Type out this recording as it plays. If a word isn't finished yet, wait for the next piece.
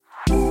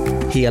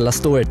Hela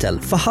Storytel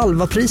för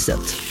halva priset.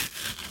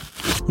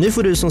 Nu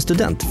får du som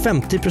student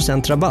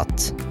 50%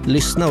 rabatt.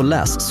 Lyssna och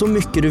läs så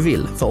mycket du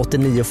vill för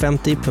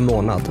 89,50 per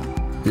månad.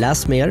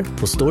 Läs mer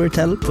på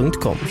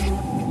storytel.com.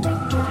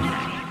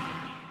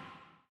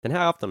 Den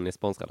här aftonen är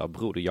sponsrad av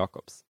Broder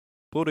Jakobs.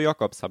 Broder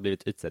Jakobs har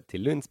blivit utsedd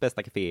till Lunds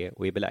bästa café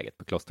och är beläget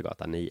på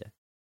Klostergatan 9.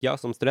 Gör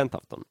som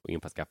studentafton och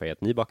införskaffa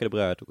ert nybakade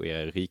bröd och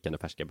era rykande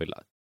färska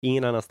bullar.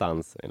 Ingen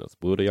annanstans än hos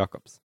Broder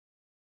Jakobs.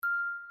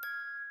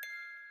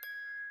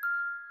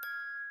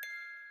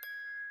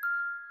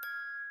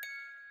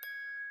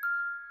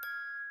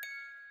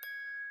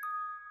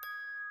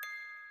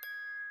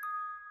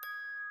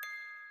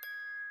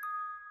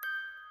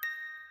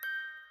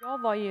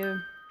 Jag var ju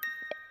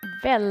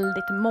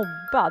väldigt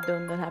mobbad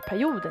under den här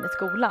perioden i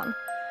skolan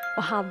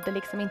och hade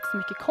liksom inte så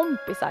mycket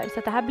kompisar. Så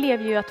att det här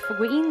blev ju att få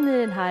gå in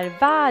i den här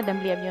världen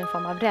blev ju en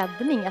form av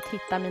räddning. Att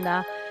hitta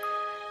mina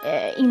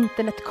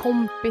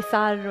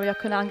internetkompisar och jag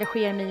kunde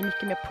engagera mig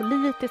mycket mer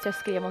politiskt. Jag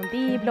skrev om det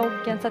i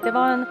bloggen. Så att det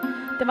var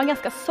en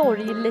ganska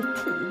sorglig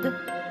tid.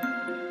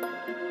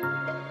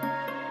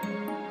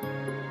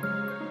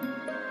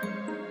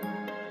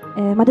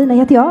 Marina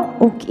heter jag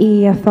och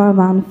är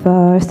förman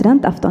för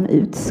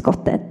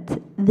studentaftonutskottet.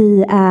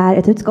 Vi är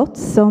ett utskott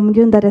som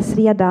grundades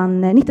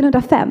redan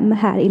 1905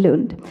 här i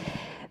Lund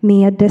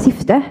med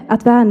syfte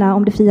att värna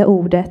om det fria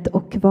ordet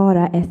och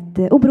vara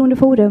ett oberoende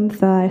forum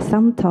för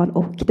samtal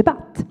och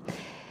debatt.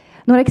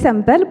 Några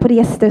exempel på de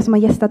gäster som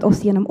har gästat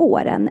oss genom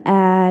åren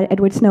är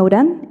Edward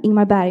Snowden,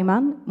 Ingmar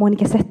Bergman,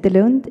 Monica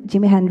Zetterlund,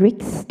 Jimi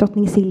Hendrix,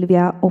 drottning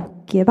Silvia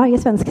och varje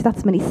svensk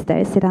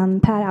statsminister sedan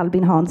Per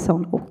Albin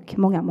Hansson och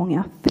många,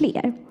 många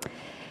fler.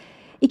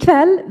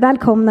 Ikväll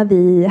välkomnar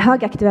vi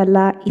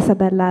högaktuella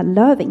Isabella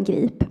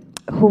Löwengrip.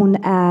 Hon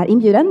är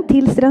inbjuden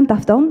till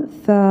studentafton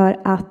för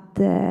att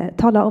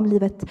tala om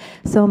livet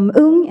som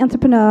ung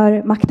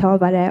entreprenör,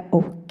 makthavare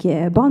och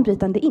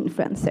banbrytande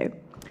influencer.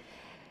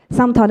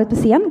 Samtalet på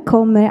scen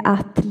kommer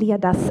att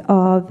ledas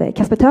av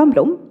Kasper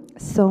Törnblom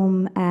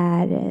som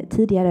är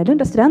tidigare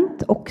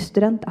Lundastudent och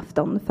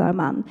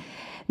studentaftonförman.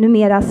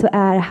 Numera så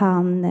är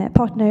han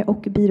partner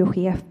och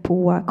byråchef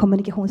på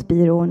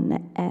kommunikationsbyrån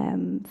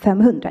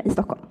 500 i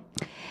Stockholm.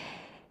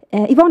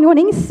 I vanlig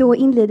ordning så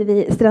inleder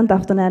vi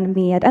studentaftonen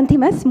med en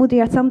timmes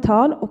modererat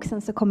samtal och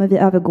sen så kommer vi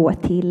övergå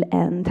till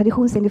en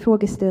traditionsenlig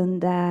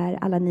frågestund där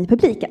alla ni i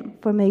publiken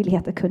får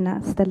möjlighet att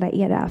kunna ställa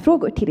era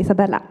frågor till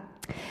Isabella.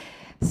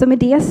 Så med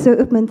det så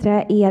uppmuntrar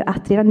jag er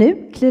att redan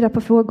nu klura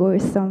på frågor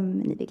som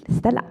ni vill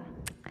ställa.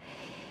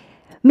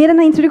 Med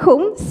denna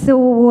introduktion så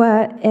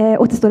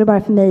återstår det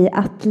bara för mig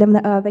att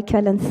lämna över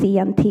kvällens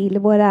scen till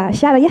våra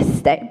kära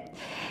gäster.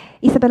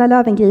 Isabella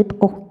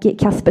Löwengrip och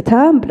Kasper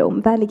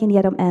Törnblom. Vänligen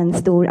ge dem en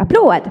stor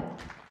applåd.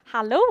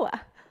 Hallå!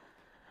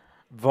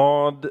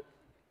 Vad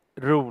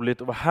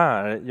roligt att vara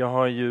här. Jag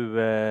har ju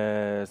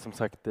som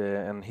sagt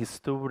en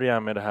historia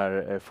med det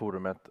här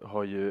forumet.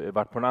 Har ju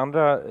varit på den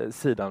andra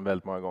sidan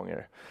väldigt många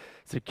gånger.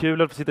 Så det är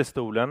kul att få sitta i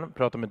stolen,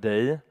 prata med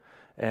dig.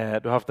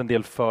 Du har haft en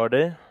del för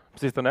dig på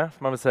sistone,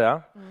 får man väl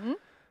säga.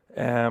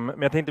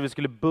 Men jag tänkte att vi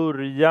skulle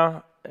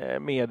börja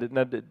med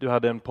när du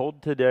hade en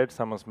podd tidigare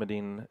tillsammans med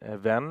din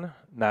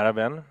nära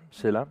vän,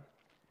 Sheila.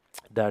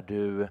 Där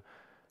du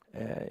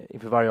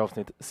inför varje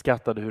avsnitt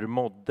skattade hur du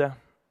mådde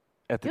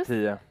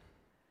 1-10.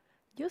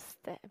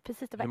 Just det,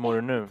 precis. Det hur mår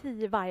du nu?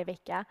 10 varje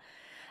vecka.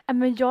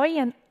 Men jag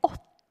är en 8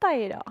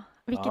 idag,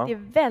 vilket är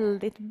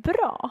väldigt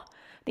bra.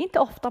 Det är inte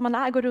ofta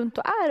man går runt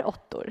och är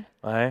 8:or.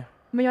 Nej.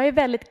 Men jag är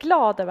väldigt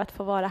glad över att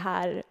få vara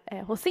här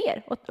hos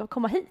er och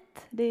komma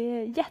hit. Det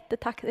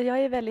är jag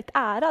är väldigt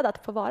ärad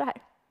att få vara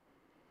här.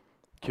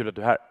 Kul att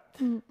du är här.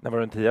 När var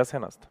du en 10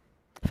 senast?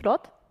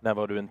 Förlåt? När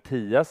var du en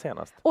 10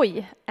 senast?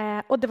 Oj,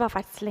 och det var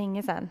faktiskt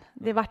länge sedan.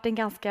 Det har varit en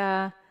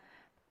ganska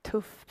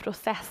tuff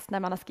process när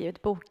man har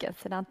skrivit boken,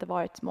 så det har inte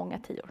varit många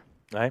 10.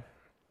 Nej,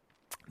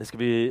 det ska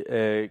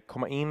vi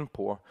komma in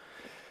på.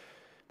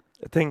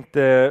 Jag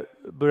tänkte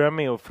börja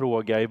med att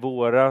fråga. I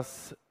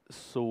våras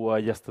så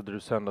gästade du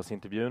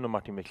söndagsintervjun om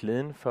Martin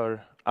McLean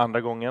för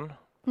andra gången.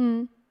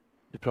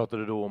 Vi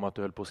pratade då om att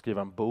du höll på att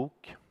skriva en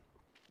bok.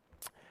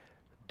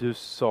 Du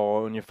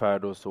sa ungefär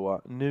då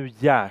så: nu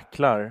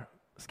jäklar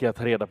ska jag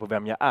ta reda på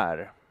vem jag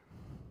är.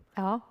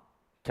 Ja.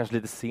 Kanske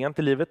lite sent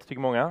i livet,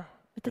 tycker många.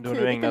 Lite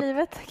tidigt i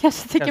livet,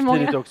 kanske tycker många.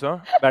 Tidigt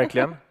också,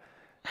 verkligen.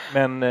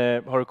 Men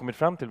har du kommit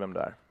fram till vem du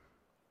är?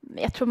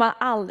 Jag tror man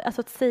aldrig,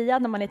 alltså att säga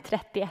när man är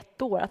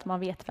 31 år att man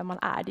vet vem man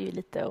är, det är ju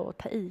lite att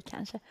ta i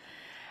kanske.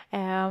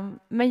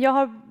 Men jag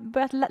har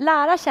börjat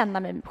lära känna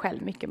mig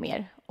själv mycket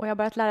mer. Och jag har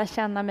börjat lära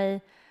känna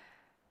mig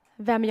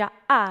vem jag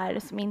är,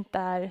 som inte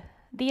är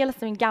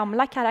dels min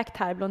gamla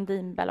karaktär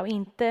Blondinbella och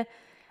inte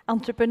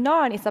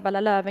entreprenören Isabella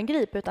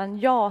Löwengrip, utan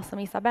jag som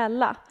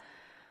Isabella.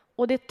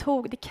 Och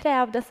det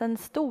krävdes en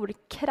stor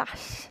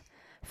krasch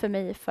för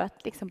mig för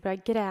att liksom börja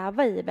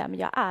gräva i vem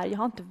jag är. Jag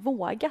har inte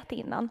vågat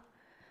innan.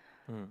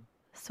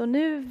 Så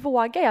nu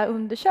vågar jag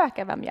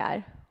undersöka vem jag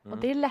är. Och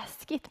det är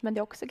läskigt, men det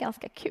är också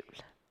ganska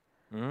kul.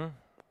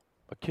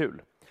 Vad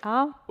kul.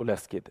 Ja. Och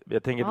läskigt.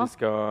 Jag tänker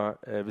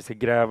att vi ska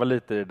gräva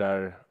lite i det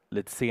där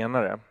lite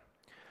senare.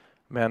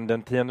 Men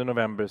den 10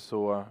 november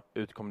så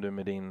utkom du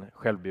med din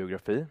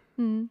självbiografi,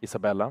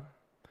 Isabella.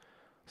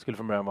 Skulle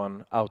från början vara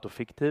en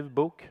autofiktiv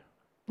bok.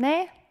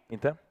 Nej.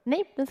 Inte?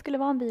 Nej, den skulle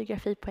vara en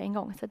biografi på en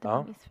gång, så det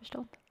var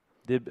missförstånd.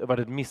 Det var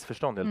ett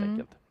missförstånd helt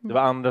enkelt. Det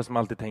var andra som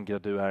alltid tänker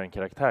att du är en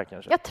karaktär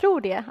kanske. Jag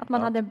tror det, att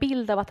man hade en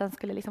bild av att den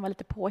skulle liksom vara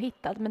lite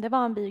påhittad. Men det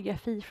var en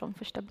biografi från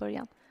första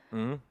början.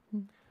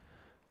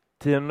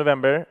 10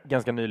 november,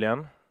 ganska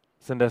nyligen.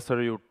 Sen dess har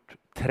du gjort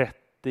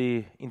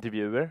 30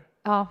 intervjuer.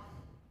 Ja.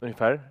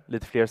 Ungefär,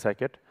 lite fler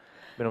säkert.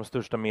 Med de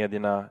största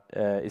medierna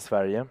i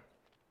Sverige.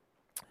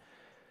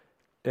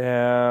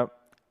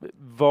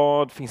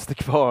 Vad finns det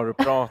kvar att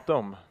prata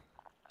om?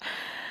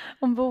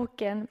 Om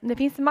boken. Det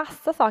finns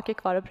massa saker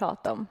kvar att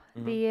prata om.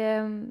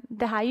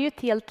 Det här är ju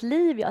ett helt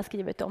liv jag har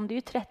skrivit om. Det är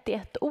ju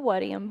 31 år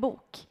i en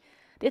bok.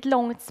 Det är ett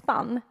långt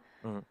spann.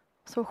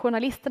 Så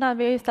journalisterna,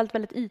 vi har ju ställt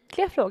väldigt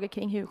ytliga frågor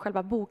kring hur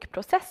själva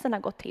bokprocessen har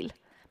gått till.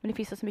 Men det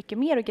finns så mycket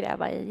mer att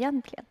gräva i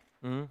egentligen.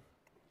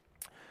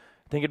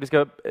 Jag tänker att vi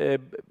ska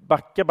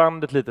backa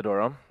bandet lite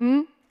då.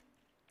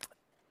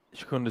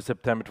 27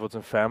 september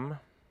 2005.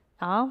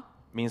 Ja.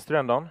 Minns du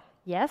den dagen?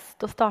 Yes,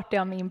 då startade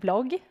jag min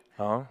blogg.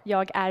 Ja.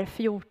 Jag är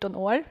 14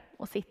 år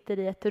och sitter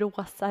i ett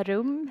rosa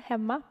rum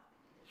hemma.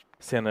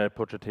 Senare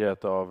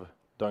porträtterat av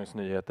Dagens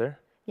Nyheter.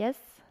 Yes.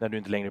 När du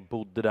inte längre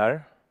bodde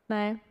där.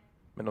 Nej.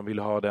 Men de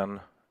ville ha den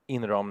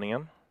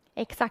inramningen.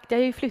 Exakt, jag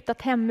har ju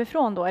flyttat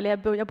hemifrån då. Eller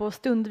jag bor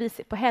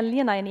stundvis på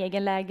helgerna i en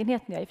egen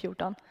lägenhet när jag är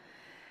 14.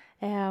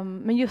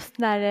 Men just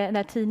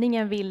när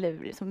tidningen vill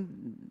liksom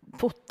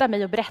fota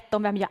mig och berätta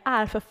om vem jag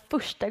är för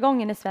första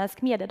gången i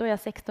svensk media, då är jag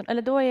 16,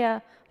 eller då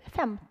är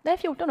jag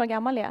 14 år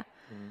gammal.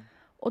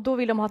 Och då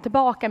vill de ha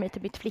tillbaka mig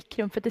till mitt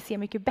flickrum för det ser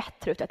mycket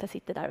bättre ut att jag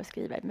sitter där och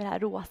skriver med det här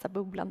rosa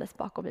bubblandes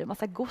bakom mig och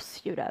massa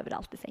gosedjur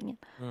överallt i sängen.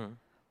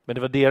 Men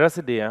det var deras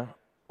idé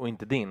och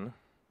inte din,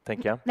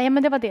 tänker jag. Nej,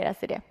 men det var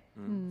deras idé.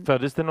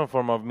 Föddes det någon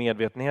form av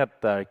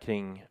medvetenhet där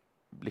kring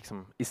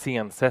liksom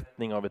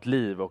iscensättning av ett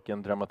liv och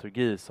en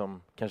dramaturgi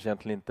som kanske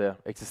egentligen inte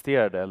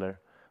existerade, eller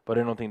var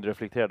det någonting du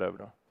reflekterade över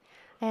då?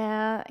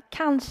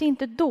 Kanske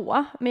inte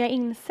då, men jag har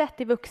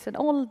insett i vuxen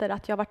ålder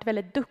att jag har varit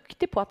väldigt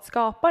duktig på att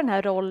skapa den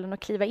här rollen och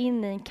kliva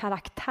in i en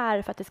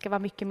karaktär för att det ska vara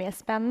mycket mer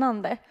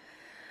spännande.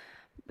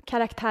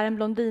 Karaktären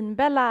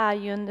Blondinbella är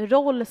ju en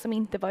roll som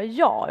inte var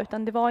jag,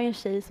 utan det var en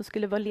tjej som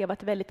skulle leva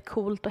ett väldigt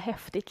coolt och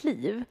häftigt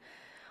liv.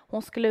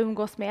 Hon skulle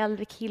umgås med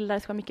äldre killar,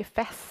 det skulle vara mycket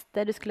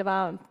fester, det skulle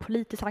vara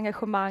politiskt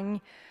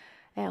engagemang.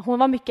 Hon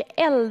var mycket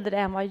äldre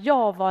än vad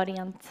jag var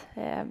rent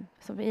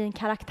som i en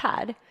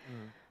karaktär.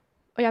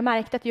 Och jag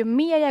märkte att ju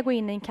mer jag går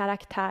in i en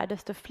karaktär,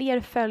 desto fler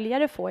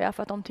följare får jag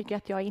för att de tycker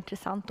att jag är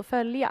intressant att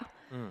följa.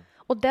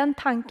 Och den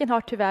tanken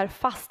har tyvärr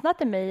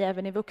fastnat i mig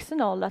även i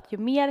vuxen ålder, att ju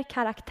mer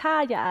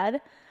karaktär jag är,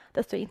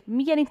 desto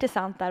mer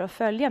intressant är det att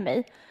följa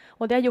mig.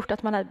 Och det har gjort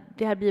att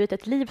det har blivit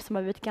ett liv som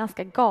har blivit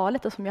ganska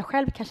galet och som jag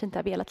själv kanske inte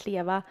har velat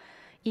leva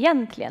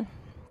egentligen.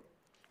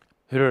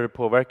 Hur har det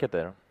påverkat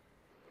dig då?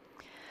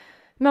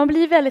 Man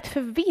blir väldigt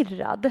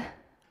förvirrad.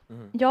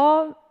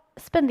 Jag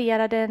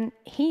spenderade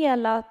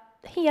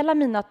hela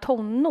mina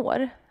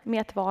tonår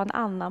med att vara en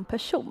annan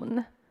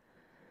person.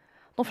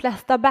 De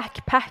flesta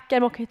backpackar,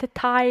 man åker till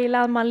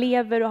Thailand, man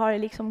lever och har det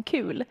liksom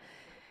kul.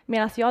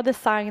 Medan jag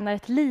designar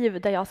ett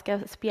liv där jag ska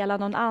spela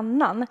någon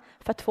annan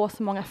för att få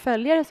så många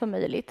följare som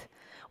möjligt.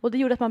 Och det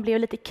gjorde att man blev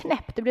lite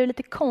knäpp, det blev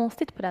lite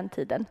konstigt på den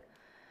tiden.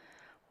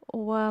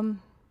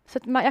 Så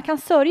att jag kan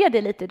sörja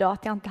det lite idag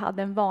att jag inte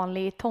hade en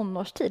vanlig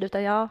tonårstid,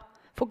 utan jag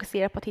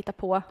fokuserar på att hitta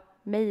på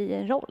mig i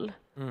en roll.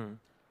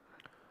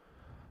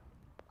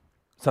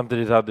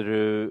 Samtidigt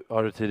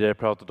har du tidigare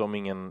pratat om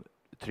ingen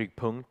trygg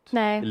punkt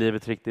i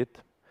livet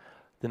riktigt.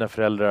 Dina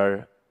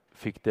föräldrar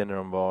fick det när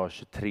de var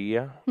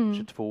 23,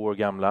 22 år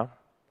gamla.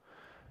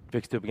 Du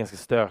växte upp i ganska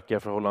stökiga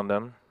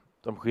förhållanden.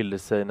 De skilde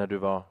sig när du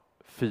var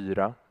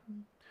 4.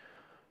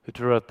 Hur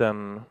tror du att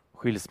den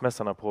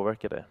skilsmässan har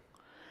påverkat dig?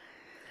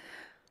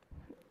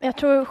 Jag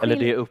tror eller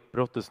det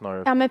uppbrottet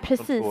snarare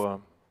precis.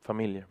 På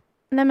familjer.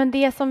 Nej, men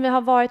det som vi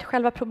har varit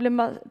själva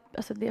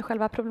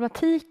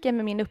problematiken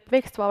med min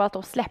uppväxt var att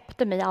de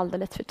släppte mig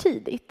alldeles för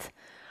tidigt.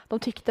 De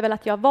tyckte väl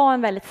att jag var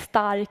en väldigt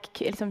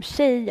stark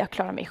tjej, jag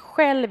klarade mig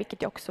själv,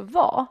 vilket jag också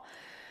var.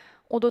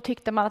 Och då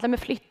tyckte man att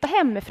flytta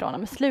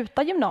hemifrån,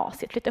 sluta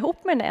gymnasiet, flytta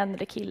ihop med den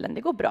äldre killen,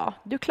 det går bra,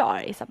 du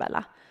klarar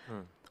Isabella.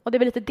 Och det är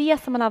väl lite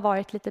det som man har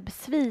varit lite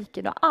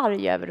besviken och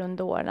arg över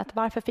under åren, att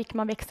varför fick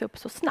man växa upp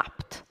så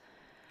snabbt?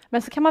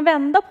 Men så kan man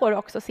vända på det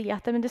också och se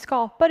att det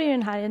skapar ju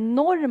den här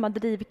enorma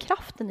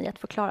drivkraften i att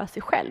få klara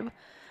sig själv.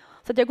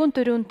 Så att jag går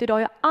inte runt idag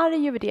och är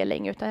arg över det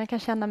längre, utan jag kan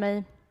känna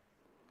mig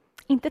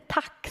inte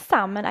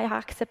tacksam, men jag har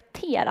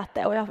accepterat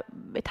det. Och jag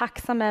är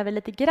tacksam över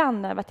lite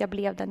grann över att jag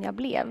blev den jag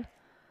blev.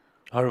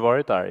 Har du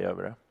varit arg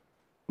över det?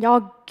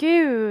 Ja,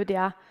 gud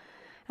ja.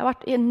 Jag har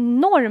varit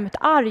enormt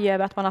arg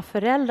över att man har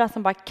föräldrar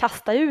som bara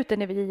kastar ut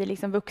en i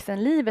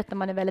vuxenlivet när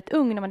man är väldigt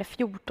ung, när man är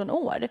 14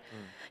 år.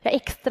 Jag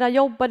extra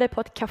jobbade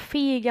på ett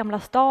café i Gamla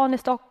stan i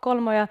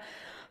Stockholm och jag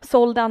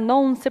sålde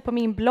annonser på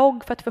min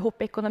blogg för att få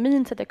ihop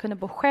ekonomin så att jag kunde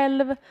bo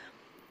själv.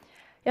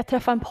 Jag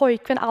träffade en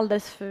pojkvän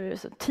alldeles för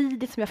så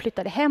tidigt som jag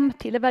flyttade hem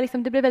till.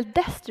 Det blev väldigt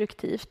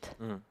destruktivt.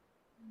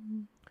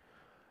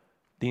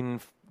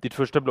 Ditt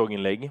första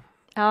blogginlägg.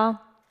 Ja.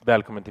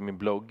 Välkommen till min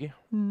blogg.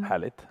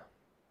 Härligt.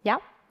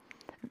 Ja.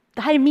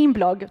 Det här är min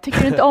blogg.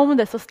 Tycker du inte om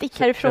det så stick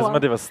härifrån. Det känns som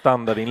att det var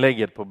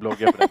standardinlägget på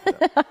bloggar på den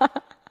tiden.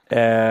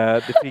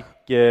 Det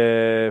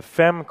fick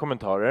 5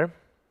 kommentarer.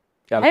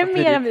 Jag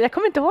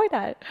kommer inte ihåg det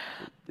här.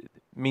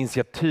 Minns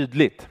jag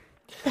tydligt.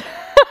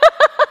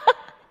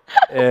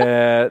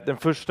 Den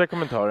första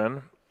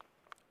kommentaren,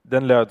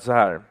 den löd så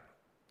här.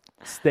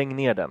 Stäng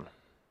ner den.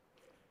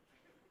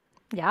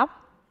 Ja.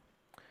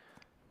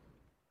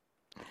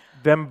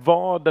 Vem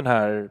var den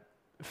här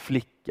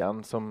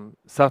flickan som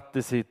satt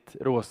i sitt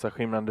rosa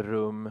skimrande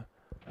rum,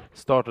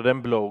 startade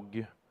en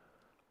blogg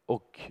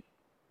och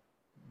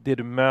det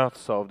du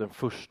möts av den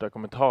första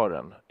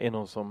kommentaren är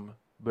någon som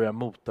börjar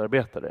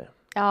motarbeta dig?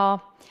 Ja,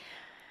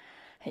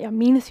 jag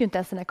minns ju inte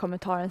ens den här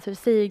kommentaren så det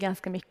säger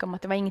ganska mycket om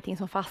att det var ingenting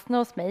som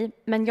fastnade hos mig.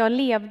 Men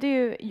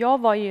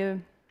jag var ju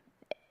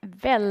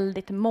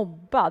väldigt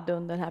mobbad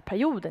under den här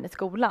perioden i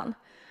skolan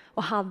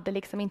och hade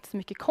liksom inte så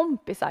mycket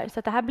kompisar. Så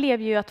att det här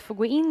blev ju att få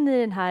gå in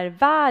i den här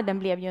världen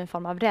blev ju en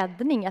form av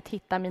räddning. Att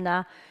hitta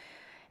mina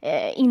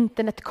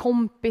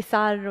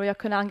internetkompisar och jag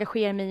kunde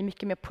engagera mig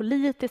mycket mer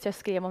politiskt. Jag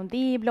skrev om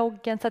det i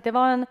bloggen. Så att det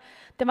var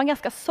en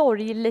ganska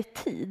sorglig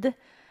tid.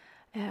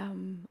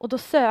 Och då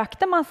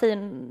sökte man sig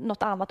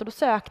något annat och då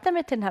sökte jag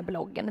mig till den här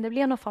bloggen. Det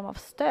blev någon form av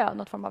stöd,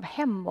 någon form av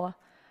hem och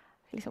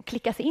liksom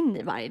klicka sig in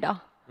i varje dag.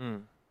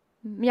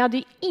 Men jag hade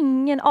ju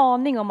ingen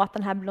aning om att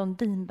den här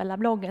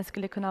Blondinbella-bloggen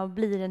skulle kunna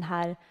bli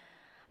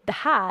det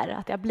här,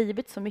 att det har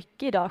blivit så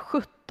mycket idag,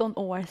 17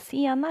 år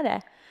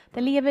senare.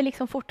 Den lever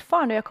liksom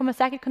fortfarande och jag kommer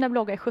säkert kunna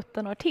blogga i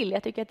 17 år till.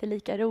 Jag tycker att det är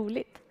lika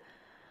roligt.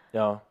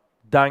 Ja,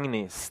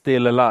 Dagny,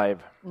 still alive.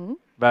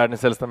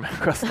 Världens äldsta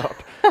människa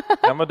snart.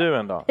 Kan vara du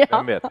en dag,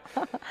 vem vet.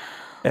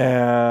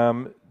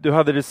 Du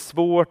hade det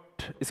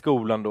svårt i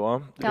skolan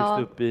då. Du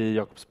växte upp i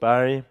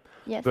Jakobsberg.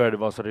 Yes. Började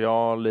vara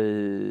real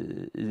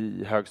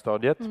i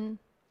högstadiet.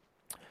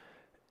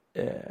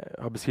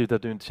 Har beskrivit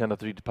att du inte kände att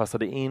du riktigt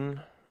passade in.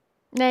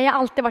 Nej, jag har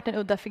alltid varit en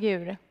udda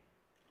figur.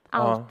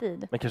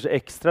 Alltid. Ja, men kanske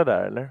extra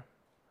där, eller?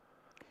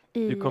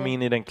 Du kom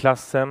in i den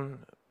klassen.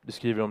 Du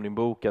skriver om din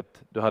bok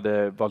att du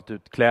hade valt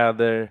ut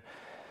kläder.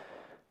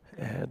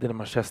 Dina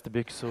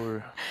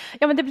manchesterbyxor.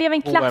 Ja, men det blev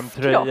en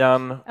klasskrock.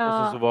 HM-tröjan.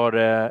 Och så var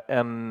det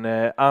en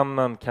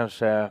annan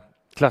kanske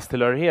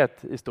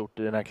klasstillhörighet i stort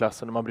i den här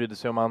klassen och man brydde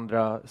sig om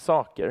andra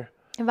saker.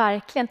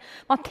 Verkligen.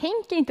 Man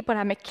tänker inte på det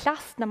här med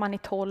klass när man är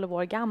 12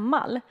 år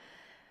gammal.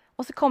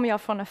 Och så kommer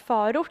jag från en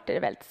förort där det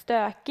är väldigt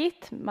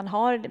stökigt.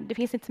 Det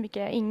finns inte så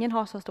mycket, ingen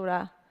har så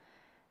stora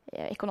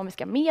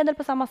ekonomiska medel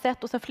på samma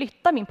sätt. Och sen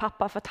flyttar min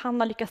pappa för att han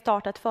har lyckats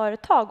starta ett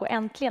företag och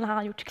äntligen har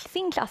han gjort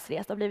sin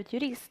klassresa och blivit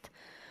jurist.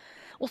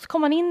 Och så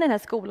kommer man in i den här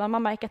skolan och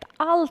man märker att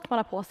allt man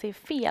har på sig är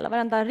fel.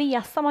 Varenda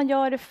resa man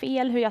gör är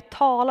fel, hur jag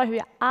talar, hur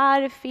jag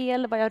är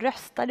fel, vad jag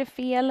röstar är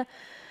fel.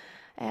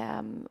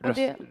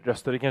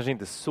 Röstade kanske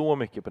inte så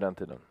mycket på den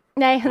tiden?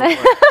 Nej.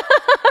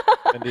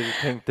 Men det du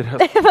tänkte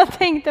rösta? Jag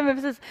tänkte mig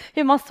precis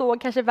hur man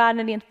såg kanske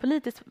världen rent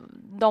politiskt,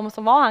 de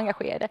som var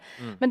engagerade.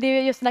 Men det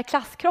är just den här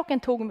klasskrocken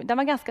den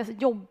var ganska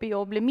jobbig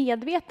att bli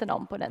medveten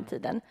om på den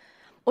tiden.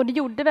 Och det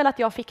gjorde väl att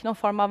jag fick någon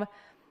form av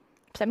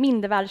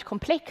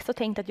mindervärdeskomplex och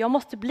tänkte att jag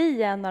måste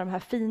bli en av de här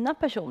fina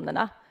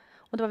personerna.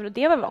 Och det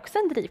var väl också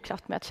en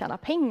drivkraft med att tjäna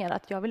pengar,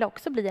 att jag ville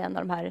också bli en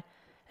av de här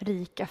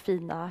rika,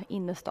 fina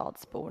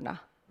innerstadsborna.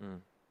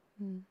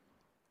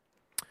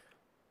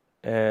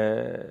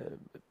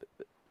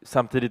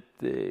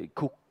 Samtidigt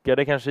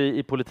kokade kanske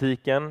i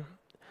politiken.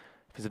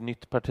 Det finns ett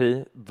nytt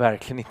parti,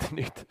 verkligen inte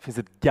nytt. Det finns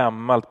ett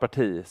gammalt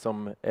parti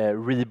som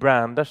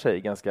rebrandar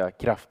sig ganska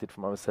kraftigt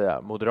får man väl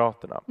säga,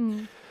 Moderaterna.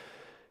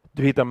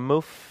 Du hittar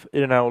MUF i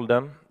den här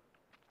åldern.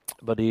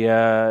 Du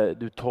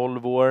är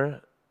 12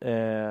 år.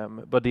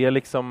 Var det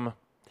liksom,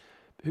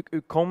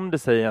 hur kom det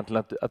sig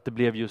egentligen att det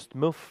blev just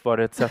MUF? Var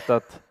det ett sätt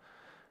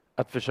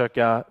att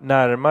försöka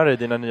närma dig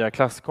dina nya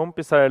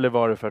klasskompisar eller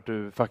var det för att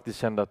du faktiskt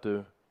kände att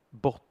du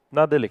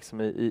bottnade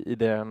liksom i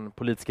den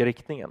politiska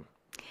riktningen?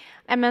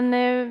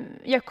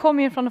 Jag kom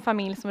ju från en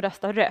familj som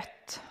röstade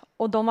rött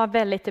och de var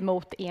väldigt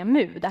emot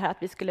EMU, det här att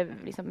vi skulle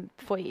liksom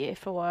få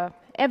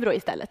euro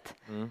istället.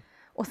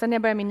 Och sen när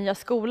jag började min nya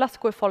skola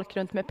så går folk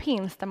runt med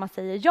pins där man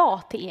säger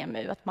ja till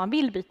EMU, att man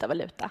vill byta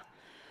valuta.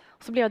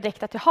 Och så blev jag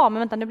direkt att men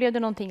vänta, nu blev det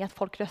någonting att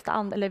folk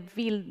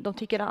röstar de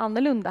tycker det är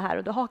annorlunda här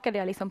och då hakade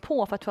jag liksom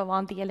på för att få vara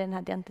en del i den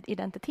här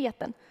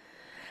identiteten.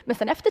 Men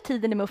sen efter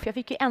tiden i MUF, jag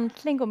fick ju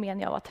äntligen gå med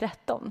när jag var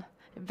 13,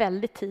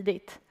 väldigt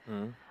tidigt.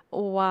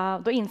 Och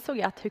då insåg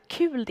jag att hur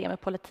kul det är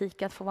med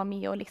politik, att få vara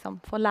med och liksom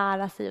få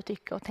lära sig och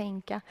tycka och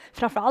tänka.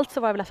 Framförallt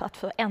så var det väl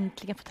att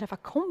äntligen få träffa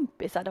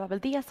kompisar. Det var väl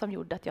det som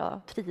gjorde att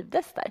jag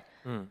trivdes där.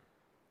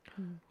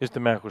 Just det,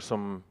 människor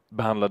som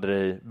behandlade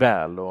dig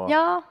väl. Och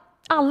ja,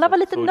 alla var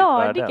lite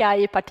nördiga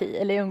i parti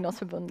eller i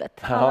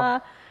ungdomsförbundet.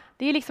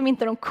 Det är ju liksom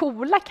inte de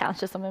coola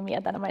kanske som är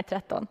med där när man är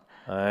 13.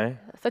 Nej,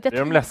 så att det är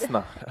de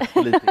ledsna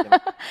politikerna.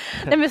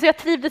 Nej, men så jag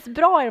trivdes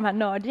bra i de här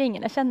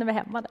nördgängen. Jag kände mig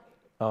hemma där.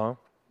 Ja.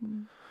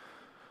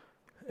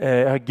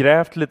 Jag har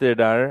grävt lite i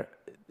det där.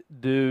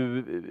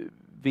 Du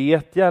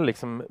vet jag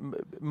liksom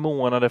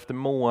månad efter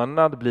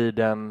månad blir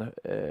den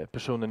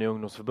personen i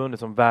ungdomsförbundet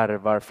som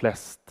värvar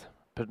flest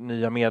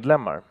nya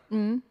medlemmar.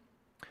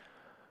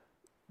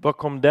 Var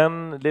kom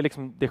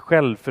det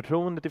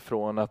självförtroendet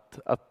ifrån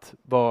att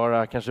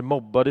vara kanske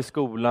mobbad i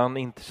skolan,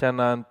 inte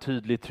känna en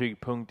tydlig trygg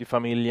punkt i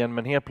familjen,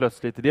 men helt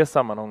plötsligt i det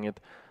sammanhanget,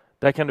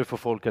 där kan du få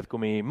folk att gå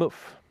med i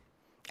MUF?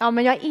 Ja,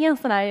 men jag är en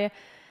sån här...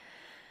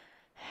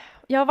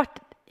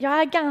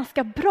 Jag är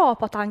ganska bra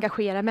på att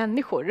engagera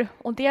människor.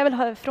 Och det är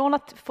väl från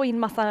att få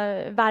in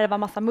värva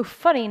massa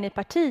muffare in i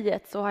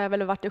partiet, så har jag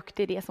väl varit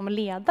duktig i det som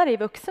ledare i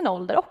vuxen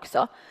ålder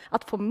också.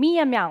 Att få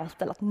med mig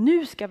anställda att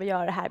nu ska vi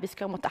göra det här, vi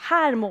ska mot det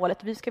här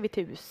målet, vi ska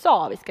till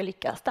USA, vi ska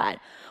lyckas där.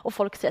 Och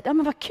folk säger att ja,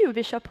 men vad kul,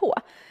 vi kör på.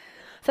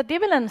 Så det är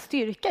väl en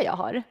styrka jag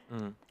har.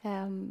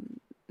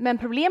 Men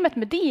problemet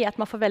med det är att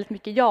man får väldigt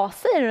mycket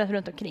ja-sägare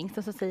runt omkring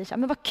som säger så här,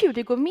 men vad kul,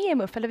 du går med i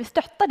MUF, eller vi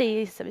stöttar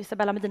dig,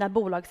 Isabella, med dina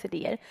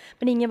bolagsidéer.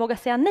 Men ingen vågar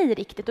säga nej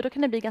riktigt, och då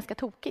kan det bli ganska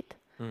tokigt.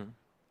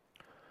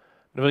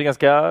 Det var ett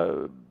ganska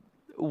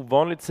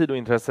ovanligt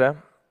sidointresse,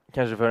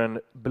 kanske för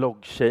en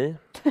bloggtjej,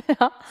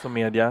 som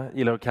media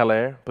gillar att kalla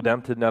er, på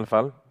den tiden i alla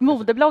fall.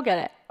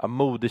 Modebloggare? Ja,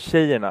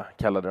 modetjejerna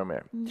kallade de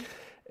er.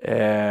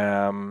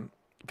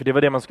 För det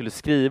var det man skulle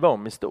skriva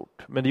om i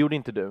stort, men det gjorde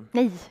inte du.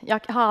 Nej,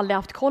 jag har aldrig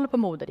haft koll på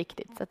mode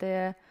riktigt, så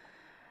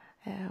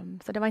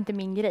det var inte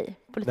min grej.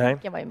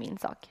 Politiken var ju min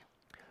sak.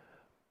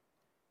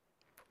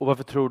 Och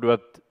varför tror du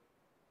att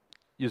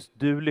just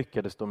du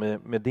lyckades då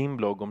med din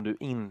blogg om du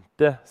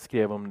inte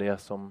skrev om det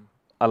som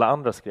alla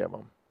andra skrev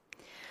om?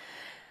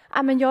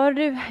 Ja, men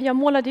jag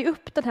målade ju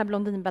upp den här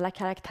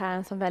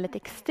Blondinbella-karaktären som väldigt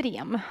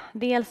extrem.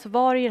 Dels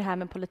var det ju det här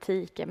med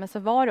politiken, men så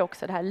var det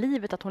också det här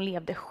livet, att hon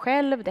levde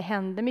själv, det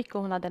hände mycket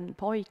och hon hade en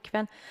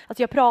pojkvän.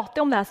 Alltså jag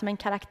pratade om det här som en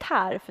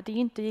karaktär, för det är ju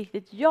inte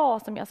riktigt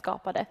jag som jag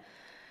skapade.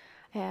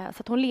 Så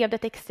att hon levde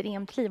ett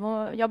extremt liv.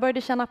 Och jag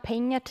började tjäna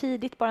pengar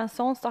tidigt, bara en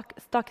sån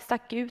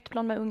stack ut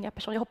bland de unga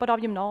personer. Jag hoppade av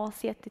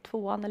gymnasiet i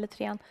 2:an eller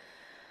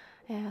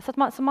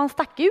 3:an. Så man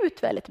stack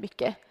ut väldigt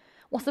mycket.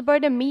 Och så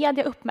började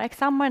media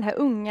uppmärksamma den här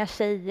unga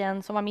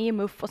tjejen som var med i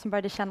MUF och som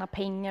började tjäna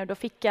pengar. Då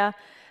fick jag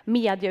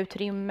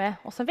mediautrymme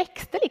och så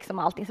växte liksom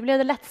allting. Så blev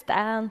det Let's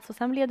Dance och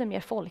sen blev det mer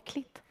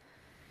folkligt.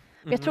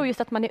 Jag tror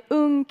just att man är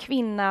ung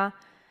kvinna,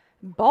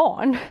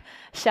 barn,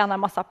 tjänar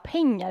massa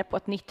pengar på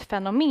ett nytt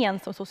fenomen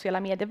som sociala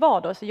medier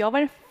var då. Så jag var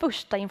den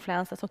första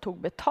influencer som tog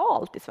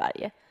betalt i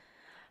Sverige.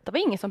 Det var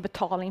ingen som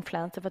betalade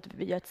influencer för att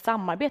vi gör ett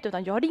samarbete,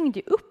 utan jag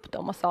ringde upp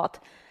dem och sa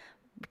att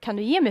kan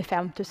du ge mig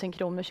 5 000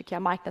 kronor så kan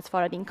jag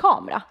marknadsföra din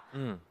kamera.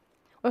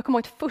 Och jag kommer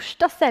ihåg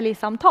första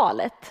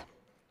säljsamtalet.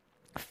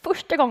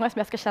 Första gången som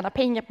jag ska tjäna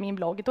pengar på min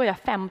blogg, då är jag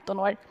 15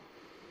 år.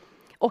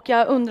 Och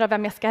jag undrar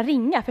vem jag ska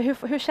ringa,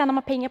 för hur tjänar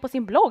man pengar på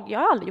sin blogg? Jag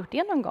har aldrig gjort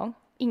det någon gång.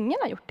 Ingen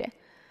har gjort det.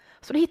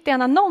 Så då hittade jag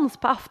en annons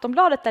på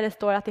Aftonbladet där det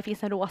står att det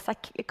finns en rosa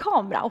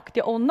kamera och det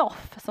är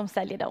On-Off som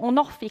säljer det.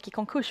 On-Off gick i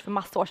konkurs för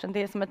massa år sedan,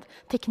 det är som ett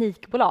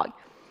teknikbolag.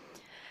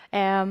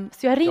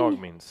 Så jag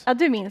minns. Ja,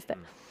 du minns det.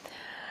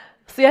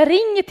 Så jag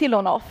ringer till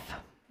On-Off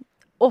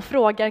och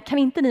frågar, kan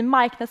inte ni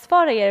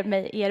marknadsföra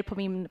er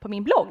på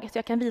min blogg? Så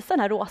jag kan visa den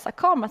här rosa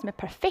kameran som är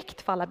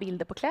perfekt för alla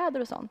bilder på kläder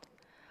och sånt.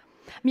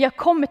 Men jag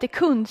kommer till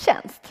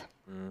kundtjänst.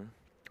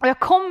 Och jag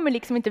kommer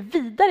liksom inte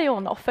vidare i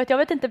On-Off för att jag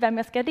vet inte vem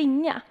jag ska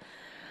ringa.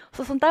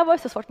 Så sånt där var ju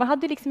så svårt. Man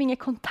hade liksom inga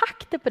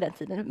kontakter på den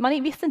tiden.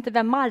 Man visste inte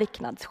vem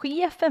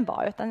marknadschefen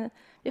var, utan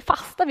vi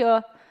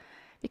fastnade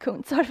vid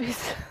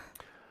kundservice.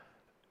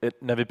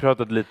 När vi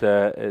pratade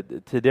lite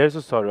tidigare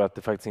så sa du att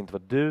det faktiskt inte var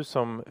du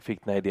som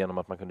fick den här idén om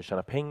att man kunde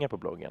tjäna pengar på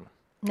bloggen.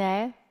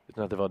 Nej.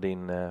 Utan att det var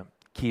din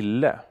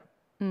kille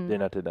vid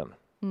den här tiden.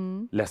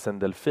 Ledsen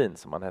Delfin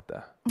som han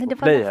hette. Nej, det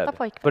var nästa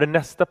pojkvän. Var det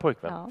nästa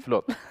pojkvän? Ja.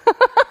 Förlåt.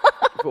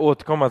 Jag får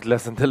återkomma till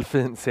Ledsen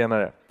Delfin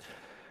senare.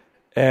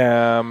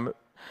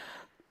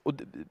 Och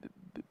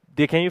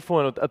det kan ju få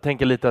en att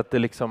tänka lite att det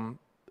liksom...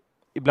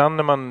 Ibland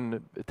när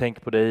man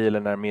tänker på dig eller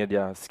när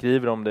media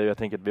skriver om dig, och jag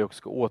tänker att vi också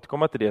ska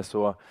återkomma till det,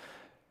 så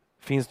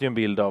finns det ju en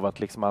bild av att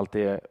liksom allt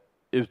är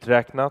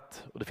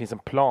uträknat och det finns en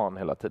plan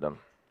hela tiden.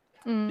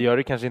 Det gör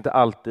det kanske inte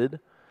alltid,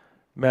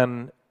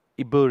 men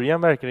i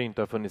början verkar det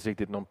inte ha funnits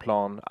riktigt någon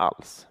plan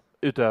alls,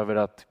 utöver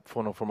att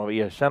få någon form av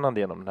erkännande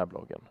genom den här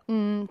bloggen.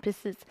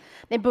 Precis.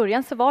 I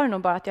början så var det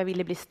nog bara att jag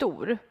ville bli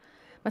stor.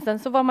 Men sen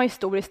så var man ju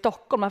stor i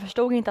Stockholm. Man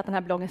förstod inte att den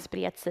här bloggen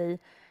spred sig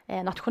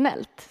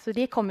nationellt. Så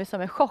det kom ju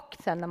som en chock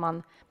sen när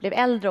man blev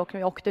äldre och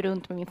jag åkte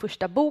runt med min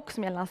första bok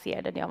som jag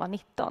lanserade när jag var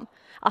 19.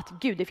 Att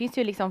gud, det finns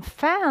ju liksom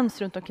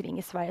fans runt omkring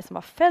i Sverige som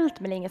har följt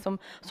mig länge,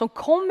 som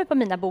kommer på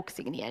mina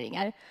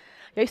boksigneringar.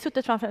 Jag har ju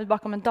suttit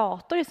bakom en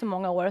dator i så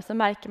många år, och så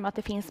märker man att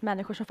det finns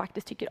människor som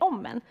faktiskt tycker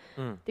om en.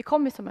 Det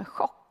kom ju som en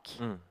chock.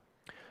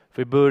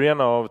 För i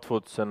början av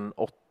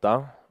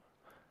 2008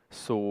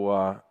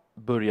 så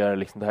börjar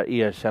liksom det här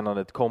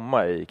erkännandet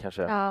komma i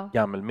kanske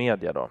gammal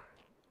media då.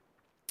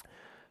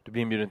 Du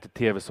blir inbjuden till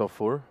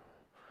tv-soffor.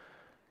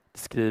 Det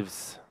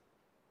skrivs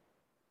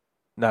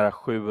nära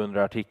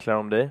 700 artiklar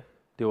om dig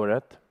det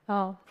året.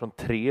 Från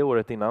 3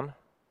 året innan.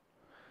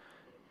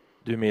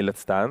 Du är med i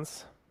Let's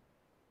Dance.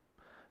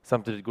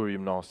 Samtidigt går du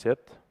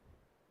gymnasiet.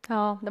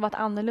 Ja, det var ett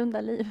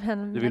annorlunda liv.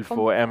 Du vill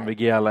få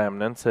MVG i alla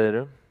ämnen, säger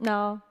du.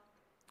 Ja.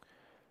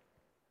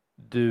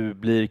 Du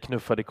blir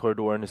knuffad i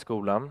korridoren i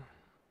skolan.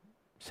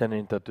 Känner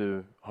inte att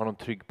du har någon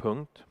trygg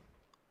punkt.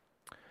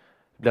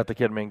 Du blir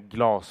attackerad med en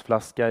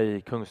glasflaska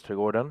i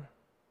Kungsträdgården.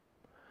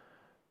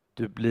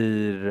 Du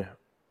blir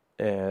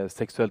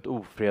sexuellt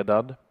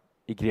ofredad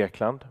i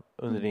Grekland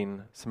under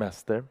din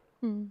semester.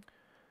 Mm.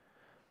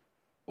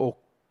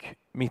 Och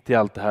mitt i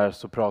allt det här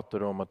så pratar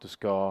du om att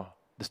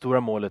det stora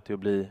målet är att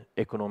bli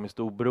ekonomiskt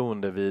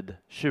oberoende vid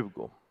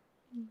 20.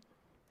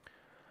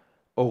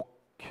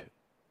 Och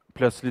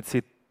plötsligt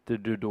sitter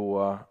du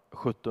då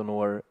 17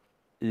 år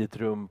i ett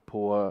rum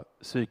på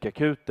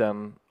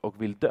psykakuten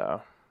och vill dö.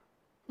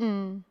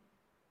 Mm.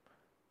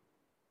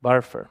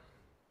 Varför?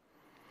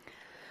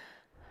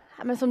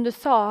 Men som du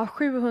sa,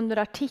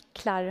 700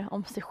 artiklar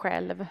om sig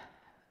själv.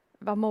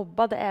 Var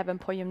mobbade även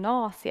på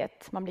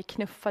gymnasiet. Man blir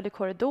knuffad i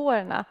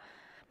korridorerna.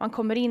 Man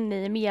kommer in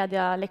i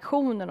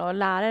medialektionen och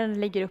läraren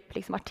lägger upp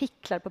liksom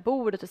artiklar på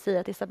bordet och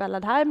säger att Isabella,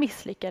 det här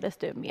misslyckades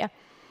du med.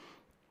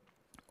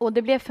 Och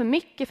det blev för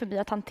mycket för mig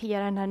att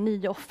hantera den här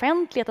nya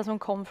offentligheten som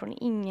kom från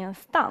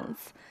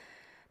ingenstans.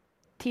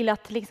 Till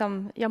att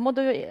liksom, jag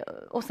mådde,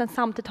 och sen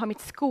samtidigt ha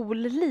mitt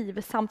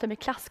skolliv samtidigt med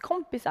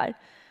klasskompisar.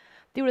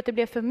 Det gjorde att det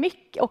blev för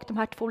mycket och de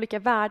här två olika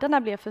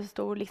världarna blev för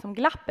stor liksom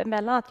glapp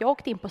emellan att jag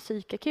åkte in på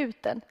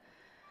psykakuten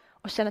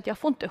och kände att jag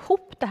får inte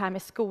ihop det här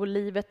med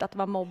skollivet, att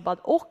vara mobbad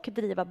och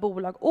driva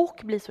bolag och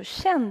bli så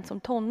känd som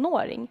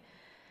tonåring.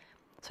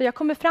 Så jag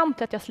kommer fram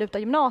till att jag slutar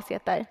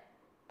gymnasiet där.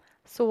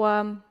 Så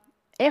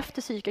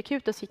efter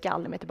psykakuten så gick jag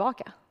aldrig mer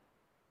tillbaka.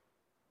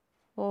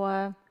 Och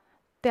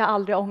det har jag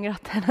aldrig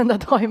ångrat en enda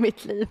dag i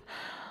mitt liv.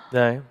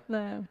 Nej.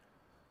 Nej.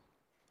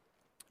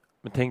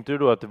 Men tänkte du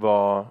då att det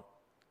var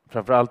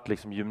framförallt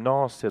liksom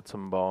gymnasiet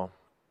som var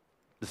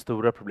det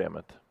stora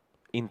problemet?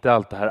 Inte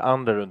allt det här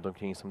andra runt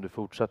omkring som du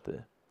fortsatte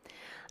i?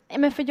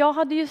 Men för jag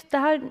hade just det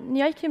här, när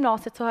jag gick i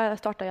gymnasiet så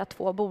startade jag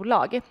 2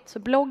 bolag. Så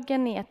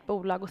bloggen är ett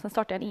bolag och sen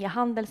startade jag en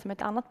e-handel som är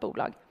ett annat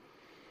bolag.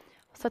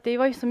 Så att det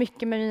var ju så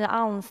mycket med nya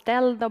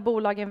anställda och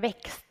bolagen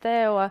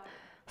växte. Och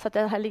så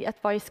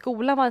att vara i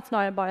skolan var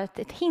snarare bara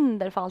ett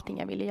hinder för allting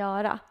jag ville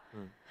göra.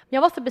 Mm. Men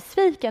jag var så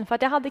besviken för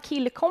att jag hade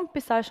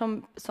killkompisar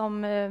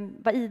som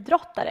var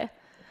idrottare.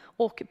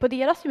 Och på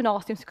deras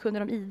gymnasium så kunde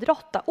de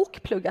idrotta och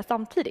plugga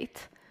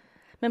samtidigt.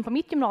 Men på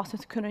mitt gymnasium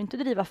så kunde de inte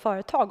driva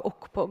företag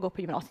och gå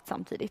på gymnasiet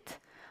samtidigt.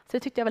 Så det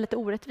tyckte jag var lite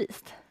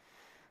orättvist.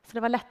 Så det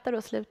var lättare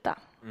att sluta.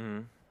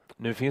 Mm.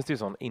 Nu finns det ju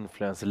sån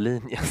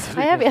influencerlinje. Så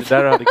ja, jag vet.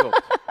 Där har det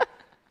gått.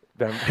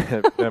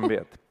 Vem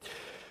vet.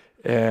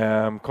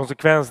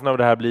 Konsekvensen av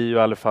det här blir ju i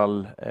alla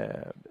fall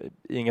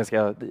i en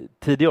ganska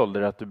tidig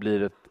ålder att du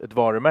blir ett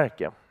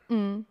varumärke.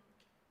 Mm.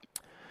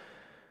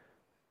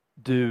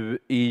 Du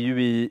är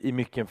ju i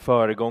mycket en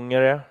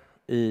föregångare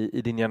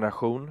i din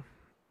generation.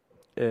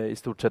 I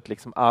stort sett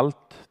liksom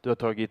allt du har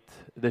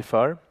tagit dig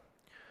för.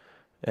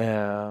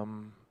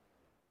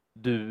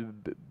 Du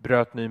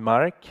bröt ny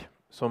mark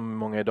som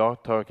många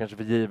idag tar kanske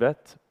för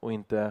givet och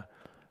inte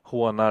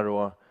hånar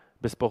och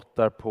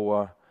bespottar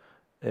på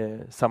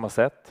samma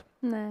sätt.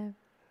 Nej.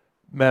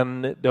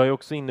 Men det har ju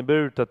också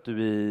inneburit att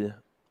du i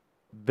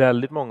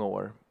väldigt många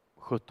år,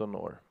 17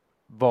 år,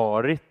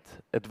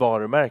 varit ett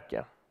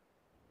varumärke.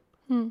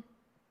 Mm.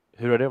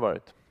 Hur har det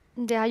varit?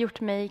 Det har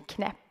gjort mig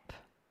knäpp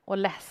och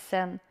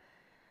ledsen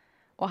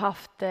och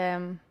haft...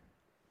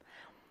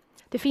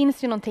 Det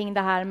finns ju någonting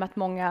det här med att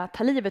många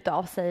tar livet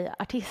av sig,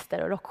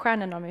 artister och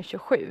rockstjärnor när de är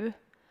 27.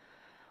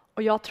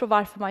 Och jag tror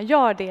varför man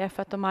gör det är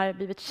för att de har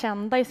blivit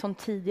kända i sån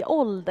tidig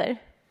ålder.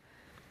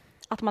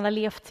 Att man har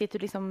levt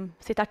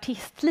sitt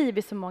artistliv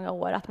i så många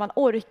år. Att man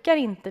orkar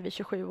inte vid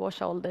 27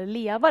 års ålder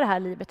leva det här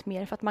livet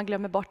mer för att man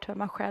glömmer bort vem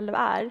man själv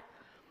är.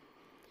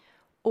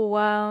 Och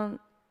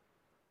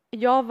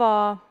jag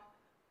var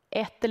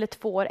 1 eller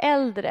 2 år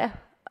äldre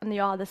när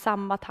jag hade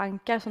samma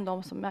tankar som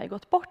de som hade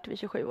gått bort vid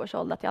 27 års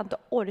ålder. Att jag inte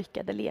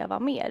orkade leva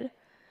mer.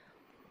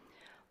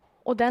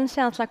 Och den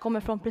känslan kommer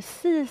från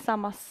precis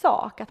samma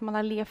sak. Att man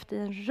har levt i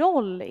en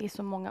roll i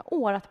så många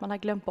år. Att man har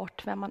glömt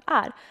bort vem man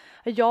är.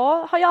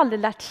 Jag har ju aldrig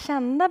lärt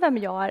känna vem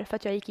jag är för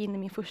att jag gick in i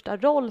min första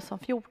roll som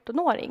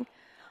 14-åring.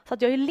 Så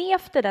att jag har ju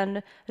levt i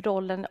den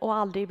rollen och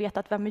aldrig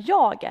vetat vem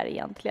jag är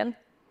egentligen.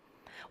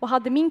 Och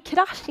hade min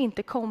krasch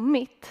inte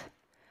kommit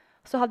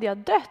så hade jag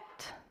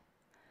dött.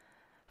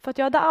 För att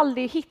jag hade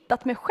aldrig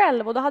hittat mig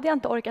själv och då hade jag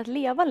inte orkat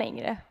leva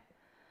längre.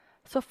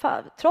 Så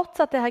trots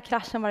att den här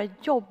kraschen var det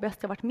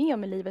jobbigaste jag varit med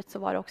om i livet så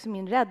var det också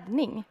min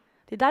räddning.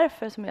 Det är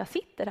därför som jag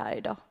sitter här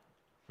idag.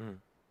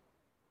 Mm.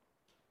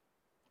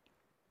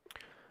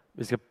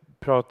 Vi ska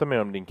prata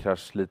mer om din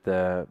krasch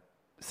lite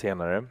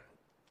senare.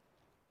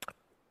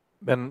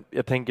 Men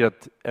jag tänker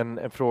att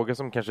en fråga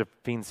som kanske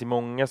finns i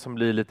många som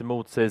blir lite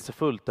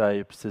motsägelsefullt är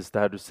ju precis det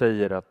här du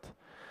säger att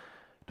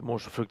du mår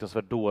så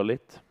fruktansvärt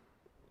dåligt.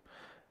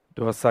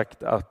 Du har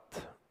sagt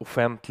att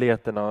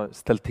offentligheten har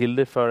ställt till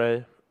det för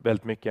dig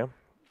väldigt mycket.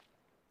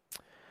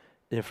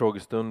 I en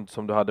frågestund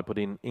som du hade på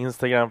din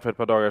Instagram för ett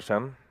par dagar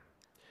sedan.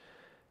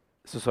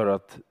 så sa du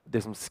att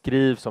det som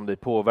skrivs om dig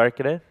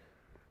påverkar dig.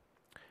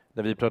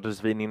 När vi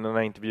pratades vid innan den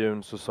här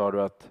intervjun så sa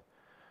du att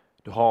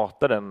du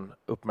hatar den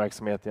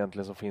uppmärksamhet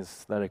egentligen som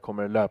finns när det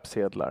kommer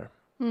löpsedlar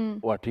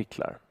och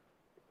artiklar.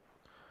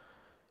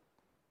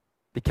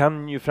 Det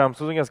kan ju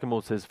framstå som ganska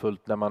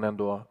motsägelsefullt när man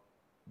ändå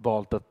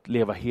valt att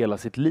leva hela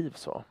sitt liv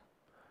så.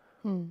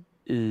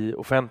 I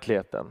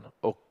offentligheten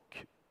och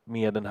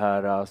med den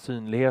här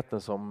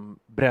synligheten som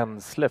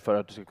bränsle för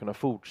att du ska kunna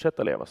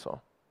fortsätta leva så.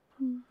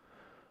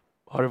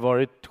 Har det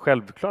varit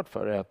självklart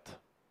för dig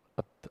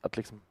att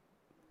liksom,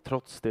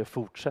 trots det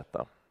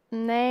fortsätta?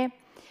 Nej,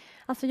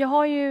 alltså jag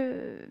har ju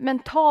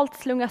mentalt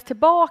slungats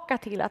tillbaka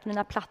till att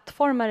mina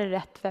plattformar är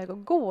rätt väg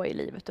att gå i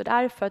livet och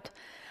därför att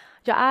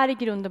jag är i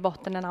grund och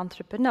botten en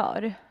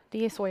entreprenör.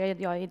 Det är så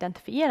jag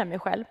identifierar mig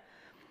själv.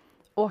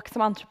 Och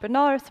som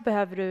entreprenör så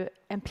behöver du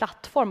en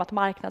plattform att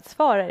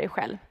marknadsföra dig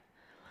själv.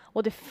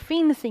 Och det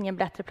finns ingen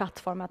bättre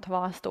plattform att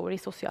vara stor i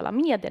sociala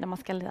medier när man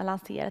ska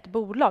lansera ett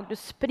bolag. Du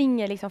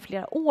springer liksom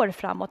flera år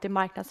framåt i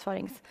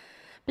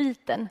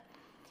marknadsföringsbiten.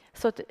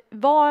 Så att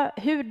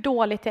hur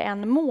dåligt jag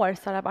än mår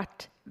så har det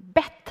varit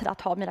bättre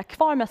att ha mina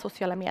kvar med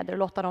sociala medier och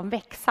låta dem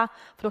växa.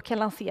 För då kan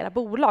jag lansera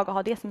bolag och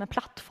ha det som en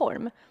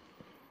plattform.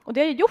 Och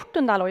det har jag gjort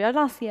under alla år. Jag har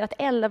lanserat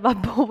 11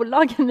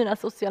 bolag i mina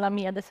sociala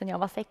medier sedan jag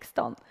var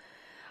 16.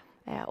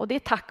 Och det är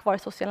tack vare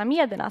sociala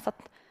medierna.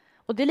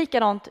 Och det är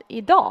likadant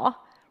idag.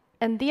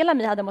 En del av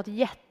mig hade mått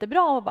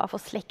jättebra av att bara få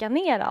släcka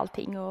ner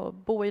allting och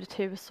bo i ett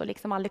hus och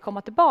liksom aldrig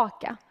komma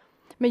tillbaka.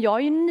 Men jag har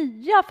ju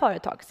nya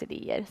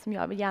företagsidéer som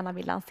jag gärna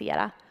vill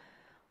lansera.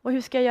 Och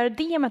hur ska jag göra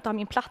det med att ha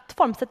min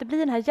plattform så att det blir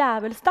den här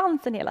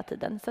djävulsdansen hela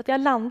tiden? Så att jag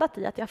har landat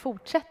i att jag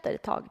fortsätter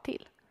ett tag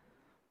till.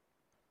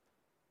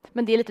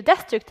 Men det är lite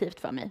destruktivt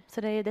för mig,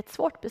 så det är ett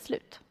svårt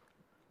beslut.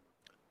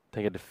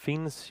 Tänk att det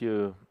finns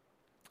ju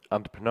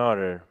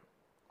entreprenörer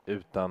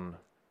utan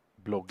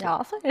bloggar.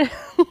 Ja, så är det.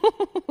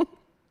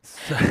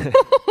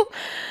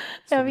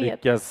 som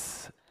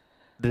lyckas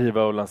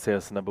driva och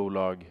lansera sina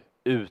bolag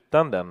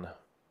utan den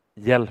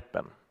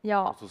hjälpen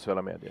på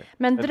sociala medier.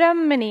 Men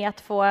drömmen är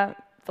att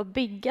få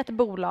bygga ett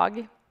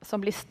bolag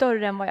som blir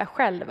större än vad jag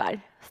själv är.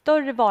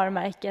 Större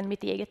varumärke än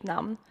mitt eget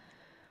namn.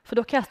 För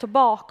då kan jag stå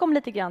bakom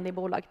lite grann i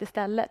bolaget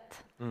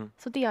istället.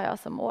 Så det har jag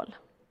som mål.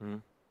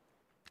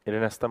 Är det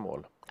nästa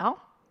mål? Ja.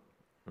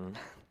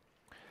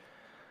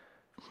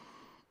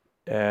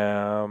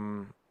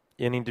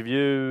 I en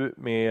intervju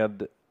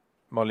med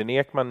Malin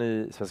Ekman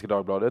i Svenska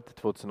Dagbladet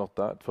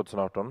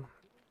 2018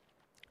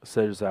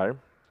 säger du så här: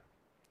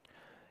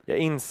 jag har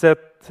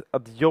insett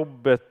att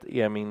jobbet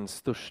är min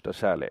största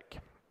kärlek.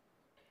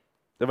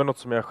 Det var något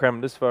som jag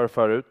skämdes för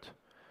förut.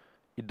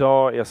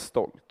 Idag är jag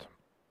stolt.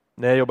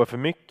 När jag jobbar för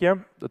mycket,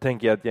 då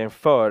tänker jag att jag är en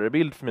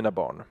förebild för mina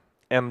barn.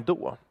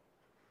 Ändå.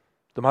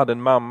 De hade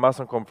en mamma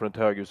som kom från ett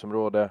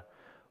höghusområde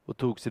och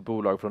tog sitt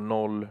bolag från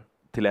 0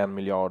 till 1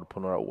 miljard på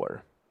några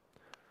år.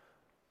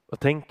 Vad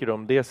tänker du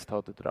om det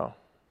citatet idag?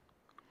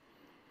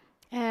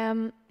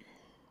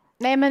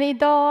 Nej, men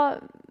idag...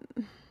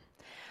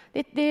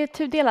 Det är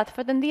tudelat,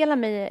 för att en del av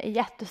mig är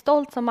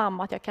jättestolt som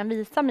mamma att jag kan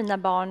visa mina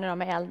barn när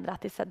de är äldre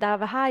att det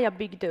var här jag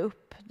byggde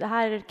upp. Det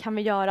här kan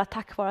vi göra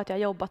tack vare att jag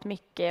har jobbat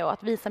mycket och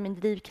att visa min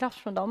drivkraft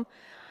från dem.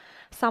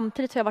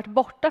 Samtidigt har jag varit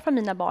borta från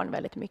mina barn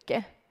väldigt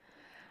mycket.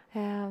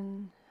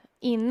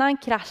 Innan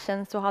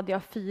kraschen så hade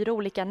jag 4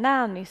 olika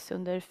nannies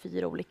under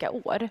 4 olika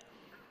år.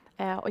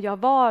 Och jag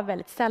var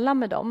väldigt sällan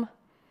med dem.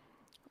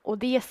 Och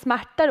det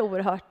smärtar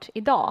oerhört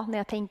idag när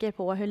jag tänker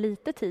på hur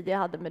lite tid jag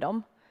hade med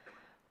dem.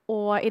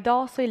 Och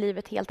idag så är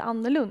livet helt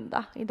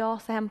annorlunda.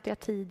 Idag så hämtar jag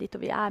tidigt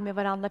och vi är med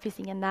varandra. Det finns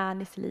ingen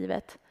nannies i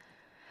livet.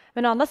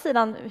 Men å andra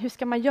sidan, hur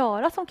ska man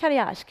göra som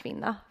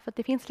karriärskvinna? För att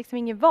det finns liksom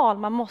ingen val.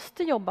 Man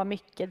måste jobba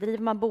mycket.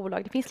 Driver man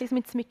bolag? Det finns liksom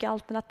inte så mycket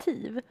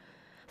alternativ.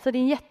 Så det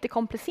är en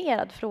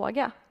jättekomplicerad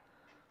fråga.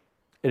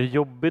 Är det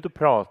jobbigt att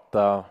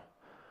prata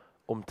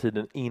om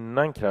tiden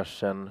innan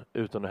kraschen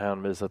utan att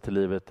hänvisa till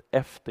livet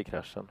efter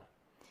kraschen?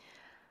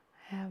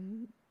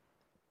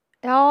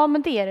 Ja,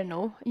 men det är det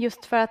nog.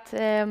 Just för att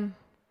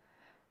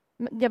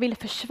jag ville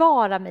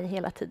försvara mig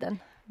hela tiden.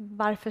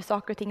 Varför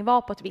saker och ting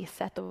var på ett visst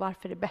sätt och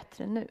varför det är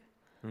bättre nu.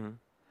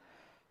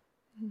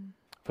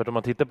 För att om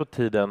man tittar på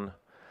tiden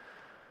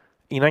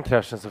innan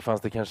kraschen så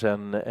fanns det kanske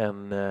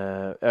en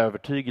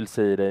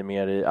övertygelse i dig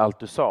mer i allt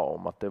du sa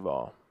om att det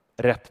var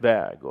rätt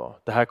väg och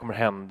det här kommer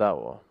hända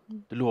och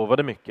du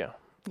lovade mycket.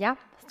 Ja,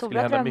 stora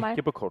skulle hända drömmar.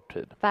 mycket på kort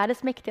tid.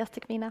 Världens mäktigaste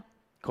kvinna.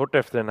 Kort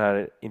efter den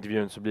här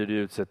intervjun så blir du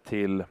utsedd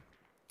till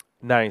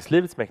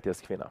näringslivets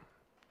mäktigaste kvinna.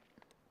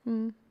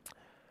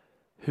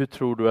 Hur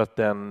tror du att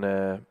den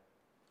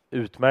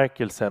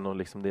utmärkelsen och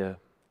liksom det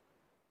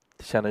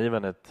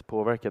tillkännagivandet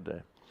påverkade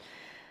dig?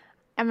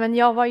 Ja, men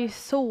jag var ju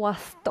så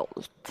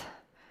stolt.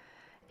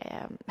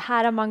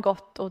 Här har man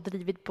gått och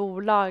drivit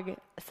bolag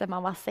sedan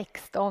man var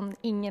 16.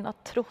 Ingen har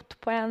trott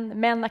på en.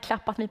 Män har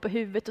klappat mig på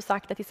huvudet och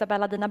sagt att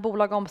Isabella, dina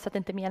bolag omsätter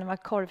inte mer än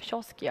vad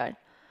korvkiosk gör.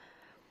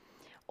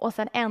 Och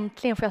sen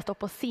äntligen får jag stå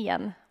på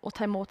scen och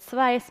ta emot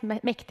Sveriges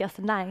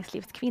mäktigaste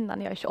näringslivskvinna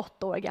när jag är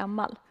 28 år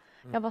gammal.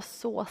 Jag var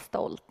så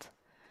stolt.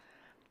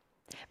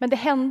 Men det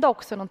hände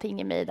också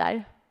någonting i mig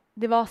där.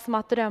 det var som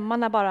att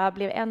drömmarna bara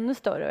blev ännu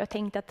större. Och jag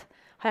tänkte att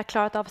har jag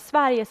klarat av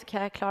Sverige så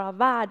kan jag klara av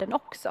världen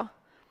också.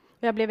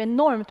 Och jag blev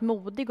enormt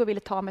modig och ville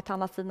ta mig till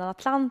andra sidan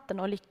Atlanten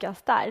och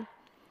lyckas där.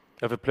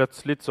 Ja, för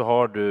plötsligt så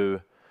har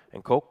du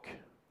en kock.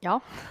 Ja.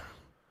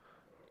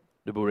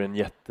 Du bor i en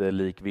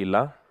jättelik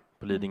villa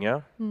på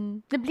Lidingö.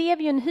 Det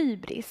blev ju en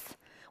hybris.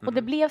 Och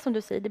det blev som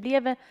du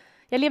säger,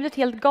 jag levde ett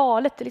helt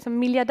galet liksom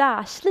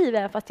miljardärsliv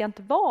även fast jag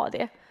inte var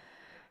det.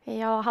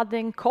 Jag hade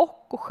en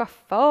kock och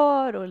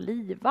chaufför och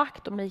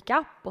livvakt och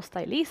makeup och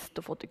stylist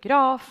och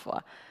fotograf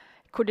och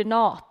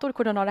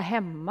koordinator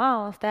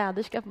hemma och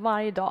städerska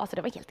varje dag. Alltså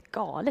det var ett helt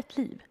galet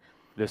liv.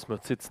 Det blev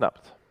smutsigt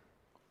snabbt.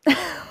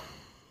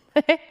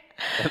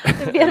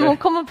 Det blev hon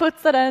kom och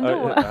putsade där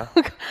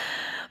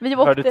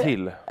ändå. Hörde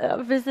till.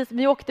 Precis,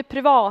 vi åkte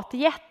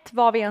privatjet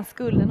var vi än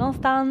skulle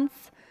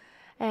någonstans.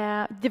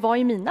 Det var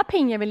ju mina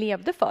pengar vi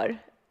levde för.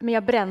 Men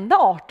jag brände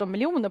 18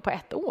 miljoner på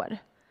ett år.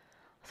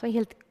 Så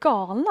helt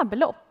galna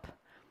belopp.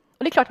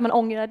 Och det är klart man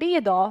ångrar det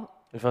idag.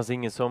 Det fanns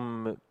ingen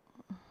som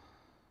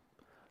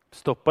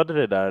stoppade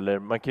det där? Eller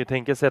man kan ju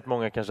tänka sig att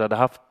många kanske hade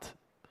haft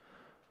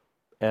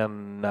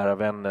en nära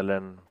vän eller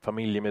en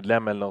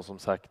familjemedlem eller någon som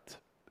sagt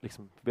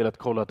liksom velat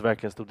kolla att det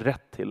verkligen stod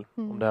rätt till.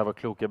 Om det här var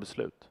kloka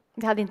beslut.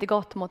 Det hade inte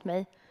gått mot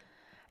mig.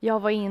 Jag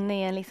var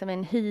inne i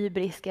en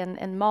hybrisk,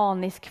 en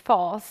manisk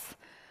fas.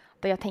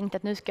 Där jag tänkte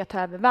att nu ska jag ta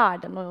över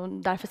världen och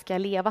därför ska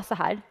jag leva så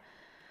här.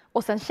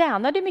 Och sen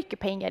tjänade jag mycket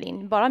pengar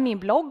in. Bara min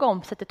blogg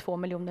omsätter 2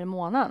 miljoner i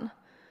månaden.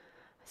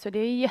 Så det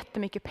är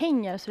jättemycket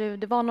pengar. Så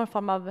det var någon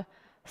form av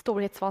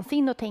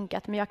storhetsvansinne att tänka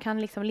att men jag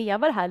kan liksom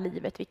leva det här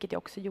livet, vilket jag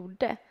också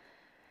gjorde.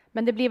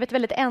 Men det blev ett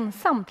väldigt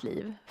ensamt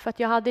liv. För att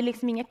jag hade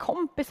liksom inga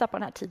kompisar på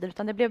den här tiden.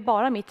 Utan det blev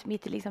bara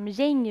mitt liksom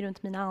gäng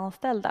runt mina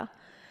anställda.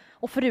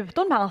 Och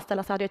förutom de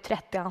anställda så hade jag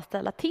 30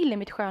 anställda till i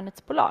mitt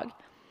skönhetsbolag.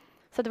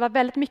 Så det var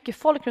väldigt mycket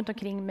folk runt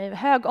omkring mig.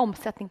 Hög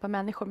omsättning på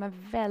människor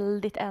men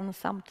väldigt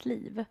ensamt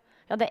liv.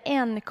 Jag hade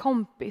en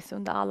kompis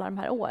under alla de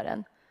här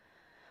åren.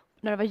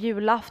 När det var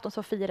julafton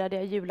så firade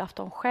jag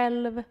julafton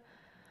själv.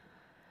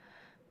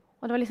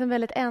 Och det var liksom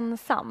väldigt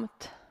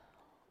ensamt.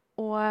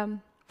 Och,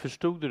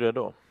 förstod du det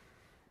då?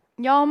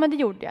 Ja, men det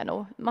gjorde jag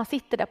nog. Man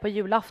sitter där på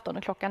julafton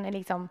och klockan är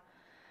liksom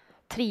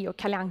 3 och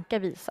Kalle Anka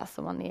visas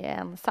och man är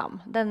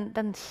ensam.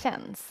 Den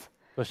känns.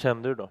 Vad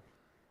kände du då?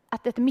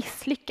 Att ett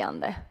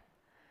misslyckande.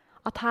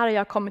 Att här har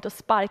jag kommit och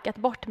sparkat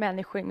bort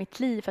människor i mitt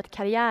liv för att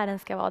karriären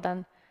ska vara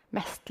den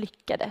mest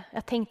lyckade.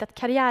 Jag tänkte att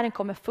karriären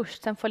kommer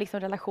först, sen får liksom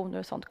relationer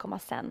och sånt komma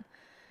sen.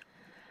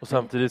 Och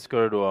samtidigt ska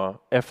du då,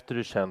 efter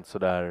du känt så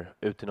där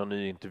ut i någon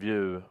ny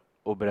intervju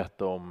och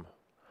berätta om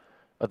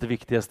att det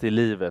viktigaste i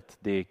livet,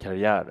 det är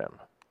karriären.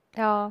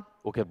 Ja.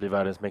 Och att bli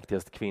världens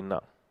mäktigaste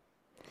kvinna.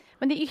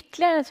 Men det är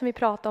ytterligare som vi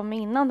pratade om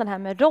innan, den här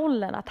med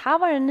rollen. Att här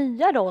var den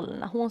nya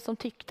rollen, hon som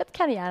tyckte att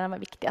karriären var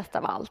viktigast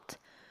av allt.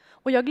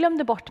 Och jag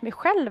glömde bort mig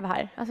själv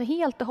här, alltså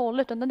helt och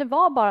hållet. Utan det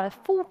var bara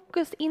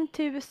fokus in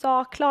till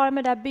USA, klara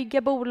mig där,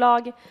 bygga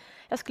bolag.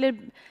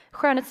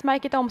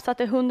 Skönhetsmärket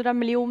omsatte 100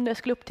 miljoner, jag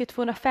skulle upp till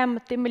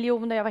 250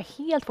 miljoner. Jag var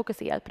helt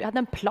fokuserad på det. Jag hade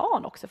en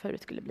plan också för hur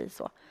det skulle bli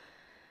så.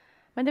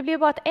 Men det blev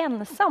bara ett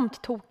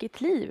ensamt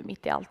tokigt liv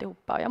mitt i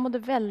alltihopa. Och jag mådde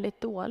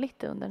väldigt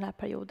dåligt under den här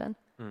perioden.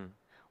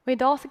 Och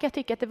idag så kan jag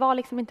tycka att det var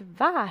liksom inte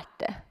värt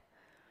det.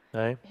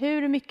 Nej.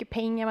 Hur mycket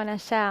pengar man än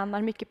tjänar,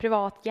 hur mycket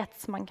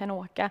privatjets man kan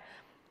åka.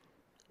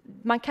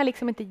 Man kan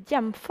liksom inte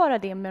jämföra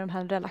det med de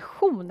här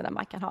relationerna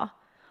man kan ha.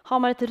 Har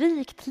man ett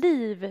rikt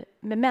liv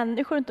med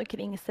människor runt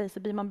omkring sig så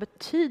blir man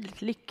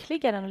betydligt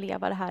lyckligare än att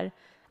leva det här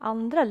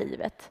andra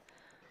livet.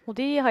 Och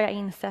det har jag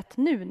insett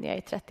nu när jag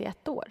är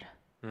 31 år.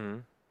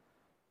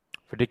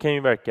 För det kan ju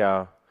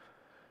verka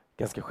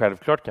ganska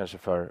självklart kanske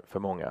för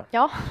många.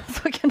 Ja,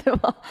 så kan det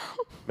vara.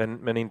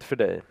 Men inte för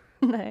dig.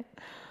 Nej.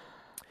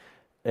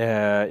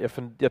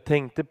 Jag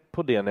tänkte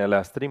på det när jag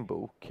läste din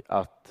bok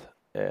att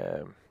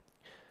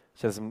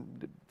känns som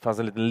det fanns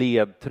en liten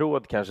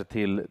ledtråd kanske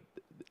till,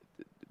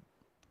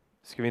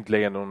 ska vi inte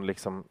lägga någon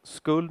liksom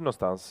skuld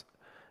någonstans.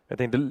 Jag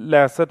tänkte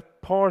läsa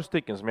ett par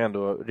stycken som jag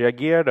ändå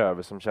reagerade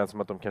över som känns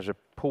som att de kanske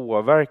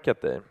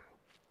påverkat dig.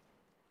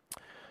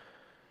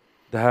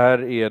 Det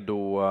här är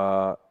då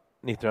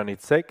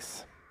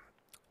 1996.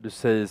 Du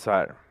säger så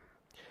här: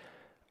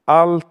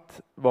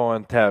 allt var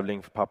en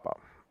tävling för pappa.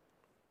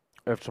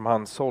 Eftersom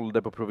han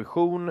sålde på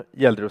provision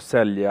gällde det att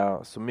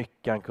sälja så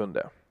mycket han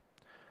kunde.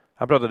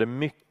 Han pratade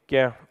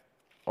mycket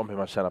om hur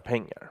man tjänar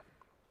pengar.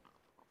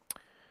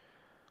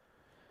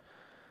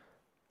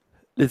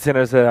 Lite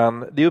senare säger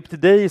han: det är upp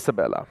till dig,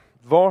 Isabella,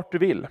 vart du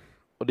vill.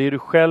 Och det är du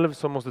själv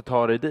som måste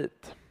ta dig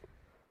dit.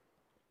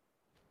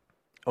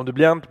 Om du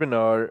blir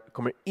entreprenör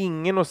kommer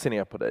ingen att se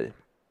ner på dig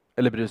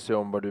eller bry sig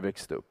om var du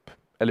växte upp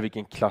eller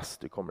vilken klass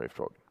du kommer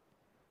ifrån.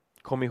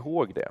 Kom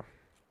ihåg det.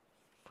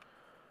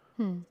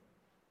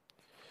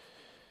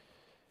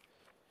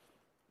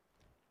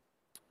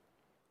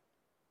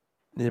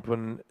 Ni är på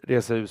en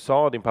resa i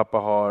USA. Din pappa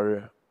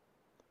har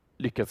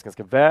lyckats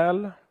ganska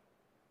väl.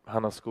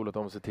 Han har skolat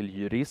om sig till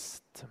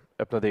jurist,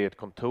 öppnat eget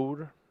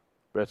kontor,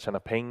 börjat tjäna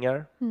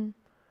pengar.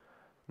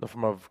 Någon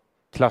form av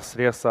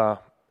klassresa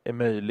är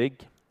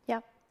möjlig.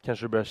 Ja.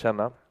 Kanske du börjar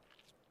känna.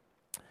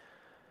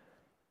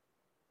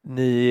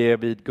 Ni är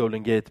vid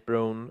Golden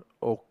Gate-bron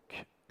och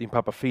din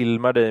pappa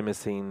filmar dig med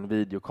sin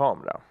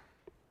videokamera.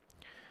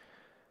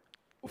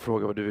 Och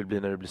frågar vad du vill bli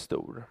när du blir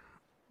stor.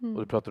 Och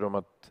du pratar om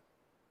att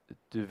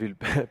du vill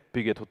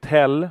bygga ett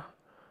hotell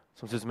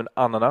som ser ut som en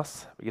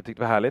ananas, vilket jag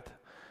tyckte var härligt.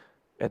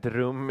 Ett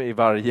rum i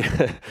varje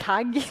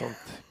tagg.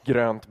 Sånt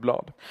grönt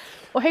blad.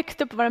 Och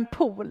högst upp var en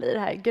pool i det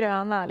här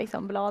gröna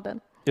liksom, bladen.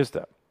 Just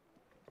det.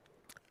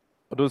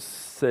 Och då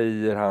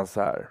säger han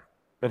så här: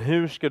 men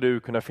hur ska du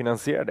kunna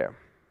finansiera det?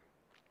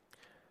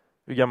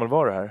 Hur gammal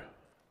var du här?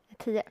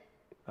 10.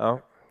 Ja.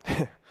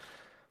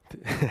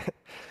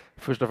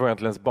 Första frågan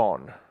till ens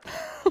barn.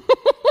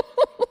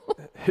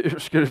 Hur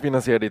ska du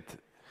finansiera ditt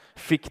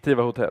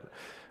fiktiva hotell?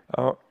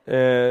 Ja,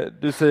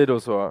 du säger då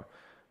så: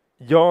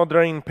 jag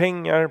drar in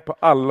pengar på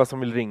alla som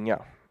vill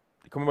ringa.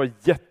 Det kommer vara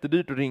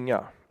jättedyrt att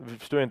ringa. Jag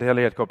förstår inte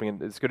heller helt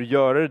kopplingen. Ska du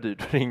göra det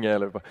dyrt att ringa?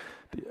 Eller?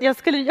 Jag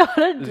skulle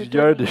göra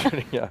det dyrt att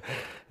ringa.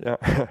 Ja.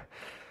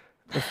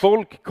 Men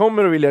folk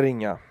kommer att vilja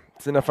ringa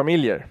sina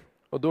familjer.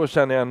 Och då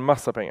tjänar jag en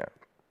massa pengar.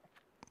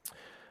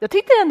 Jag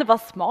tyckte det ändå var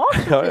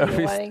smart. Ja,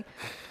 visst.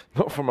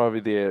 Någon form av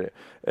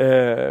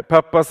idéer.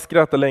 Pappa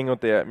skrattar länge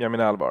åt det, men jag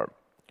menar allvar.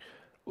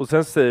 Och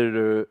sen säger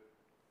du: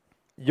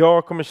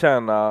 jag kommer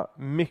tjäna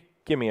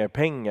mycket mer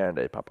pengar än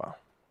dig, pappa.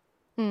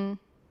 Mm.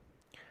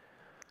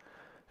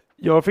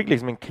 Jag fick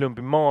liksom en klump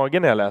i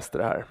magen när jag läste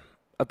det här.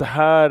 Att det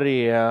här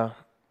är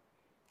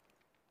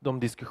de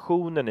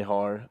diskussioner ni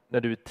har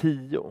när du är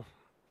 10.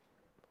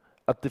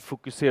 Att det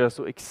fokuserar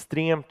så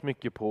extremt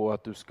mycket på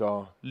att du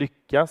ska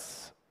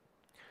lyckas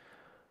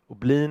och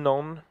bli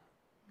någon.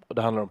 Och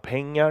det handlar om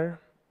pengar.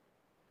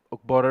 Och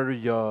bara du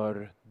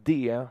gör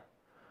det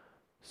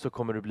så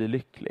kommer du bli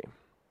lycklig.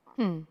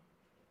 Mm.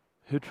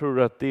 Hur tror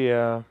du att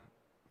det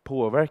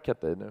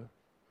påverkat dig nu?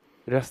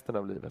 Resten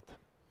av livet?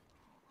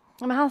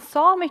 Men han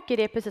sa mycket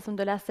det, precis som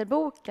du läser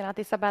boken, att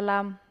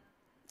Isabella,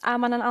 är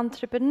man en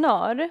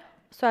entreprenör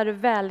så är du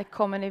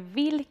välkommen i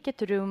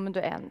vilket rum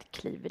du än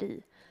kliver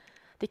i.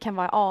 Det kan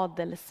vara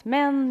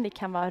adelsmän, det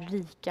kan vara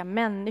rika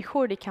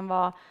människor, det kan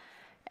vara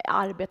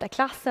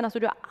arbetarklassen. Alltså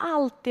du är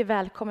alltid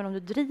välkommen om du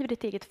driver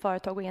ditt eget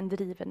företag och är en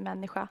driven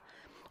människa.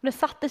 Och det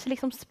satte sig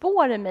liksom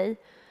spår i mig.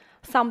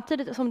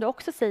 Samtidigt som du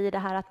också säger det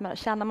här att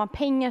tjänar man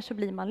pengar så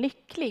blir man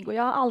lycklig. Och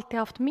jag har alltid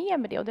haft med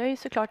mig det. Och det har ju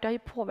såklart, det har ju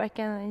påverkat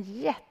en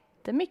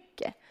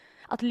jättemycket.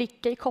 Att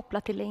lycka är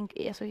kopplat till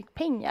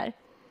pengar.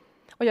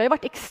 Och jag har ju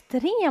varit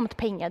extremt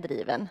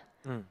pengadriven.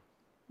 Mm.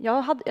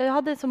 Jag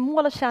hade som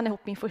mål att tjäna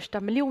ihop min första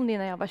miljon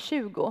innan jag var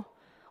 20.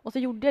 Och så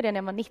gjorde jag det när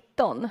jag var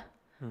 19.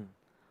 Mm.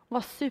 Och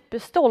var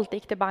superstolt,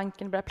 gick till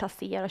banken, började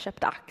placera och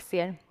köpte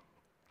aktier.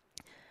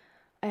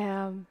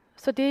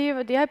 Så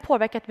det har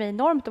påverkat mig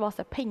enormt att vara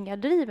så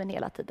pengadriven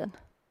hela tiden.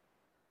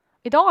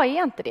 Idag är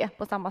jag inte det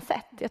på samma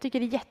sätt. Jag tycker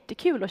det är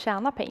jättekul att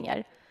tjäna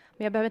pengar.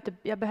 Men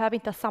jag behöver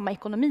inte ha samma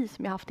ekonomi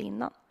som jag haft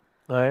innan.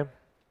 Nej.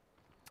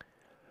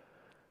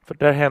 För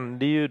där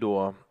hände ju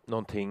då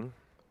någonting.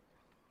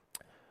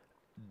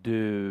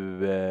 Du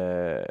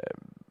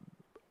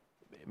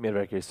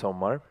medverkar i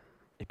Sommar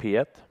i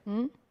P1.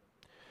 Mm.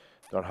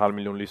 Du har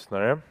 500 000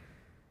 lyssnare.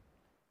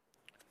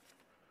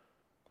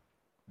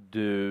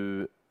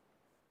 Du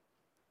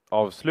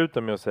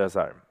avslutar med att säga så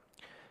här: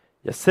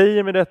 jag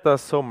säger med detta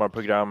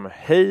sommarprogram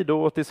hej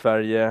då till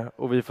Sverige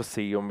och vi får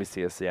se om vi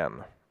ses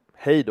igen.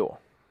 Hej då.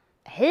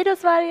 Hej då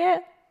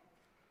Sverige.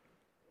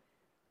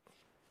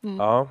 Mm.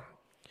 Ja.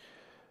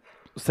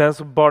 Och sen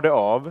så bar det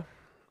av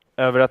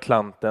över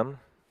Atlanten.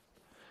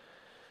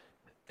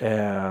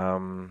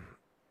 En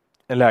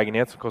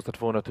lägenhet som kostar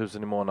 200 000 i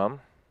månaden.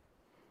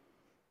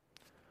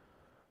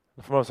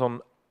 Då får man en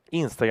sån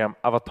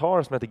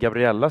Instagram-avatar som heter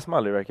Gabriella som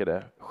aldrig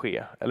verkade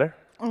ske, eller?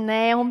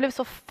 Nej, hon blev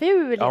så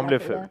ful. Ja, hon blev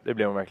ful. Det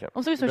blev hon verkligen.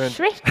 Hon såg ut som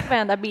Shrek på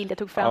varenda bild jag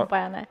tog fram på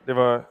henne.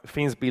 Det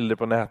finns bilder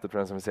på nätet på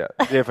den som vi ser.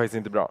 Det är faktiskt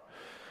inte bra.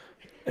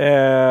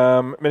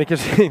 Men det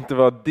kanske inte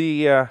var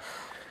det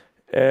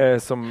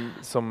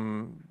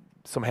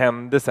som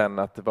hände sen,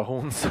 att det var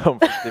hon som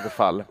fick det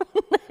befall.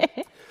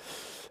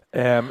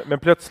 Men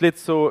plötsligt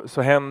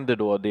så händer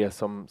då det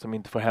som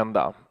inte får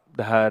hända.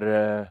 Det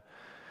här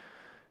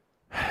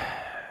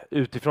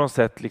utifrån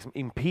sett liksom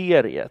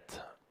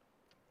imperiet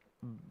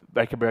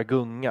verkar börja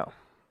gunga.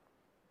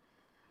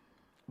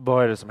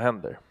 Vad är det som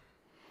händer?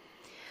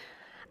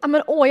 Ja,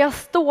 men, jag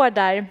står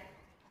där.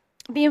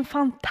 Det är en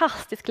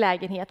fantastisk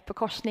lägenhet på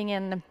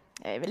korsningen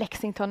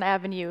Lexington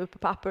Avenue uppe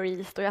på Upper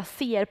East. Och jag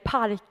ser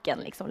parken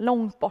liksom,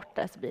 långt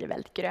borta, så blir det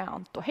väldigt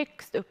grönt. Och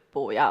högst upp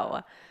bor jag. Och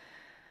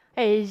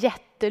jag är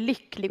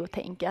jättelycklig och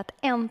tänker att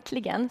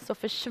äntligen så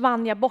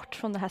försvann jag bort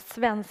från den här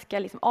svenska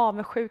liksom,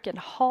 avundsjukan,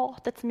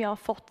 hatet som jag har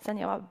fått sedan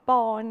jag var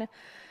barn.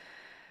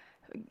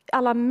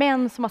 Alla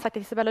män som har sagt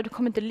till Isabella, du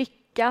kommer inte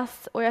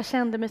lyckas. Och jag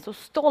kände mig så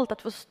stolt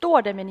att få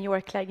stå där med New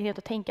York-lägenhet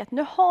och tänka att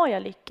nu har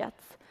jag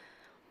lyckats.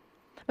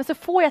 Men så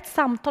får jag ett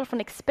samtal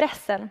från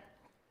Expressen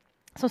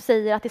som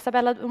säger att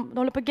Isabella, de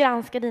håller på att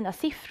granska dina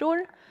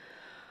siffror.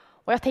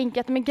 Och jag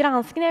tänker att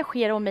granskningar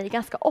sker om mig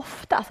ganska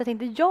ofta, så jag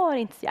tänkte, gör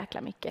inte så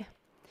jäkla mycket.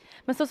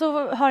 Men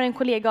så hör en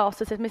kollega av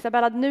sig och säger,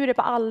 Isabella, nu är det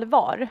på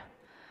allvar.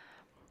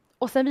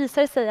 Och sen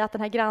visade det sig att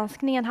den här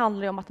granskningen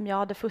handlade om att jag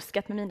hade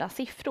fuskat med mina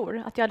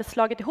siffror. Att jag hade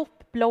slagit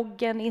ihop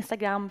bloggen,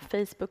 Instagram,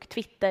 Facebook,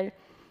 Twitter.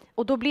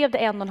 Och då blev det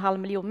 1,5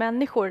 miljon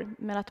människor.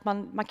 Men att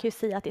man kan ju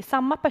säga att det är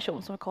samma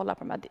person som kollar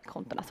på de här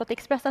kontona. Så att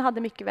Expressen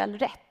hade mycket väl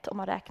rätt om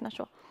man räknar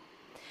så.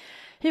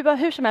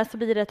 Hur som helst så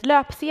blir det ett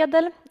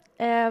löpsedel.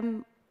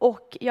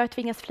 Och jag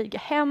tvingas flyga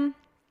hem.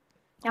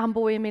 Han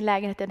bor i min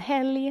lägenhet en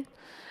helg.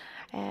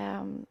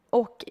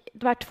 Och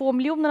de här 2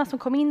 miljonerna som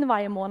kom in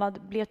varje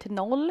månad blev till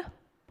 0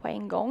 på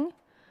en gång.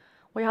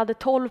 Och jag hade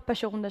 12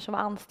 personer som var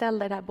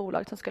anställda i det här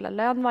bolaget som skulle ha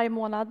lön varje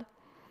månad.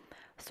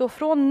 Så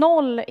från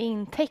 0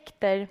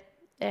 intäkter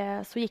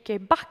så gick jag i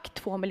back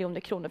 2 miljoner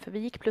kronor, för vi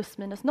gick plus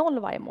minus 0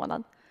 varje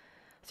månad.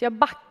 Så jag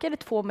backade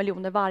 2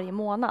 miljoner varje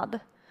månad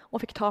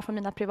och fick ta från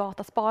mina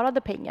privata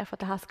sparade pengar för att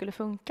det här skulle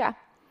funka.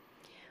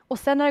 Och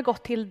sen har det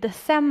gått till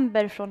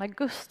december, från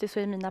augusti så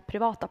är mina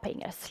privata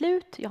pengar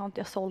slut. Jag har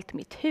inte sålt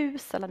mitt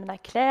hus, alla mina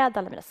kläder,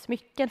 alla mina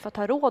smycken för att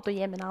ha råd att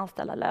ge mina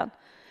anställda lön.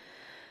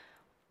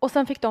 Och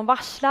sen fick de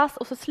varslas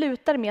och så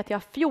slutade det med att jag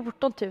har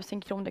 14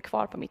 000 kronor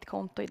kvar på mitt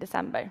konto i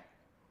december.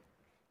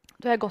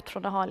 Då har jag gått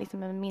från att ha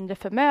liksom en mindre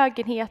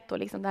förmögenhet och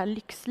liksom det här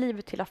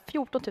lyxlivet till att ha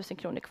 14 000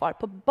 kronor kvar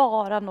på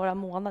bara några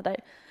månader.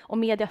 Och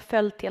media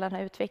följt hela den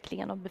här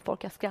utvecklingen och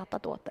folk har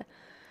skrattat åt det.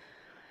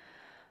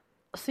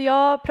 Så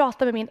jag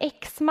pratade med min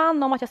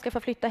exman om att jag ska få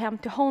flytta hem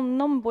till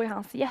honom, bo i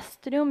hans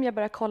gästrum. Jag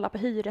börjar kolla på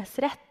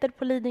hyresrätter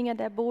på Lidingö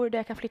där jag bor, där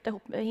jag kan flytta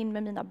in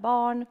med mina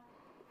barn.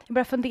 Jag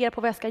börjar fundera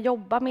på vad jag ska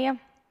jobba med.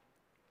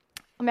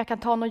 Om jag kan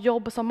ta något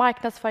jobb som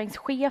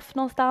marknadsföringschef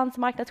någonstans,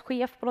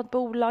 marknadschef på något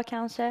bolag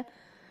kanske.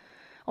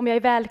 Om jag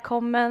är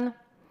välkommen.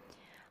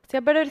 Så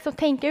jag började liksom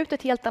tänka ut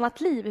ett helt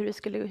annat liv,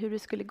 hur det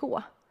skulle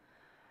gå.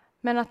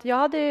 Men att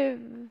jag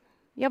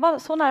var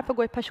så nära på att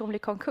gå i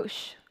personlig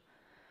konkurs.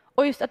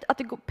 Och just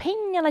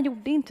pengarna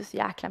gjorde inte så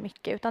jäkla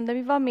mycket, utan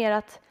det var mer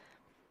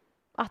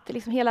att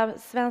liksom hela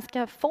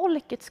svenska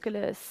folket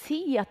skulle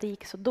se att det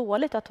gick så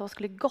dåligt, att de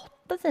skulle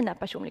gotta sig i den här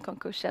personliga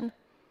konkursen.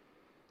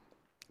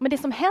 Men det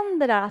som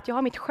händer är att jag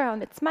har mitt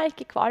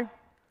skönhetsmärke kvar.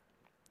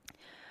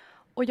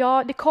 Och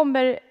det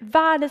kommer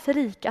världens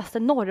rikaste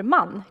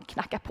norrman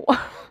knacka på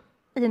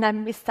i den här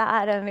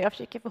misären när jag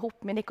försöker få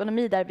ihop min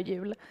ekonomi där vid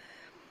jul.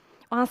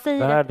 Och han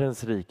säger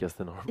världens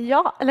rikaste norrman.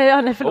 Ja,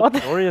 eller förlåt.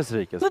 Och Norges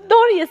rikaste.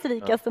 Norges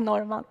rikaste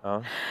norrman.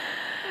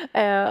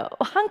 Ja.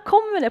 Och han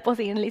kommer på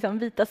sin liksom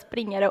vita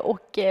springare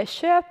och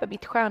köper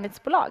mitt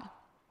skönhetsbolag.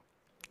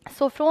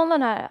 Så från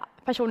den här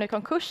personliga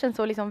konkursen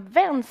så liksom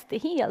vänds det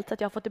helt så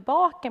att jag får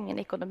tillbaka min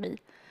ekonomi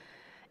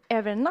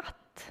över en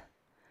natt.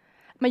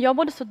 Men jag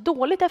mådde så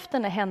dåligt efter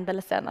den här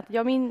händelsen att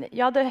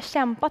jag hade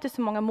kämpat i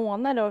så många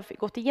månader och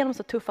gått igenom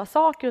så tuffa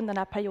saker under den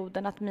här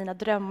perioden att mina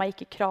drömmar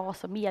gick i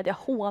kras och media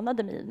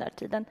hånade mig den här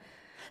tiden.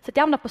 Så att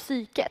jag hamnade på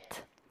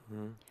psyket.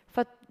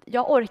 För att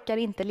jag orkar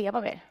inte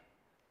leva mer.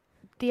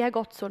 Det har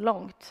gått så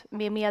långt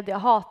med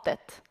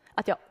mediahatet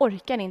att jag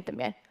orkar inte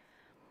mer.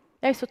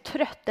 Jag är så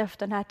trött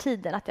efter den här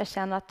tiden att jag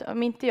känner att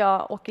om inte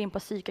jag åker in på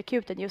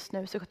psykakuten just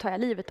nu så tar jag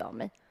livet av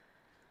mig.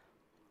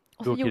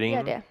 Och så gjorde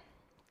jag det.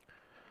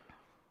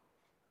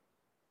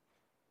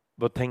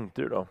 Vad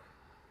tänkte du då?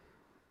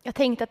 Jag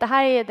tänkte att det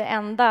här är det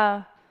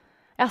enda.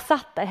 Jag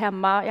satt där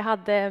hemma. Jag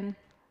hade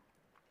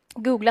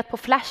googlat på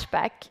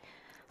flashback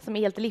som är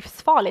helt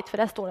livsfarligt för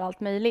där står allt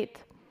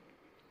möjligt.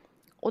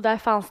 Och där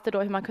fanns det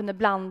då hur man kunde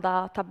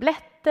blanda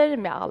tabletter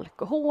med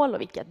alkohol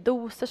och vilka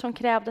doser som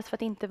krävdes för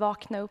att inte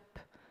vakna upp.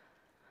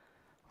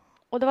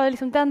 Och det var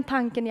liksom den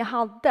tanken jag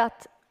hade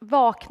att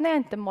vaknar jag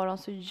inte imorgon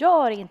så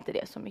gör inte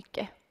det så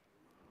mycket.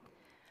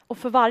 Och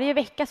för varje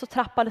vecka så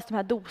trappades de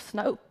här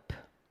doserna upp.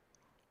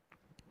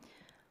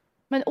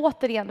 Men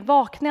återigen,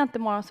 vaknar jag inte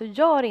imorgon så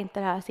gör inte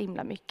det här så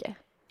himla mycket.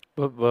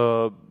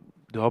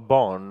 Du har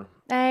barn?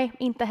 Nej,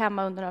 inte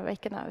hemma under de här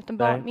veckorna.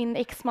 Utan min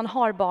exman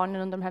har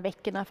barnen under de här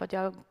veckorna för att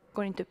jag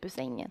går inte upp ur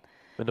sängen.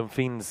 Men de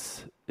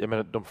finns,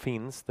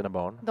 dina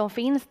barn? De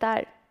finns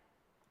där.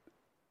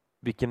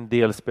 Vilken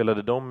del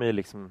spelade de i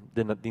liksom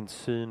din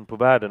syn på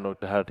världen och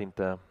det här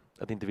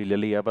att inte vilja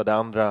leva? Det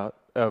andra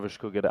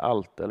överskuggade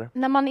allt, eller?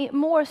 När man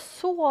mår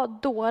så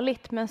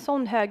dåligt med en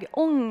sån hög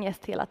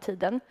ångest hela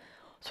tiden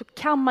så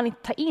kan man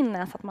inte ta in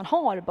ens att man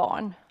har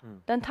barn.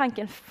 Den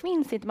tanken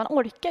finns inte, man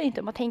orkar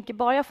inte. Man tänker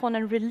bara jag får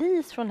en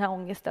release från den här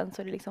ångesten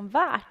så är det liksom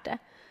värt det.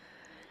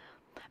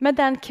 Men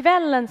den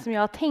kvällen som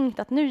jag har tänkt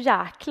att nu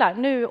jäklar,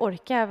 nu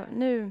orkar jag,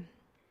 nu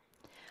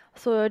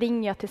så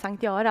ringer jag till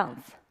Sankt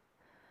Görans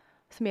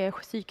som är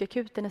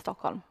psykakuten i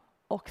Stockholm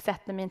och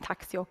sätter mig i en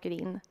taxi och åker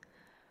in.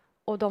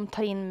 Och de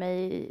tar in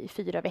mig i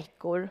 4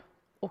 veckor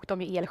och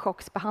de gör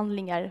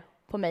elchocksbehandlingar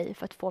på mig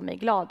för att få mig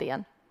glad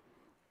igen.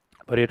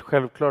 Var det ett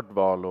självklart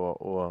val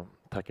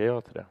att tacka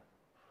ja till det?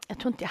 Jag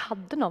tror inte jag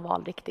hade någon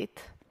val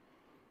riktigt.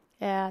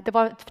 Det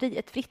var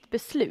ett fritt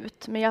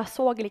beslut, men jag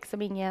såg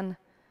liksom ingen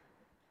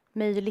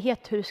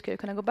möjlighet hur det skulle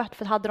kunna gå bort.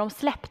 För hade de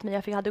släppt mig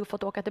och jag hade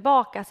fått åka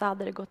tillbaka så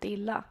hade det gått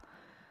illa.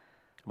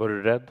 Var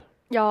du rädd?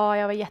 Ja,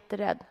 jag var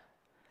jätterädd.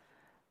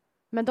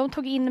 Men de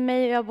tog in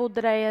mig och jag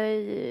bodde där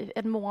i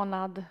 1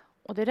 månad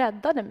och det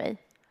räddade mig.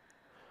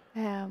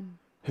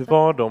 Hur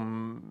var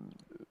de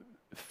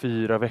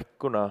 4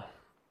 veckorna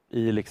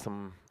i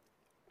liksom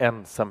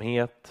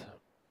ensamhet,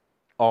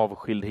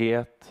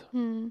 avskildhet,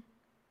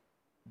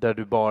 där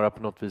du bara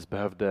på något vis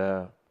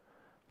behövde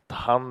ta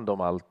hand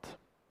om allt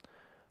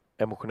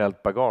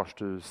emotionellt bagage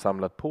du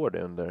samlat på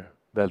dig under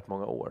väldigt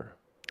många år?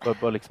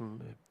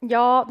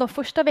 Ja, de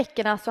första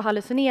veckorna så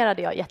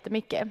hallucinerade jag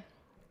jättemycket.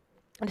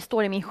 Det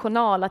står i min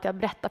journal att jag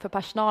berättar för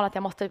personal att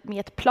jag måste med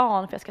ett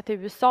plan för jag ska till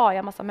USA. Jag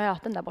har massa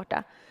möten där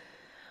borta.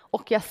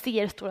 Och jag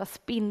ser stora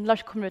spindlar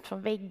som kommer ut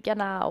från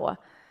väggarna.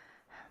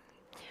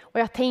 Och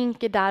jag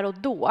tänker där och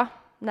då,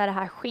 när det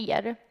här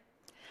sker,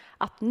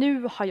 att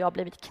nu har jag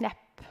blivit knäpp.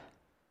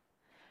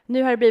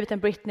 Nu har det blivit en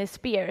Britney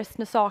Spears.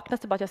 Nu saknas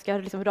det bara att jag ska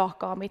liksom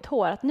raka av mitt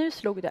hår. Att nu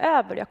slog det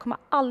över. Jag kommer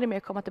aldrig mer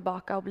komma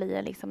tillbaka och bli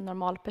en liksom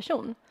normal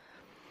person.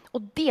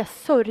 Och det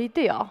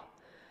sörjde jag.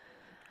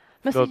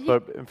 Men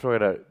bara en fråga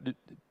där.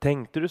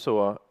 Tänkte du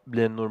så,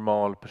 bli en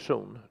normal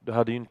person? Du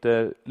hade ju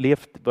inte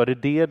levt, var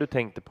det du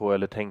tänkte på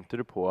eller tänkte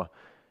du på,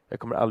 jag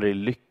kommer aldrig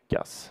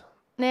lyckas?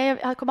 Nej,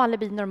 jag kommer aldrig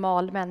bli en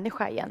normal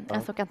människa igen.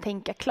 En som kan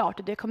tänka klart.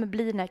 Och det kommer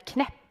bli den här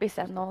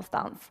knäppisen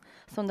någonstans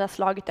som det har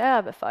slagit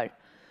över för.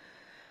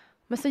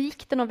 Men så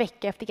gick det någon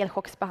vecka efter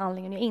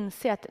elchocksbehandlingen och jag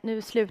inser att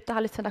nu slutar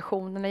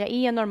hallucinationerna. Jag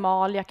är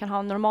normal, jag kan ha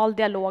en normal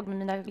dialog med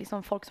mina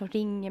liksom, folk som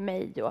ringer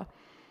mig.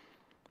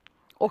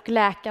 Och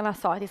läkarna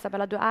sa att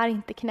Isabella, du är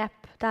inte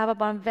knäpp. Det här var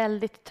bara en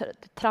väldigt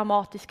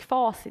traumatisk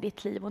fas i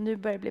ditt liv och nu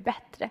börjar det bli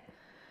bättre.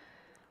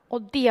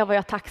 Och det var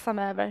jag tacksam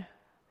över.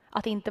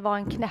 Att inte vara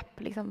en knäpp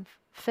liksom,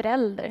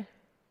 förälder.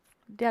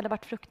 Det hade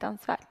varit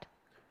fruktansvärt.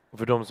 Och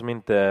för de som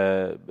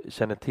inte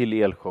känner till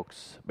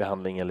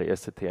elchocksbehandling eller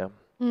ECT,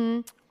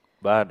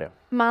 vad är det?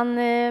 Man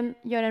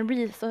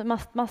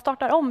gör man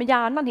startar om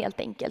hjärnan helt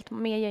enkelt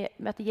med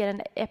att det ger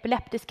en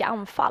epileptiska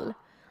anfall.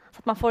 Så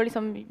att man får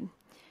liksom,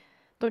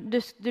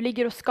 du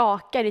ligger och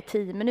skakar i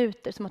 10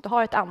 minuter som att du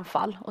har ett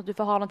anfall och du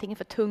får ha någonting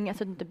för tungan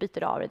så att du inte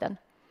byter av dig den.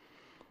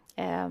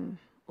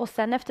 Och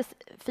sen efter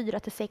 4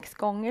 till 6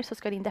 gånger så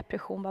ska din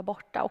depression vara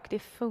borta och det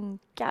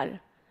funkar.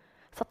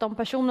 Så att de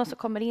personer som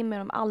kommer in med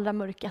de allra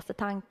mörkaste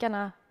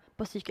tankarna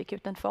på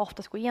psykakuten får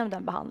oftast gå igenom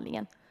den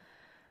behandlingen.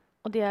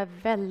 Och det är jag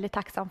väldigt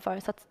tacksam för.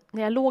 Så att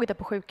när jag låg där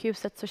på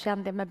sjukhuset så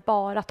kände jag mig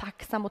bara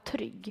tacksam och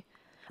trygg.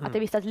 Att jag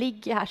visste att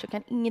ligger jag här så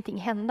kan ingenting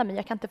hända mig.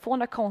 Jag kan inte få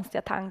några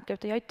konstiga tankar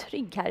utan jag är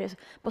trygg här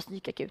på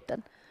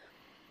psykakuten.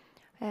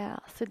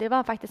 Så det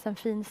var faktiskt en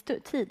fin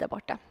tid där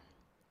borta.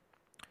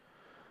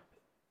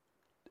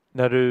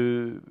 När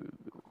du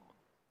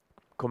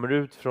kommer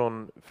ut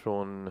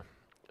från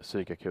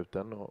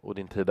psykakuten och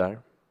din tid där,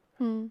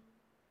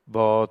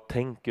 vad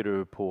tänker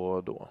du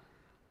på då?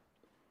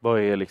 Vad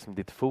är liksom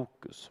ditt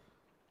fokus?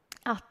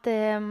 Att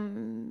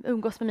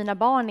umgås med mina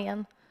barn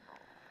igen.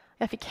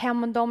 Jag fick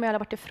hem dem, jag hade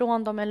varit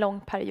ifrån dem en lång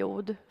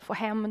period. Få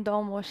hem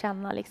dem och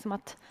känna liksom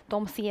att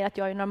de ser att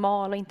jag är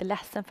normal och inte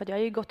ledsen. För jag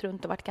har ju gått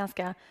runt och varit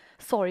ganska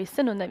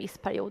sorgsen under en viss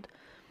period.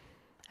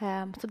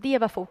 Så det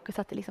var fokus,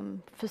 att,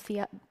 liksom,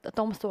 att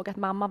de såg att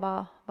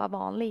mamma var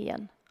vanlig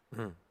igen.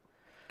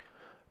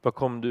 Vad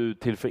kom du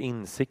till för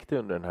insikter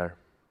under den här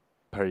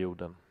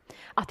perioden?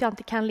 Att jag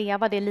inte kan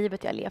leva det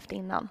livet jag levt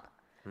innan.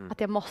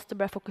 Att jag måste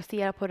börja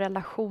fokusera på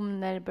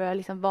relationer, börja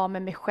liksom vara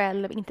med mig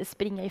själv, inte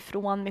springa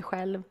ifrån mig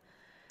själv.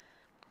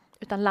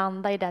 Utan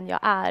landa i den jag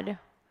är.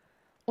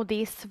 Och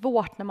det är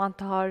svårt när man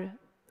inte har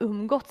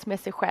umgåtts med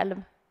sig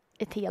själv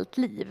ett helt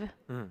liv.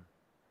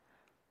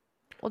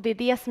 Och det är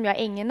det som jag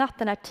ägnat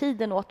den här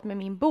tiden åt med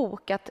min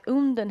bok. Att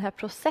under den här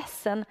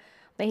processen,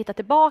 när jag hittar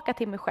tillbaka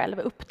till mig själv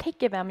och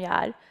upptäcker vem jag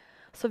är,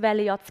 så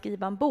väljer jag att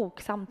skriva en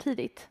bok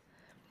samtidigt.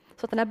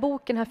 Så att den här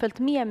boken har följt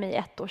med mig i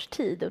 1 års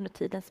tid under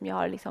tiden som jag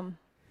har liksom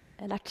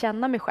lärt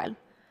känna mig själv.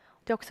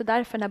 Det är också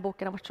därför den här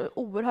boken har varit så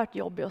oerhört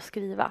jobbig att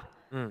skriva.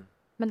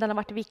 Men den har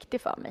varit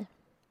viktig för mig.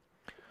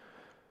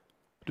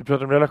 Du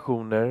pratar om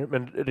relationer,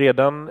 men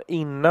redan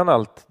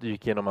innan du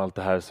gick igenom allt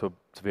det här så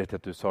vet jag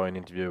att du sa i en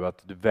intervju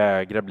att du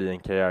vägrar bli en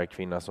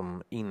karriärkvinna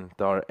som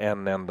inte har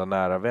en enda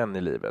nära vän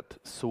i livet.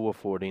 Så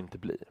får det inte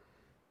bli.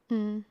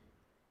 Men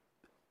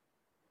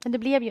det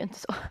blev ju inte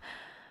så.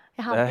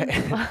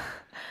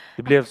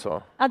 Det blev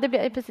så? Ja,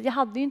 precis. Jag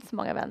hade ju inte så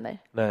många vänner.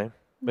 Nej,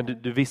 men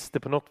du visste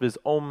på något vis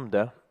om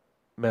det.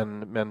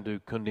 Men du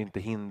kunde inte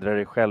hindra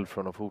dig själv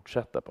från att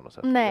fortsätta på något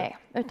sätt? Nej,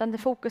 utan det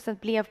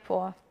fokuset blev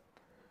på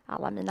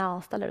alla mina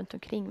anställda runt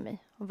omkring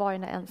mig och var i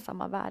den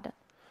ensamma världen.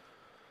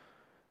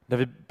 När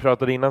vi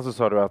pratade innan så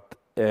sa du att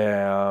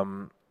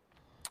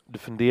du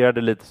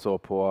funderade lite så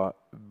på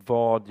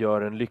vad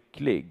gör en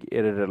lycklig?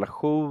 Är det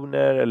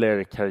relationer eller är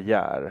det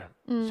karriär?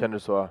 Kände du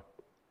så?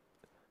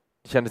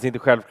 Det kändes inte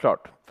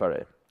självklart för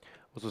dig.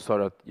 Och så sa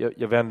du att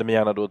jag vänder mig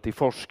gärna då till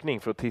forskning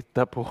för att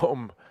titta på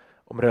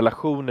om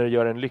relationer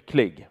gör en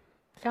lycklig.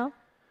 Ja.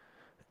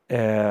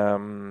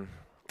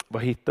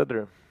 Vad hittade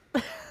du?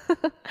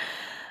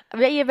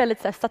 Jag är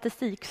väldigt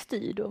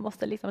statistikstyrd och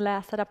måste liksom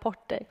läsa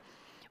rapporter.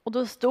 Och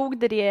då stod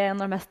det i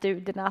en av de här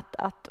studierna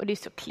att, och det är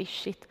så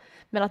klyschigt,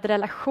 men att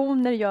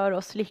relationer gör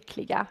oss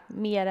lyckliga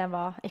mer än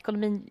vad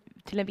ekonomin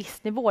till en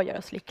viss nivå gör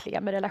oss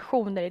lyckliga. Men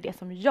relationer är det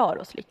som gör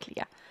oss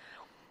lyckliga.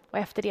 Och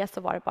efter det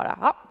så var det bara,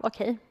 ja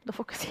okej, då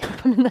fokuserar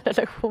jag på mina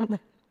relationer.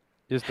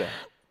 Just det.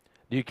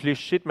 Det är ju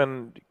klyschigt,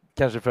 men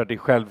kanske för att det är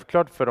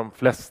självklart för de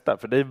flesta.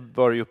 För dig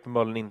var det ju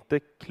uppenbarligen inte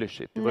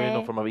klyschigt. Det var ju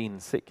någon form av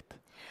insikt.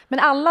 Men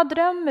alla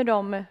drömmer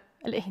om,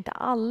 eller inte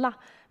alla,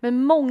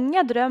 men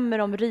många drömmer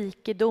om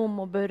rikedom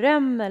och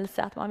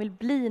berömmelse. Att man vill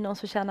bli någon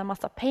som tjänar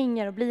massa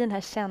pengar och bli den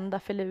här kända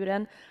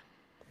filuren.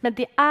 Men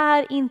det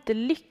är inte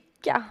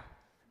lycka.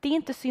 Det är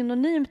inte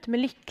synonymt med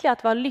lycklig,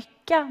 att vara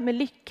lycka med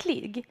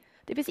lycklig.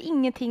 Det finns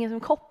ingenting som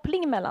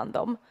koppling mellan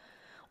dem.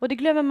 Och det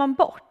glömmer man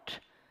bort.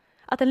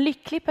 Att en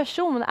lycklig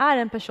person är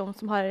en person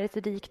som har ett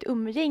rikt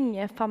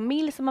umgänge,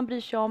 familj som man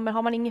bryr sig om. Men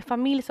har man ingen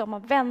familj så har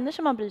man vänner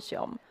som man bryr sig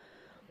om.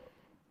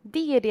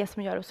 Det är det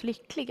som gör oss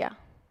lyckliga.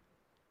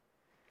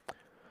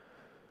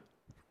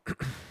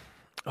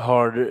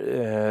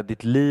 Har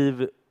ditt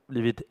liv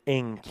blivit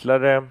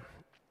enklare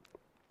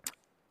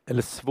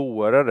eller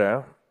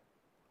svårare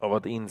av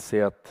att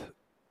inse att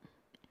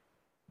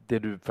det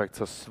du faktiskt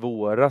har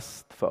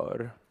svårast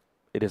för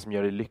är det som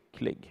gör dig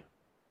lycklig?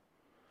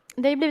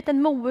 Det har ju blivit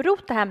en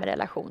morot det här med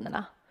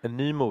relationerna. En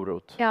ny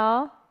morot?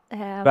 Ja.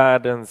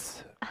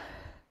 Världens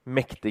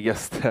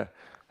mäktigaste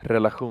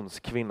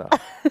relationskvinna.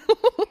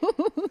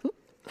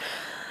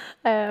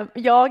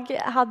 Jag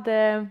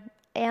hade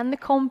en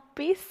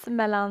kompis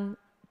mellan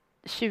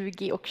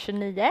 20 och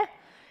 29.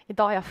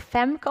 Idag har jag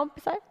 5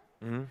 kompisar.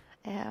 Mm.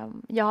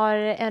 Jag har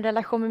en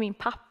relation med min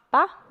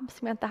pappa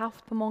som jag inte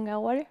haft på många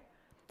år.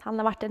 Han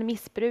har varit en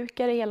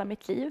missbrukare hela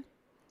mitt liv.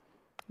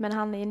 Men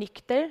han är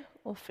nykter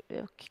och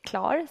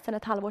klar sedan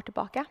ett halvår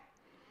tillbaka.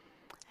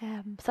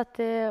 Så att,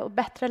 och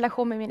bättre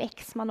relation med min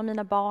exman och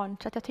mina barn.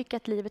 Så att jag tycker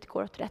att livet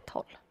går åt rätt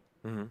håll.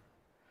 Mm.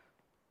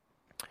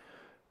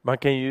 Man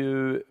kan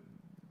ju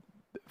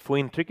få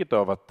intrycket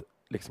av att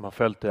liksom ha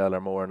följt dig alla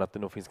de åren, att det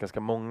nog finns ganska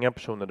många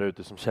personer där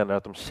ute som känner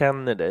att de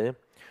känner dig,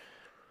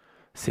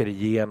 ser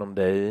igenom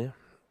dig,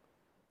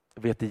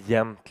 vet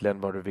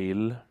egentligen vad du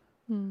vill,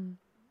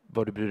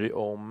 vad du bryr dig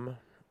om,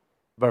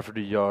 varför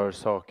du gör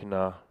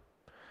sakerna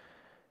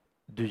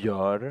du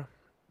gör.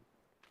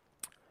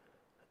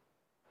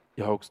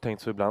 Jag har också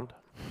tänkt så ibland.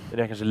 Jag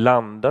har kanske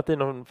landat i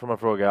någon form av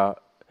fråga,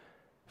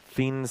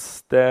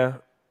 finns det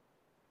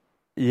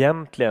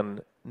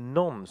egentligen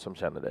någon som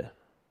känner dig?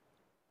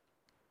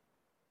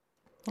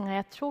 Nej,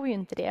 jag tror ju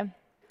inte det.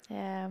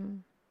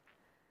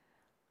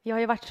 Jag har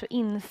ju varit så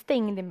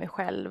instängd i mig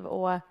själv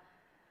och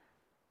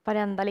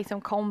varenda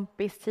liksom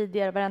kompis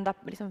tidigare, varenda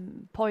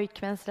liksom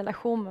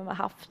pojkvänsrelation man har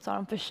haft, så har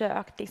de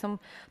försökt liksom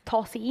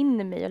ta sig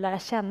in i mig och lära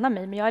känna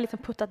mig. Men jag har liksom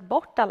puttat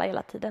bort alla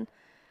hela tiden.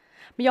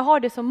 Men jag har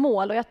det som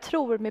mål och jag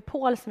tror med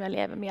Paul som jag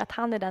lever med att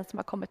han är den som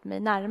har kommit mig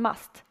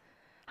närmast.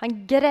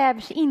 Han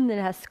gräver sig in i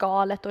det här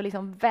skalet och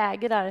liksom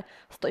vägrar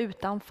stå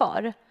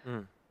utanför.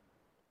 Mm.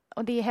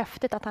 Och det är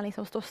häftigt att han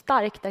liksom står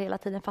stark där hela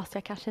tiden fast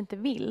jag kanske inte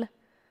vill.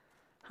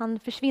 Han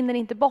försvinner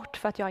inte bort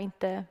för att jag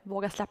inte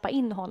vågar släppa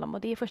in honom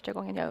och det är första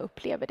gången jag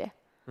upplever det.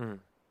 Mm.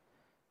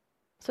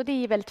 Så det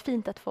är väldigt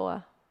fint att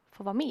få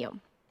vara med om.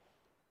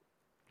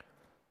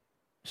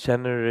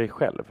 Känner du dig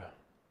själv?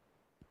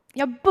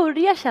 Jag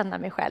börjar känna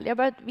mig själv. Jag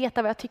börjar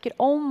veta vad jag tycker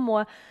om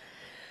och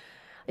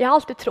jag har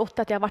alltid trott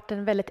att jag har varit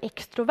en väldigt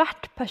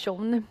extrovert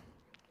person.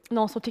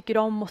 Någon som tycker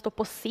om att stå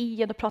på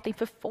scen och prata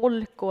inför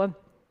folk och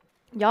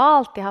jag har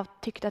alltid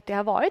tyckt att det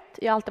har varit.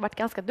 Jag har alltid varit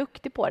ganska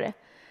duktig på det.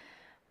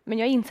 Men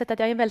jag har insett att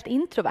jag är en väldigt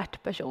introvert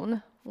person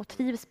och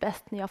trivs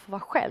bäst när jag får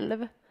vara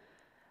själv.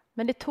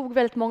 Men det tog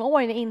väldigt många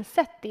år innan jag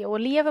insett det. Och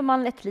lever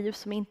man ett liv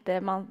som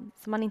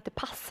man inte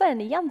passar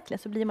en egentligen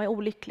så blir man ju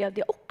olycklig av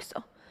det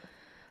också.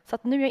 Så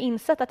att nu har jag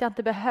insett att jag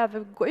inte behöver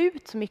gå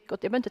ut så mycket.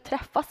 Och jag behöver inte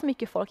träffa så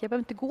mycket folk. Jag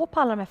behöver inte gå på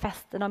alla de här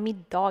festerna och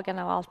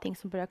middagarna och allting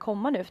som börjar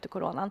komma nu efter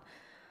coronan.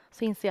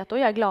 Så inser jag att då är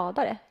jag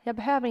gladare. Jag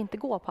behöver inte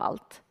gå på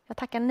allt. Jag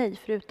tackar nej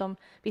förutom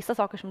vissa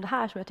saker som det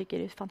här som jag tycker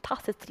är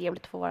fantastiskt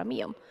trevligt att få vara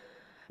med om.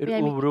 Är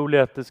du orolig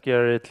att det ska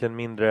göra dig till en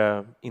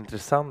mindre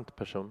intressant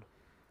person?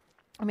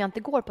 Om jag inte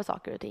går på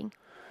saker och ting?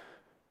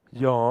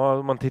 Ja,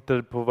 om man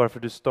tittar på varför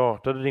du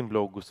startade din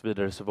blogg och så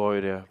vidare så var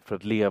ju det för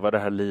att leva det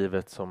här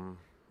livet som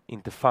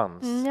inte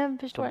fanns. Jag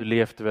förstår. Som du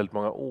levt i väldigt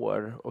många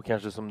år och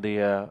kanske som det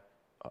i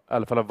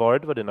alla fall har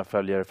varit vad dina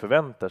följare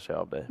förväntar sig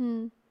av dig.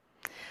 Mm.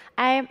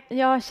 Nej,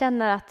 jag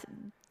känner att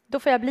då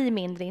får jag bli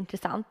mindre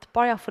intressant.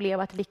 Bara jag får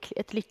leva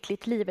ett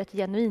lyckligt liv, ett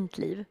genuint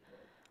liv.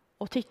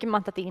 Och tycker man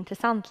inte att det är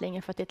intressant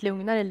längre för att det är ett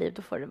lugnare liv,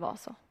 då får det vara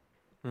så.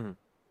 Mm.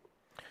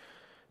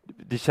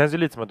 Det känns ju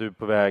lite som att du är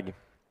på väg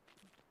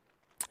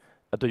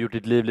att du har gjort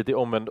ditt liv lite i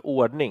omvänd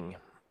ordning.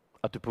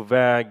 Att du är på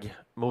väg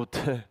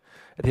mot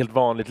ett helt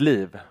vanligt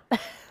liv.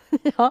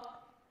 Ja.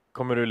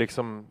 Kommer du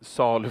liksom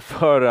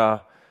saluföra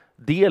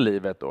det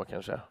livet då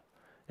kanske?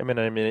 Jag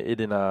menar i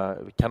dina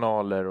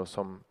kanaler och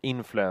som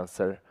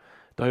influencer.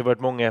 Det har ju varit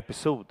många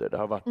episoder. Det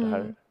har varit det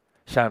här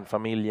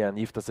kärnfamiljen,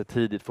 gifta sig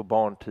tidigt, få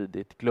barn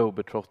tidigt,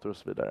 globetrotter och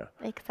så vidare.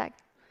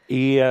 Exakt.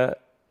 Är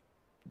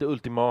det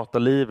ultimata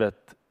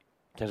livet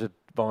kanske ett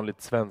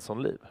vanligt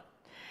Svenssonliv?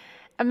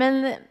 Ja,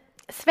 men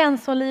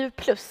Svenssonliv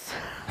plus.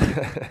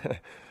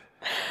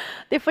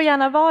 Det får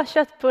gärna vara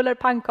köttbullar och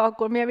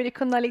pannkakor, men jag vill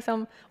kunna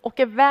liksom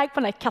åka iväg på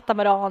den här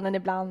katamaranen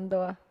ibland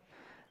och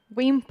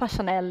gå in på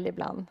Chanel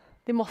ibland.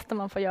 Det måste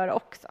man få göra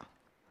också.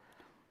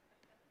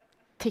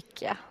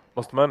 Tycker jag.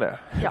 Måste man det?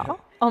 Ja,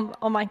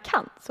 om man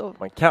kan. Så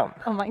Man kan.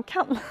 om man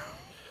kan.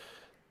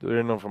 Då är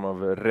det någon form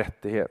av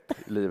rättighet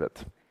i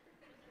livet.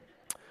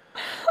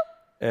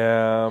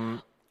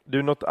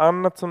 Något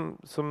annat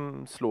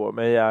som slår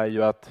mig är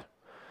ju att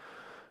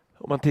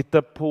om man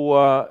tittar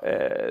på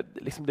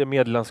liksom det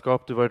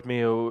medielandskap du varit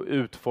med och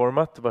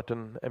utformat, varit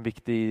en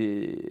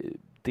viktig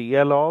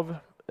del av,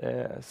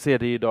 ser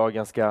det idag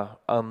ganska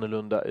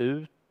annorlunda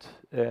ut.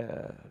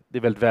 Det är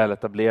väldigt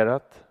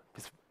väletablerat. Det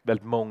finns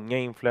väldigt många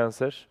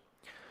influencers.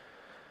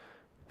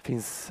 Det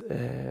finns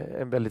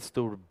en väldigt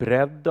stor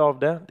bredd av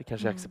det. Det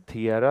kanske är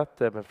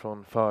accepterat även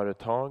från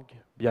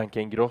företag. Bianca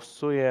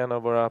Ingrosso är en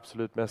av våra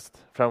absolut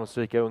mest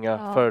framgångsrika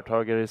unga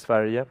företagare i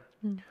Sverige.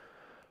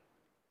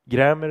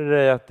 Grämer det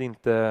dig att det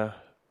inte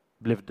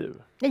blev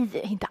du?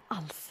 Nej, inte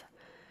alls.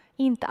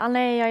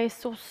 Nej, jag är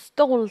så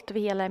stolt över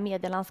hela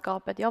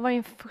medielandskapet. Jag var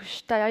den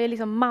första, jag är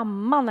liksom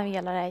mamman av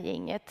hela det här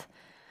gänget.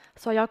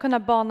 Så jag har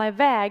kunnat bana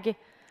iväg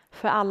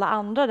för alla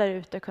andra där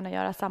ute att kunna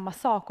göra samma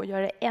sak och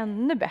göra det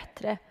ännu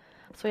bättre.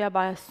 Så jag är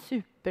bara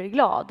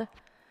superglad.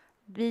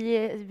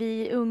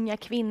 Vi unga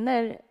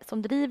kvinnor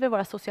som driver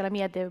våra sociala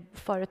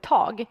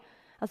medieföretag,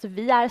 alltså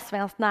vi är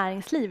svenskt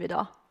näringsliv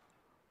idag.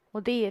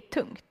 Och det är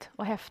tungt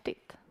och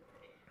häftigt.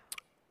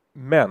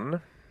 Men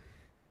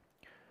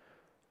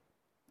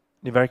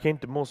ni verkar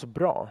inte må så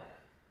bra.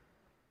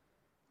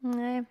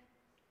 Nej.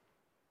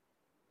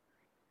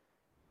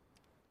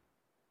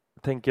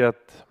 Jag tänker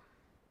att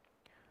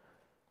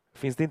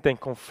finns det inte en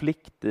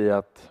konflikt i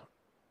att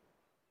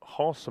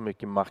ha så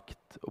mycket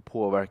makt och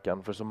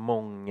påverkan för så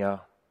många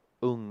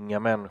unga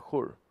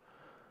människor?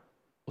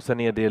 Och sen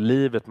är det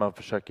livet man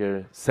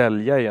försöker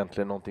sälja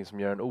egentligen någonting som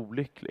gör en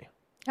olycklig.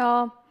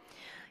 Ja,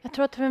 jag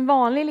tror att för en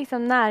vanlig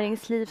liksom,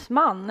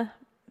 näringslivsman,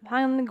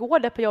 han går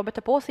där på jobbet,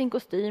 tar på sin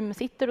kostym,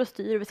 sitter och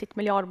styr över sitt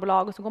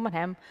miljardbolag och så går man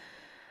hem.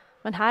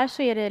 Men här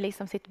så är det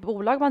liksom sitt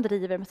bolag man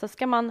driver, men så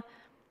ska man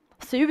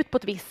se ut på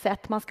ett visst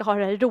sätt. Man ska ha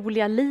det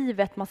roliga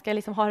livet, man ska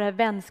liksom ha det här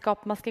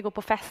vänskap, man ska gå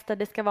på fester.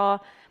 Det ska vara,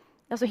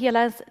 alltså hela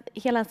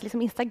ens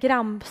liksom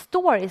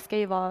Instagram-story ska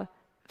ju vara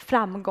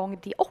framgång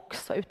det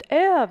också,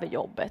 utöver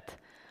jobbet.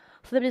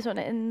 Så det blir så en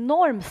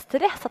enorm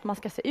stress att man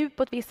ska se ut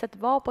på ett visst sätt,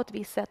 vara på ett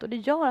visst sätt, och det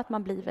gör att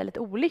man blir väldigt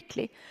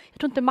olycklig. Jag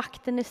tror inte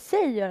makten i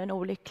sig gör en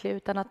olycklig,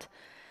 utan att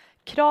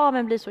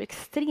kraven blir så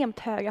extremt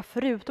höga.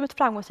 Förutom ett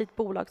framgångsrikt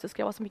bolag så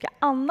ska det vara så mycket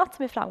annat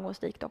som är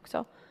framgångsrikt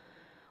också.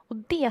 Och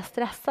det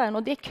stressar en,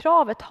 och det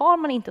kravet har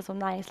man inte som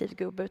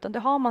näringslivsgubbe, utan det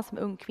har man som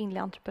ung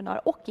kvinnlig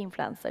entreprenör och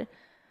influencer.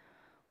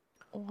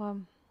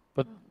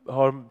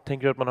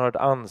 Tänker du att man har ett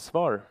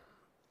ansvar?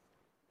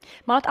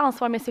 Man har ett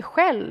ansvar med sig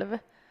själv.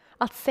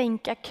 Att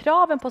sänka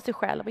kraven på sig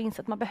själv och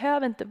inse att man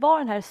behöver inte vara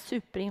den här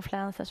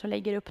superinfluencern som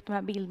lägger upp de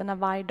här bilderna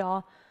varje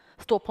dag,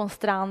 står på en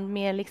strand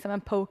med liksom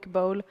en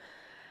pokebowl.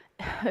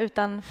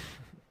 Utan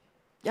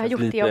jag har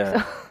gjort det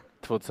också.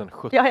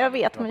 2017. Ja, jag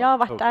vet, men jag har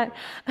varit där.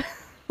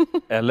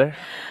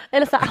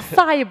 Eller så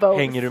acai bowls.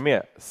 Hänger du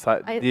med?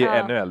 Det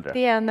är ännu äldre.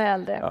 Det är ännu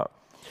äldre. Ja.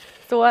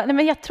 Så, nej,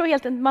 men jag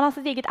tror man har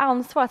sitt eget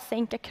ansvar att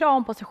sänka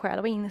krav på sig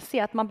själv och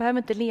inse att man behöver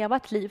inte leva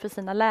ett liv för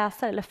sina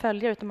läsare eller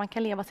följare, utan man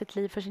kan leva sitt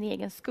liv för sin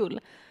egen skull.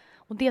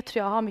 Och det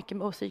tror jag har mycket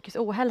med psykisk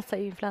ohälsa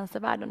i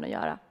influencervärlden att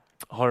göra.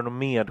 Har du någon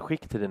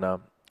medskick till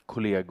dina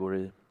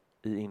kollegor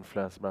i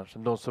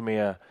influencerbranschen? De som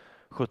är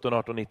 17,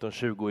 18, 19,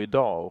 20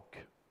 idag och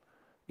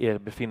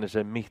befinner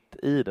sig mitt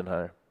i den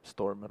här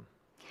stormen.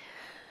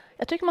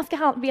 Jag tycker man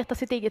ska veta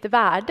sitt eget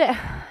värde.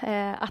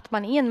 Att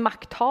man är en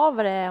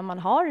makthavare, man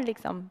har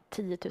liksom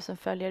 10 000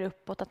 följare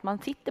uppåt. Att man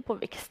sitter på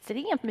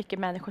extremt mycket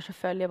människor som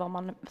följer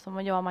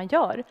vad man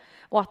gör.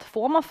 Och att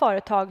får man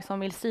företag som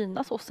vill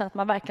synas och sen att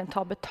man verkligen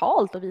tar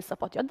betalt och visar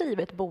på att jag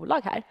driver ett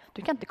bolag här.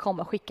 Du kan inte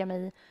komma och skicka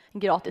mig en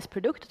gratis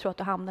produkt och tro att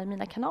du hamnar i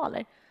mina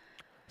kanaler.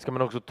 Ska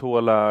man också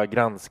tåla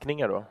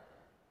granskningar då?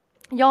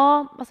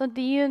 Ja, alltså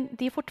det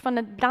är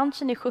fortfarande,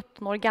 branschen är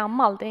 17 år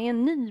gammal. Det är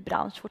en ny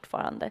bransch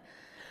fortfarande.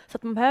 Så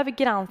att man behöver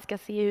granska,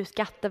 se hur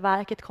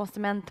Skatteverket,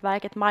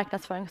 Konsumentverket,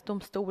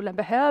 Marknadsföringsdomstolen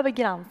behöver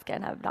granska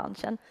den här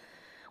branschen.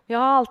 Och jag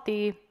har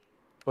alltid...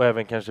 Och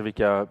även kanske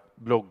vilka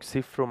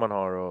bloggsiffror man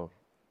har, och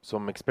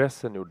som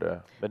Expressen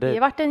gjorde med dig. Det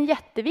har varit en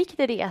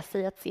jätteviktig resa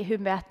i att se hur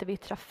mäter vi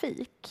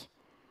trafik.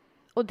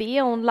 Och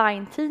det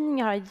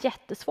online-tidningar har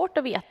jättesvårt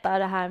att veta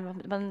det här.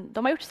 Men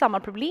de har gjort samma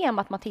problem,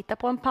 att man tittar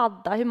på en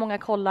padda, hur många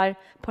kollar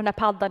på den här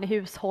paddan i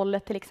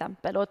hushållet till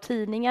exempel. Och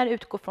tidningar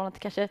utgår från att det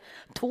kanske är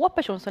 2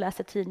 personer som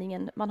läser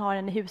tidningen. Man har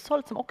en i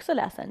hushållet som också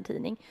läser en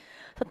tidning.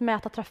 Så att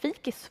mäta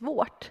trafik är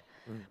svårt.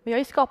 Men jag har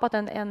ju skapat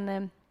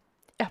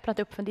öppnat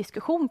upp för en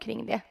diskussion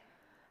kring det.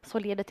 Så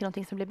leder till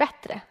någonting som blir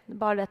bättre.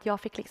 Bara det att jag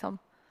fick liksom...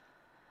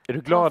 Är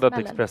du glad att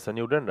Expressen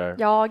gjorde den där?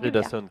 Ja,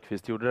 Frida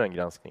Sundqvist gjorde den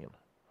granskningen.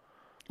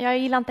 Jag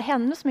gillar inte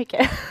henne så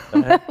mycket.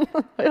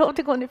 Jag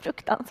tycker hon är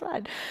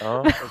fruktansvärd.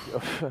 Ja,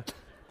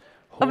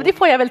 ja, men det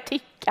får jag väl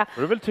tycka.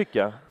 Får du väl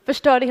tycka.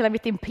 Förstörde hela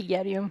mitt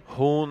imperium.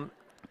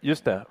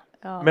 Just det.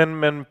 Ja.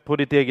 Men på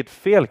ditt eget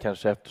fel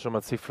kanske, eftersom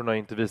att siffrorna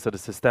inte visade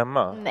sig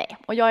stämma? Nej,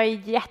 och jag är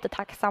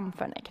jättetacksam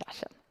för den här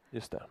kraschen.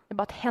 Just det. Det är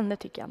bara att henne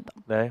tycker jag inte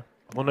om. Nej,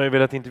 hon har ju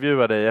velat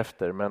intervjua dig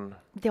efter, men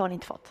Det har ni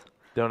inte fått.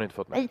 det har ni inte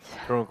fått med. Nej.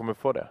 Tror hon kommer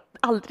få det?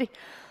 Aldrig.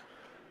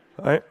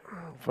 Nej,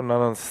 får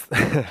någon annan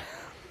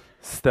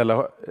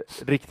ställa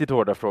riktigt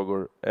hårda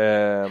frågor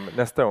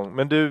nästa gång.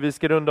 Men du, vi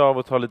ska runda av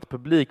och ta lite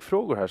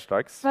publikfrågor här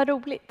strax. Vad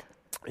roligt.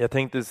 Jag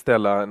tänkte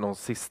ställa någon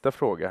sista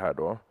fråga här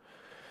då.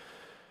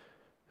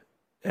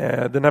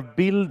 Den här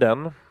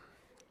bilden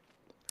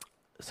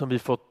som vi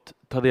fått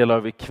ta del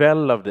av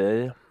ikväll av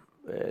dig,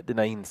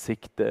 dina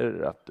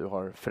insikter, att du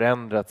har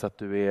förändrats, att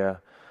du är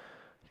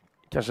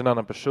kanske en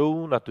annan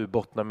person, att du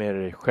bottnar med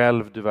dig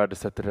själv, du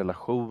värdesätter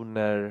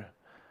relationer.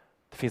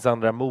 Det finns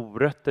andra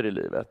morötter i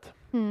livet.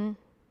 Mm.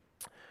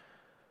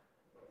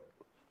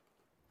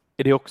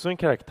 Är det också en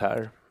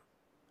karaktär?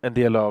 En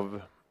del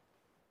av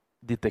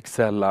ditt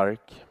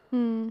Excel-ark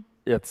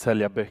i att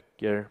sälja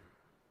böcker,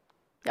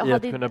 i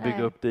att kunna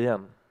bygga upp det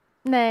igen?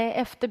 Nej,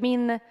 efter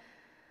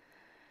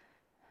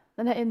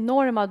den här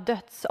enorma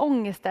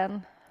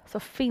dödsångesten så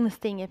finns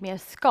det inget mer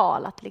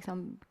skal att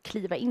liksom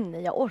kliva in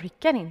i. Jag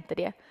orkar inte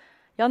det.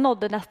 Jag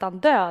nådde nästan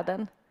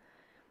döden.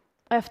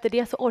 Och efter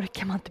det så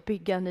orkar man inte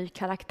bygga en ny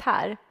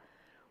karaktär.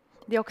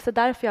 Det är också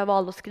därför jag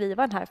valde att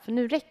skriva den här, för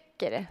nu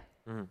räcker det.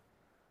 Mm.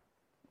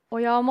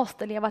 Och jag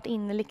måste leva ett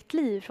innerligt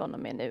liv från och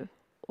med nu.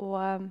 Och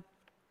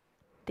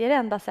det är det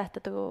enda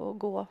sättet att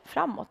gå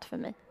framåt för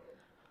mig.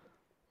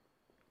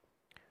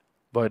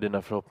 Vad är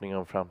dina förhoppningar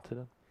om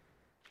framtiden?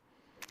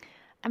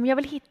 Jag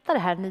vill hitta det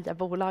här nya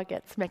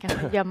bolaget som jag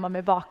kan gömma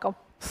mig bakom.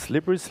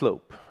 Slippery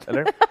slope,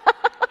 eller?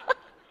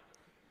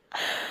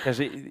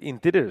 Kanske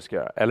inte det du ska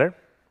göra, eller?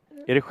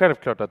 Är det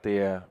självklart att det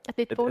är Ett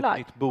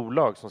nytt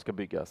bolag som ska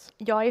byggas?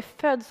 Jag är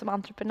född som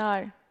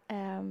entreprenör.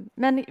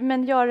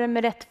 Men gör det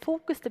med rätt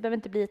fokus. Det behöver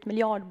inte bli ett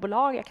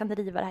miljardbolag. Jag kan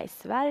driva det här i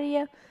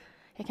Sverige.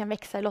 Jag kan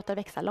låta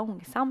det växa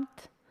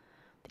långsamt.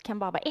 Det kan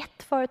bara vara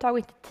ett företag och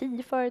inte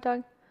 10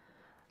 företag.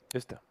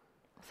 Just det.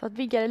 Så att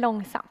bygga det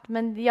långsamt.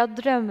 Men jag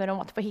drömmer om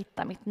att få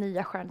hitta mitt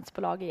nya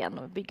skönhetsbolag igen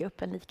och bygga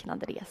upp en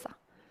liknande resa.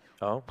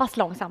 Ja. Fast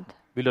långsamt.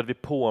 Vill du att vi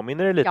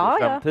påminner dig lite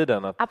i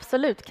framtiden? Att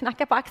absolut.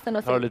 Knacka på axeln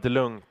och ta det lite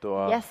lugnt.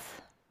 Och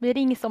yes. Vi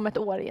rings om ett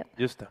år igen.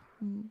 Just det.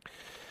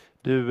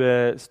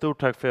 Du, stort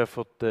tack för att jag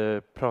fått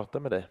prata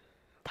med dig.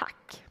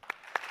 Tack.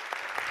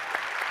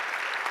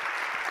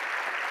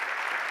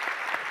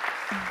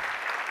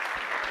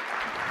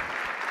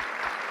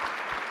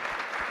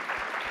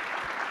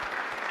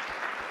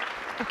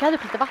 Och jag hade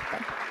lite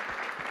vatten.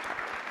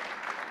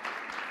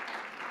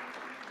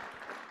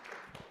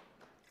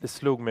 Det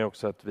slog mig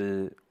också att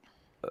vi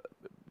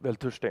väl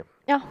törstig.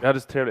 Ja. Vi hade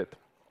så trevligt.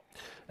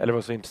 Eller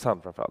var så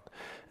intressant framförallt.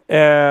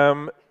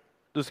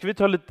 Då ska vi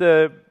ta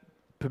lite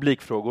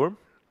publikfrågor.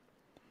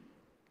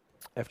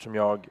 Eftersom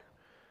jag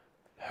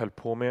höll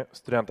på med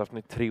studentafton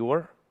i 3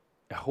 år.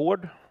 Jag är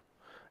hård.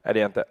 Är det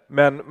inte.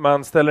 Men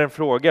man ställer en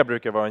fråga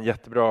brukar vara en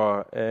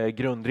jättebra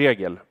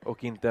grundregel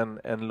och inte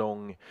en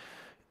lång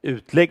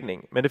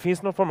utläggning. Men det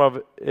finns någon form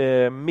av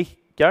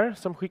mickar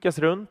som skickas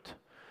runt.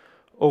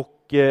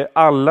 Och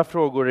alla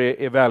frågor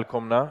är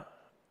välkomna.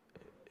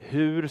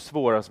 Hur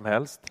svåra som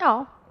helst.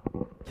 Ja.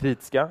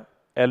 Kritiska.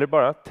 Eller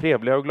bara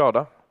trevliga och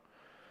glada.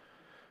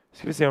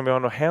 Ska vi se om vi har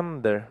några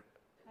händer.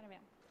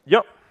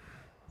 Ja.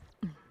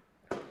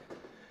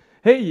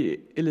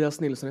 Hej, Elias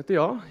Nilsson heter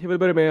jag. Jag vill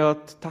börja med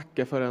att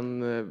tacka för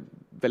en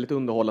väldigt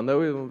underhållande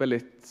och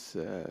väldigt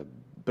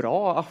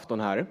bra afton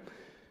här.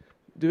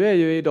 Du är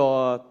ju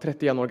idag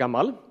 31 år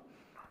gammal.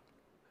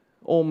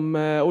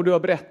 Och du har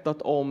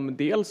berättat om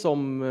dels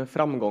om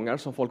framgångar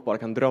som folk bara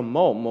kan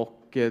drömma om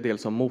och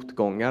dels om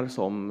motgångar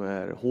som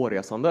är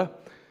hårresande.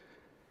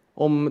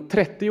 Om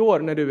 30 år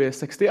när du är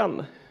 61,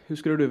 hur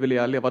skulle du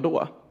vilja leva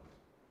då?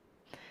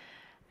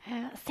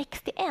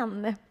 61?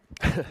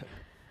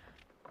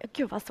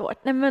 Gud vad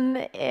svårt. Nej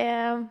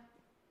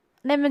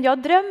men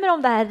jag drömmer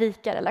om det här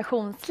rika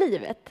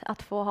relationslivet.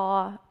 Att få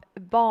ha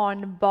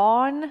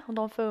barnbarn.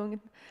 Och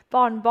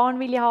barnbarn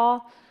vill jag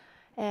ha.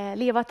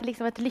 Leva till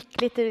liksom ett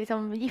lyckligt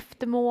liksom,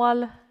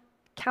 giftermål.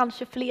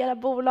 Kanske flera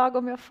bolag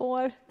om jag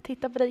får.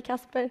 Titta på dig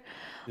Kasper.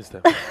 Just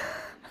det.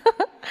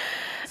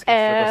 Ska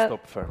sätta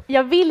stopp för.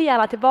 Jag vill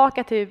gärna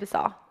tillbaka till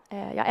USA.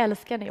 Jag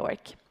älskar New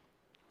York.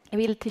 Jag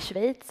vill till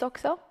Schweiz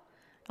också.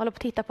 Jag håller på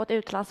att titta på ett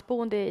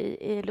utlandsboende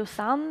i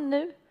Lausanne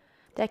nu.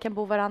 Där jag kan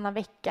bo varannan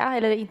vecka.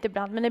 Eller inte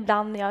ibland, men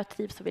ibland när jag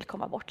trivs och vill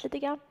komma bort lite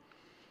grann.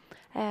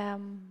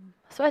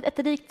 Så ett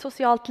rikt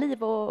socialt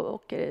liv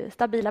och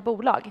stabila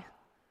bolag.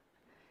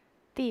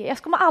 Jag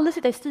ska aldrig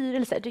sitta i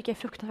styrelser. Det tycker jag är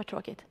fruktansvärt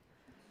tråkigt.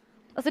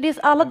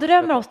 Alltså alla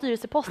drömmer om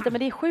styrelseposter, men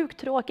det är sjukt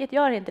tråkigt.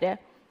 Gör inte det?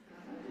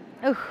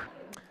 Usch.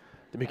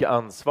 Det är mycket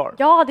ansvar.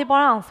 Ja, det är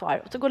bara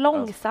ansvar. Och så går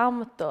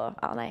långsamt och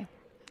nej.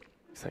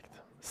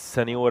 Exakt.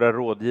 Seniora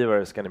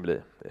rådgivare ska ni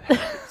bli.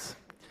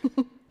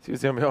 Ska vi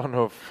se om vi har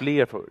några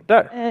fler frågor.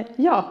 Där.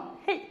 Ja.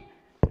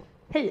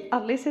 Hej,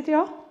 Alice heter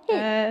jag.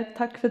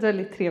 Tack för ett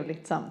väldigt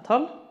trevligt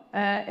samtal.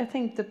 Jag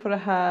tänkte på det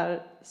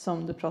här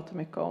som du pratar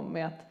mycket om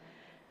med att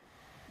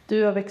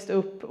Du har växt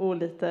upp och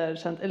lite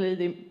känt, eller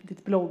i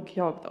ditt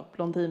blogg,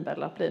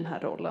 Blondinbella, blir den här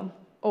rollen.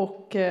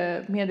 Och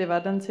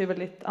medievärlden ser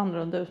väldigt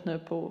annorlunda ut nu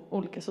på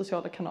olika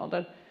sociala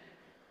kanaler.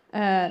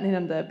 Ni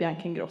nämnde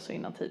Bianca Ingrosso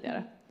innan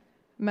tidigare.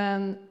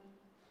 Men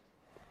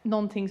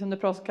någonting som det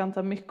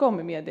pratas mycket om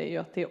i media är ju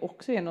att det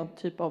också är någon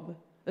typ av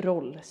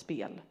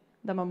rollspel.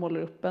 Där man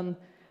målar upp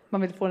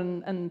man vill få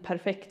en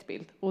perfekt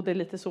bild. Och det är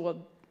lite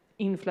så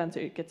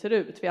influenceryrket ser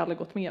ut. Vi har alla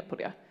gått med på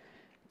det.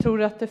 Tror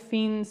du att det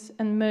finns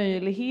en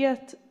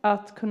möjlighet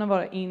att kunna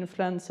vara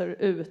influencer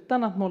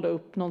utan att måla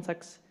upp någon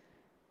slags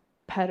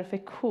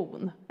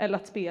perfektion eller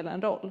att spela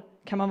en roll?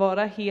 Kan man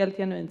vara helt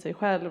genuint sig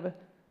själv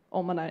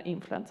om man är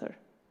influencer?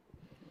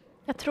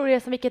 Jag tror det är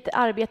som vilket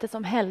arbete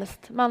som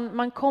helst.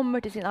 Man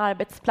kommer till sin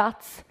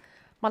arbetsplats,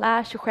 man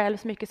är sig själv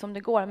så mycket som det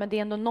går, men det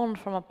är ändå någon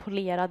form av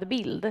polerad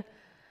bild.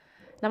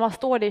 När man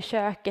står där i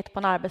köket på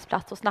en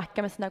arbetsplats och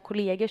snackar med sina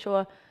kollegor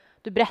så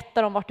du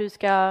berättar om vart du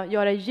ska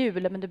göra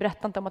jul, men du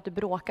berättar inte om att du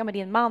bråkar med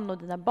din man och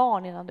dina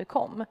barn innan du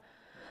kom.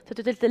 Så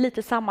det är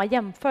lite samma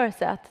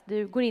jämförelse, att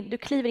du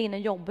kliver in i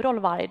en jobbroll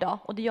varje dag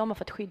och det gör man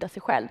för att skydda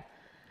sig själv.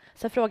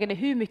 Sen frågan är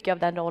hur mycket av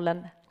den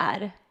rollen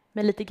är,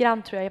 men lite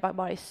grann tror jag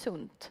bara är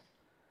sunt.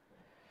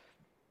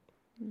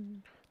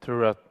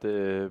 Tror du att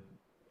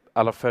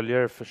alla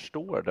följare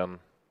förstår den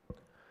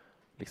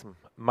liksom,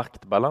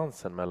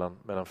 maktbalansen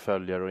mellan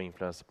följare och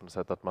influencer på något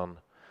sätt, att man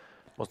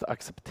måste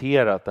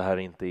acceptera att det här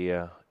inte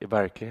är i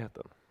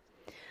verkligheten?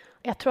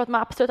 Jag tror att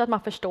absolut att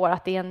man förstår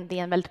att det är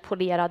en väldigt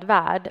polerad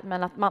värld,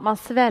 men att man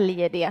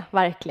sväljer det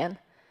verkligen.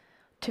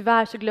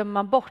 Tyvärr så glömmer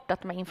man bort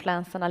att de här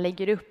influencerna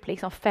lägger upp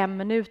liksom 5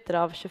 minuter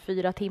av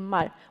 24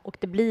 timmar och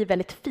det blir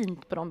väldigt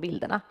fint på de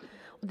bilderna.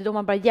 Och det är då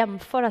man börjar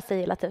jämföra sig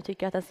hela tiden och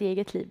tycker att ens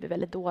eget liv är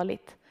väldigt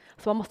dåligt.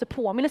 Så man måste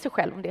påminna sig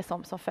själv om det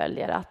som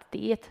följer, att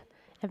det är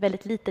en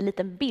väldigt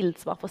liten bild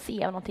som man får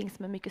se av någonting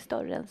som är mycket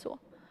större än så.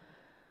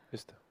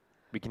 Just det.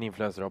 Vilken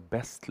influencer har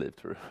bäst liv,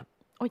 tror du?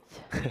 Oj,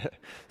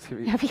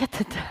 jag vet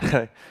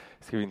inte.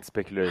 Ska vi inte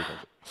spekulera i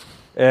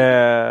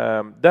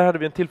det? Där hade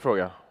vi en till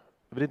fråga.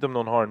 Jag vet inte om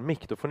någon har en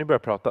mick, då får ni börja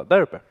prata.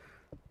 Där uppe.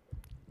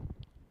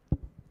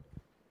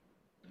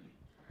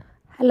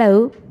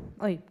 Hello.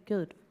 Oj,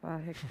 gud vad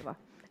högt det var.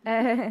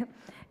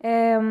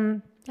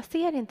 Jag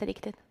ser inte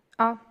riktigt.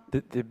 Ja.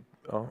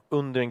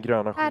 Under den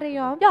gröna skiten. Här är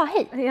jag. Ja,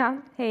 hej. Ja,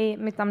 hej,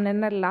 mitt namn är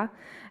Nella.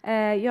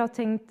 Jag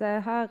tänkte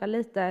höra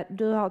lite.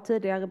 Du har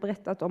tidigare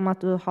berättat om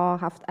att du har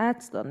haft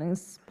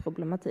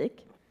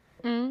ätstörningsproblematik.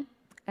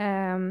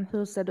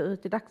 Hur ser det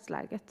ut i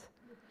dagsläget?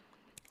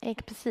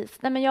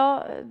 Precis. Nej, men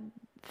jag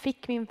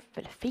fick min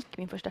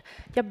första.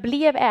 Jag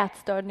blev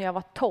ätstörd när jag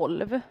var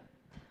 12.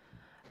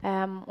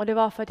 Och det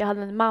var för att jag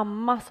hade en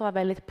mamma som var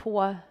väldigt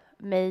på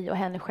mig och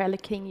henne själv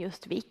kring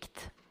just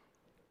vikt.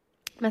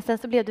 Men sen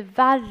så blev det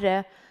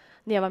värre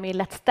när jag var med i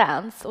Let's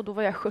Dance och då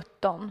var jag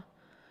 17.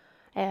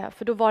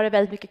 För då var det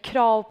väldigt mycket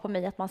krav på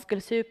mig att man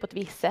skulle se ut på ett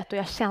visst sätt och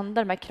jag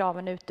kände de här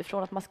kraven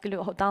utifrån, att man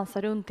skulle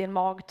dansa runt i en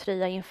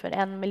magtröja inför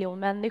 1 miljon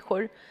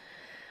människor.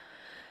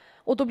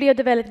 Och då blev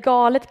det väldigt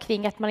galet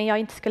kring att jag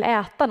inte skulle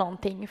äta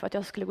någonting för att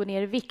jag skulle gå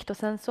ner i vikt, och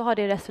sen så har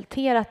det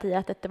resulterat i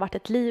att det varit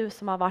ett liv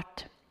som har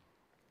varit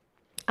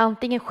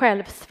antingen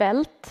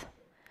självsvält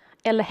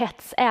eller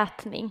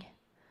hetsätning.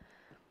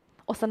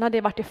 Och sen har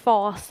det varit i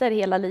faser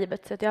hela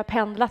livet, så att jag har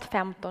pendlat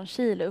 15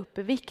 kilo upp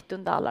i vikt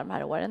under alla de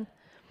här åren.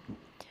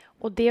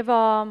 Och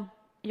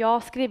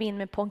jag skrev in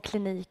mig på en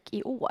klinik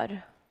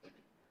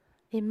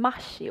i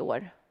mars i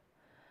år.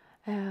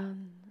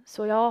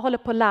 Så jag håller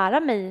på att lära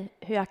mig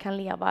hur jag kan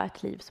leva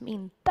ett liv som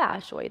inte är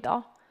så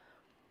idag.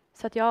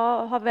 Så att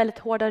jag har väldigt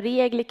hårda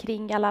regler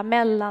kring alla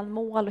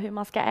mellanmål och hur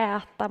man ska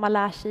äta. Man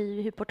lär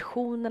sig hur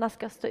portionerna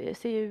ska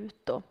se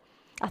ut och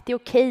att det är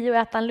okej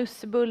att äta en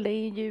lussebulle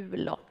i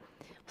jul och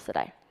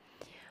sådär.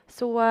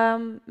 Så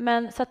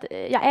att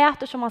jag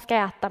äter som man ska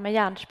äta, men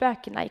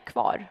hjärnspökena är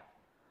kvar.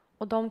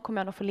 Och de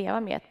kommer jag nog få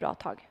leva med ett bra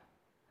tag.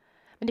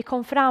 Men det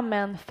kom fram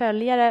en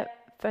följare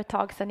för ett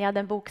tag sedan. Jag hade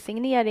en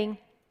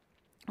boksignering.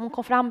 Hon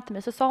kom fram till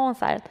mig så sa hon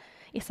så här: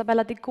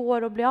 Isabella, det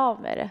går att bli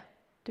av med det.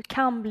 Du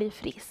kan bli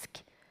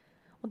frisk.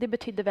 Och det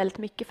betydde väldigt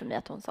mycket för mig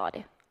att hon sa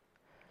det.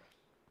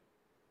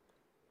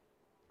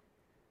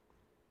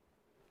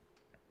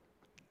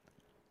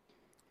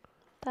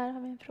 Där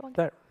har vi en fråga.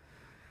 Där.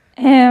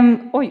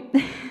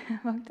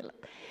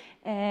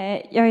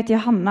 Jag heter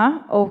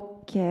Johanna och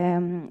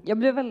jag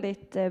blev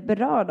väldigt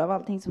berörd av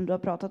allting som du har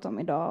pratat om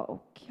idag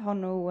och har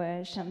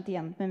nog känt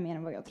igen mig mer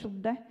än vad jag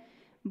trodde.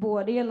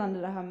 Både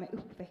gällande det här med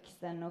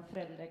uppväxten och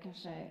föräldrar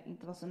kanske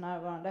inte var så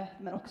närvarande,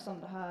 men också om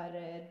det här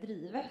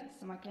drivet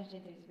som man kanske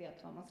inte riktigt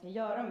vet vad man ska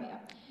göra med.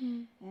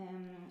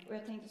 Och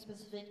jag tänkte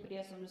specifikt på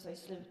det som du sa i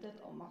slutet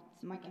om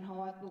att man kan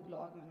ha ett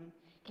bolag men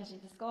kanske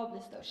inte ska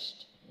bli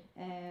störst.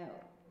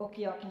 Och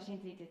jag kanske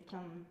inte riktigt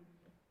kan...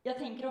 Jag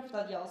tänker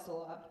ofta att jag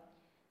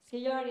ska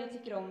göra det jag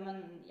tycker om,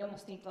 men jag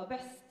måste inte vara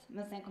bäst.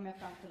 Men sen kommer jag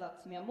fram till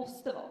att jag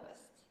måste vara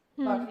bäst.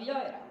 Varför gör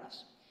jag det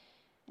annars?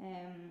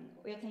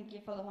 Och jag tänker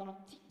ifall du har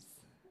något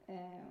tips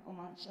om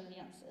man känner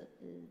igen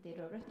sig i det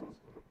du har berättat.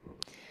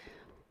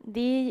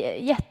 Det är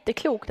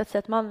jätteklokt att säga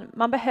att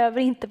man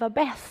behöver inte vara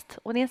bäst.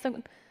 Och det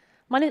är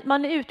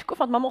Man utgår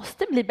från att man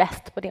måste bli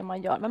bäst på det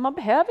man gör, men man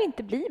behöver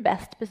inte bli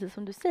bäst, precis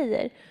som du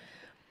säger.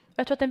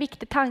 Jag tror att en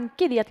viktig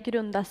tanke är att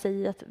grunda sig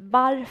i att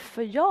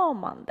varför gör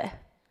man det?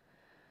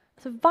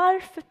 Alltså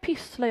varför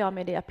pysslar jag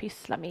med det jag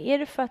pysslar med? Är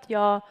det för att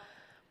jag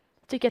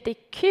tycker att det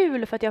är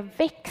kul, för att jag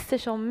växer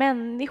som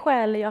människa,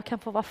 eller jag kan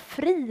få vara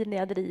fri när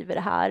jag driver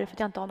det här, för att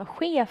jag inte har någon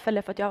chef,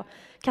 eller för att jag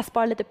kan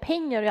spara lite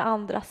pengar och göra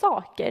andra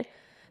saker?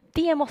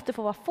 Det måste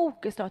få vara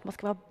fokus nu, att man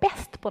ska vara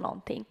bäst på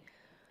någonting.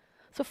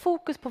 Så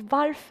fokus på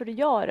varför du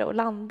gör det och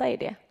landa i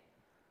det.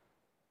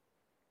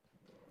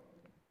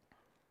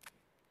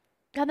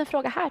 Jag hade en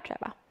fråga här, tror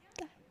jag, va?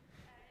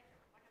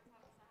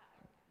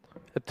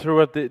 Jag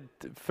tror att det,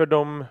 för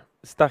de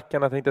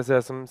stackarna, tänkte jag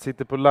säga, som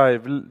sitter på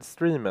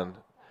livestreamen,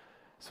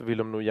 så vill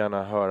de nog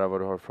gärna höra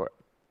vad du har för.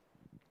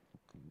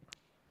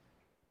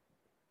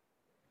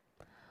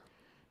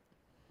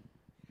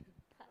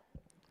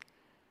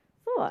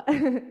 Så.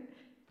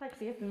 Tack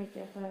så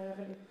jättemycket för en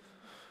väldigt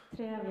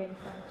trevlig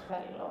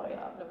kväll, och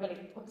jag blev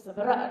väldigt också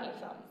berörd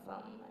liksom,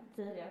 som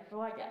tidigare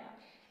fråga.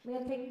 Men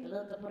jag tänkte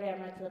lite på det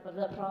med typ att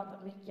vi har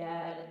pratat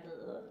mycket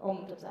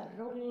om typ så här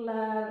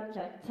roller,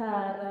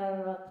 karaktärer,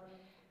 och att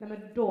nej,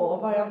 men då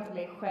var jag inte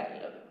mig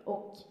själv,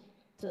 och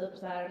typ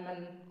så här,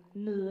 men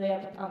nu är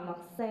jag på ett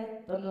annat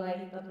sätt och nu har jag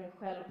hittat mig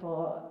själv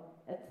på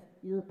ett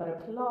djupare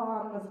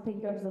plan. Och så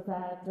tänker jag också så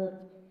här, typ,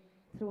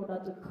 tror du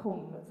att du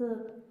kommer typ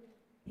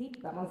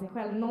hittar man sig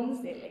själv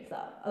någonsin liksom?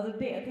 Alltså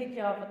det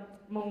tänker jag, för att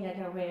många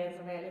kanske är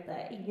som är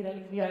lite yngre,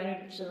 liksom, jag är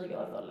runt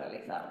 20-årsåldern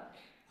liksom.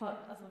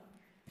 Alltså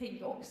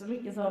tänker också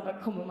mycket så,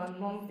 vad kommer man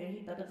någonsin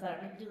hitta det så här,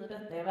 men gud,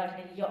 detta är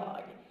verkligen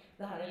jag.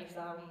 Det här är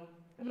liksom,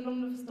 men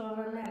om du förstår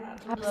vad jag menar.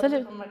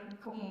 Absolut. Kommer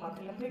komma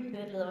till en punkt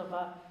i ditt liv och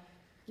bara,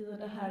 gud,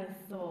 det här är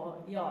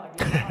så jag i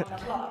alla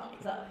plan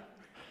liksom.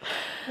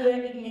 Det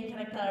är ingen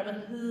karaktär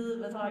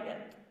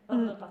överhuvudtaget.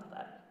 Om du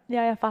fattar.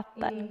 Ja, jag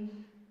fattar.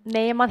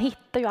 Nej, man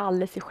hittar ju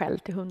aldrig sig själv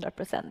till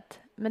 100%.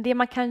 Men det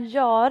man kan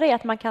göra är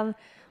att man kan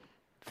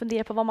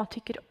fundera på vad man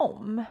tycker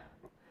om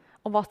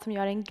och vad som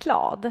gör en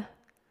glad.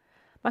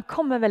 Man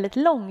kommer väldigt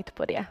långt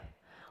på det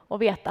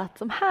och veta att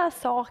de här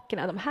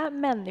sakerna, de här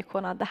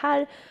människorna, det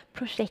här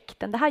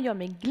projekten, det här gör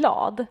mig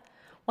glad.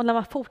 Och när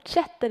man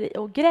fortsätter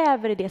och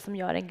gräver i det som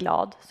gör en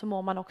glad, så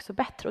mår man också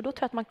bättre. Och då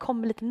tror jag att man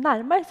kommer lite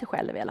närmare sig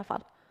själv i alla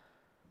fall.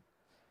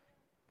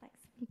 Tack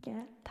så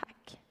mycket.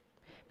 Tack.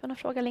 Vi har någon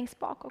fråga längst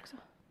bak också.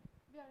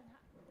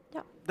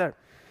 Ja. Där.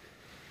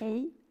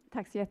 Hej,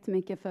 tack så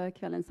jättemycket för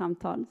kvällens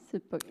samtal.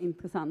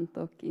 Superintressant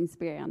och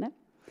inspirerande.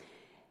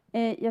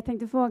 Jag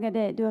tänkte fråga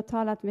dig, du har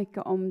talat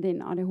mycket om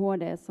din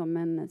ADHD som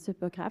en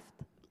superkraft.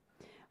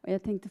 Och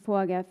jag tänkte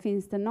fråga,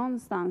 finns det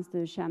någonstans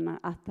du känner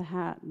att det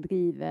här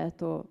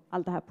drivet och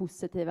allt det här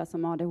positiva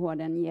som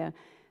ADHD ger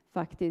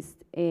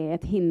faktiskt är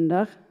ett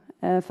hinder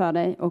för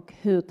dig? Och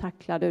hur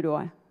tacklar du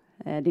då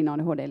din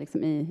ADHD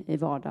liksom i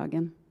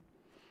vardagen?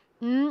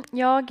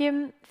 Jag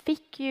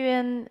fick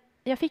ju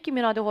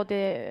min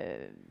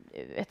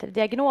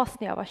ADHD-diagnos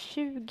när jag var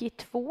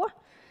 22.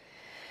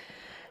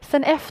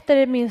 Sen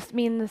efter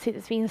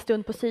min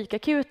stund på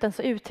psykakuten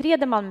så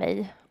utreder man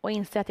mig och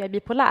inser att jag är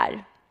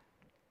bipolär.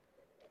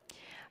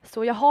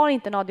 Så jag har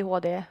inte en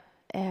ADHD,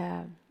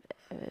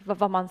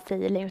 vad man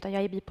säger längre, utan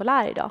jag är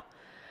bipolär idag.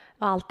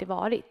 Jag har alltid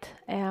varit.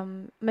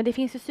 Men det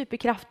finns ju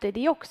superkrafter i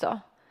det också.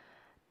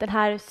 Den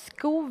här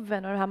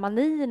skoven och de här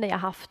manierna jag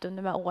haft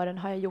under de här åren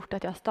har gjort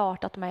att jag har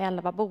startat de här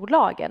 11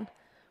 bolagen.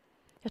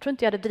 Jag tror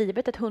inte jag hade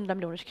drivit ett 100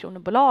 miljoners kronor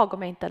bolag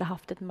om jag inte hade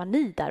haft ett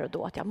mani där och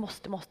då att jag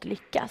måste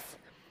lyckas.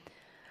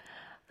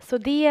 Så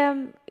det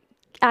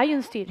är ju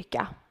en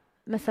styrka.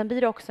 Men sen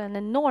blir det också en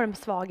enorm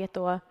svaghet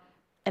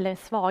eller en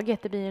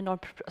svaghet, det blir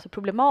enormt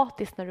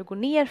problematiskt när du går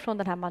ner från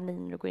den här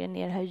manin och går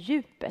ner i det här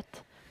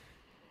djupet.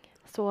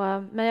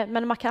 Så,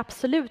 men man kan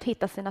absolut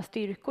hitta sina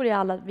styrkor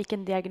i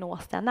vilken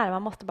diagnos den är.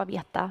 Man måste bara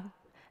veta,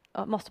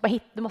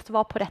 det måste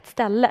vara på rätt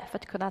ställe för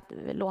att kunna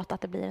låta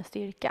att det blir en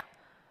styrka.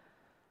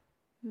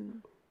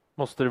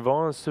 Måste det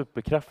vara en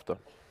superkraft då?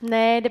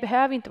 Nej, det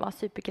behöver inte vara en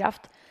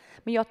superkraft.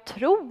 Men jag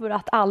tror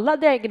att alla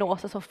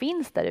diagnoser som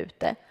finns där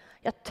ute,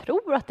 jag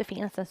tror att det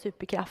finns en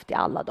superkraft i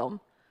alla dem.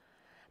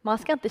 Man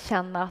ska inte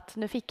känna att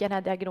nu fick jag den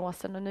här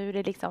diagnosen och nu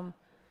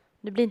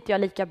blir inte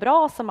jag lika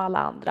bra som alla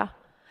andra.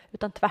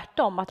 Utan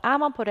tvärtom, att är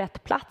man på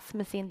rätt plats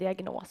med sin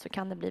diagnos så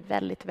kan det bli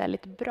väldigt,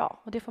 väldigt bra.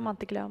 Och det får man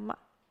inte glömma.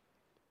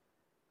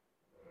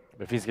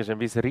 Det finns kanske en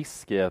viss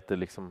risk i att det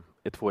liksom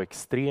är två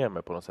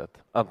extremer på något sätt.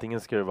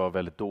 Antingen ska det vara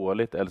väldigt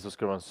dåligt eller så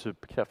ska det vara en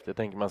superkraft. Jag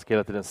tänker man ska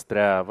hela tiden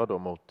sträva då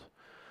mot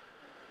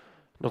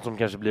något som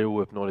kanske blir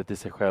ouppnåeligt i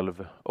sig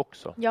själv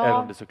också. Ja.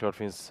 Även om det såklart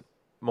finns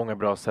många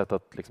bra sätt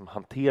att liksom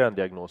hantera en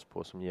diagnos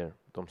på som ger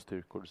de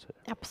styrkor du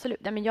säger. Absolut.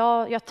 Nej, men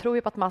jag tror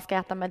ju på att man ska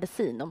äta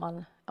medicin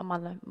om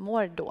man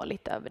mår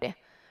dåligt över det.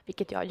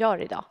 Vilket jag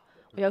gör idag.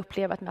 Och jag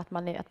upplever att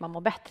man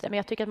mår bättre. Men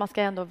jag tycker att man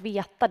ska ändå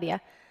veta det.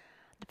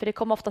 För det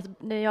kom oftast,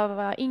 när jag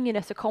var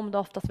yngre så kom det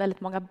oftast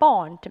väldigt många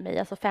barn till mig.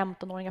 Alltså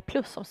 15-åringar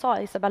plus som sa,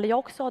 Isabella, jag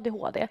också har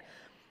ADHD.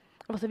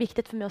 Det var så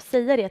viktigt för mig att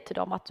säga det till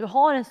dem. Att du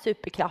har en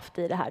superkraft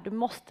i det här. Du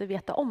måste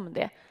veta om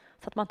det.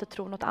 Så att man inte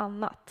tror något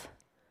annat.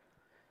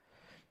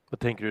 Vad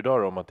tänker du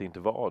idag om att det inte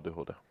var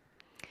ADHD?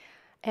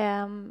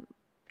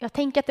 Jag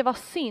tänker att det var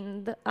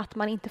synd att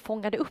man inte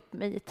fångade upp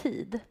mig i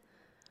tid.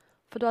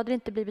 För då hade det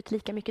inte blivit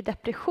lika mycket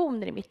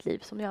depressioner i mitt liv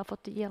som jag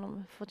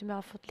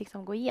har fått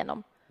liksom gå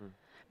igenom. Mm.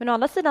 Men å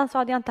andra sidan så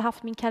hade jag inte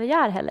haft min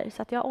karriär heller,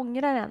 så att jag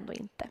ångrar ändå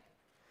inte.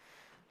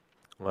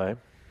 Nej.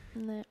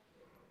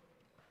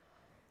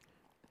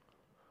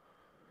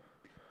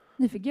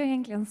 Nu fick jag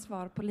egentligen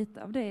svar på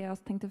lite av det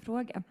jag tänkte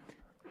fråga.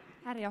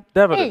 Här är jag.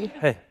 Där var du.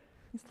 Hej.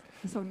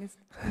 Jag såg ni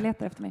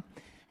letar efter mig.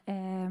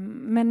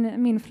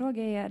 Men min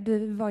fråga är,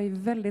 du var ju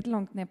väldigt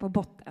långt ner på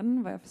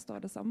botten, vad jag förstår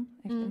det som,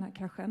 efter den här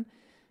kraschen.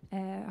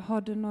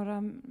 Har du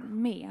några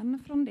men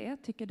från det?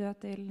 Tycker du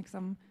att det är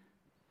liksom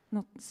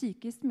något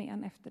psykiskt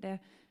men efter det?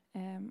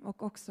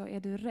 Och också, är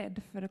du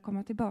rädd för att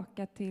komma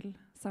tillbaka till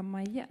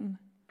samma igen?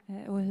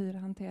 Och hur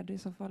hanterar du i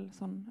så fall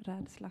sån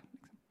rädsla?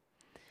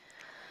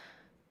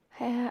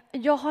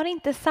 Jag har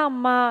inte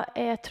samma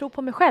tro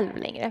på mig själv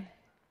längre.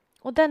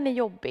 Och den är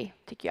jobbig,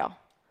 tycker jag.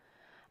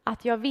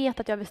 Att jag vet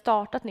att jag vill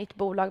starta ett nytt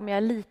bolag, men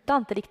jag litar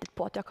inte riktigt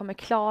på att jag kommer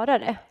klara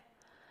det.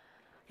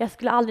 Jag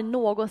skulle aldrig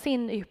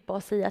någonsin yppa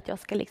och säga att jag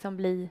ska liksom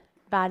bli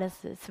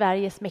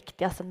Sveriges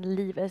mäktigaste,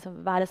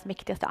 världens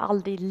mäktigaste,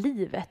 aldrig i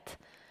livet.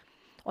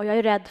 Och jag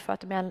är rädd för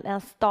att om jag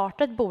ens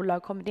startar ett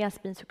bolag kommer det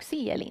ens bli en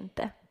succé eller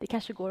inte. Det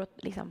kanske går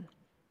liksom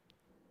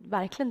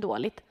verkligen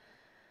dåligt.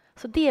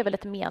 Så det är väl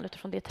ett men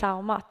utifrån det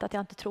traumat, att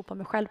jag inte tror på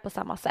mig själv på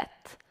samma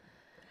sätt.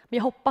 Men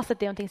jag hoppas att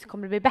det är någonting som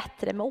kommer att bli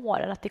bättre med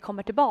åren, att det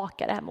kommer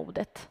tillbaka, det här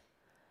modet.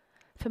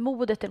 För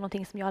modet är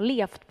någonting som jag har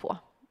levt på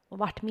och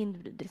varit min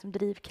liksom,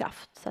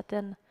 drivkraft. Så att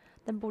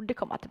den borde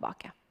komma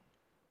tillbaka.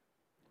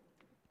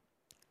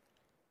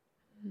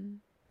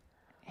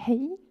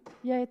 Hej,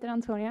 jag heter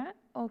Antonia.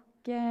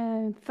 Och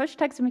först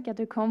tack så mycket att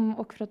du kom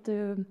och för att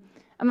du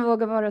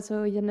vågar vara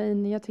så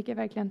genuin. Jag tycker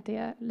verkligen att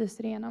det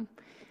lyser igenom.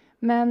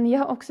 Men jag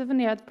har också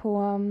funderat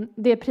på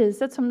det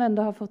priset som du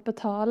ändå har fått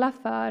betala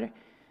för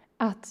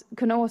att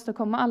kunna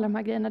åstadkomma alla de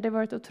här grejerna. Det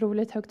var ett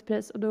otroligt högt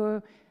pris. Och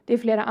det är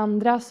flera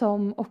andra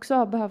som också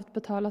har behövt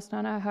betala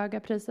sådana här höga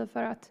priser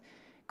för att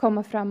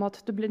komma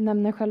framåt. Du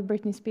nämner själv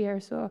Britney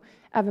Spears och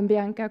även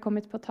Bianca har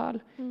kommit på tal.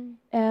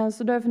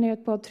 Så då har jag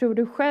funderat på, tror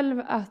du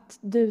själv att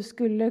du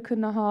skulle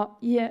kunna ha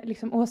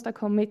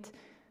åstadkommit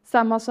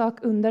samma sak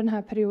under den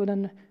här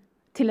perioden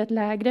till ett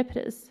lägre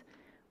pris?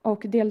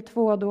 Och del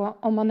 2 då,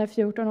 om man är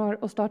 14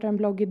 år och startar en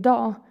blogg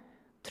idag,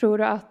 tror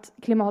du att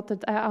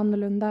klimatet är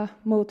annorlunda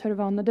mot hur det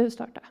var när du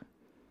startade?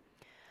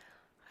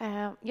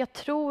 Jag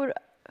tror,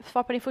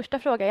 svar på din första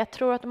fråga, jag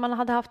tror att om man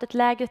hade haft ett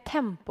lägre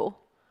tempo,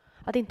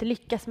 att inte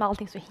lyckas med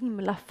allting så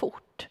himla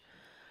fort,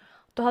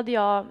 då hade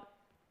jag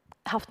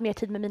haft mer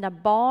tid med mina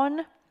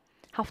barn,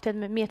 haft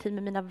mer tid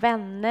med mina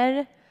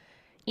vänner,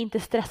 inte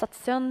stressat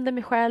sönder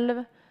mig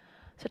själv.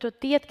 Så jag tror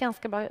att det är ett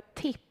ganska bra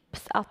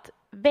tips, att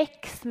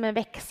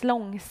väx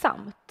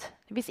långsamt.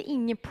 Det finns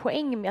ingen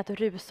poäng med att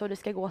rusa och det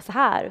ska gå så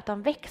här,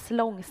 utan väx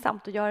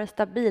långsamt och gör det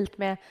stabilt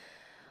med,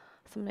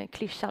 som är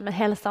klyschan, med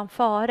hälsan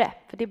före,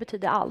 för det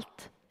betyder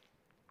allt.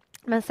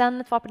 Men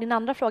sen svar på din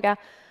andra fråga,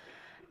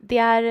 det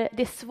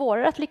är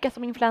svårare att lyckas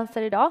som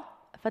influencer idag,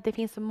 för att det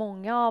finns så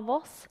många av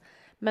oss,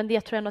 men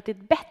jag tror ändå att det är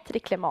ett bättre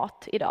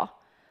klimat idag,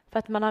 för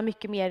att man har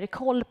mycket mer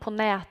koll på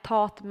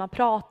näthat, man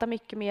pratar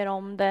mycket mer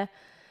om det.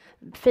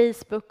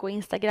 Facebook och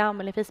Instagram,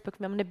 eller Facebook,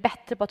 men man är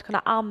bättre på att kunna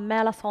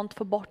anmäla sånt,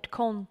 få bort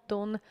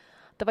konton.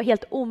 Det var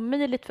helt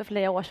omöjligt för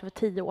flera år sedan, för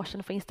 10 år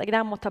sedan, för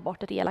Instagram att ta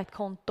bort ett elakt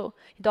konto.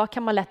 Idag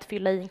kan man lätt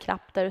fylla i en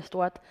knapp där det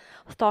står att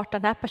starta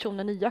den här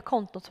personen nya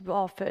konton,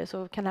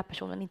 så kan den här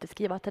personen inte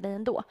skriva till dig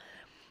ändå.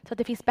 Så att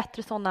det finns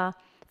bättre sådana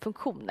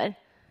funktioner.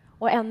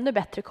 Och ännu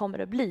bättre kommer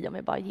det att bli om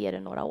vi bara ger det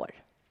några år.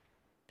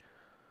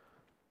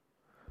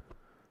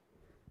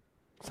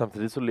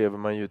 Samtidigt så lever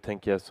man ju,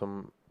 tänker jag,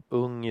 som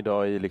ung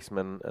idag i liksom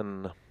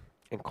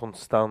en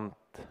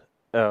konstant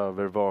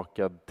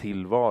övervakad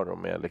tillvaro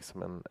med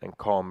liksom en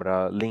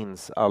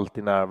kameralins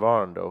alltid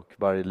närvarande, och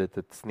varje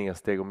litet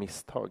snedsteg och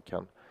misstag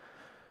kan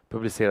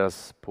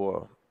publiceras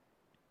på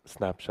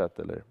Snapchat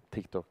eller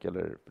TikTok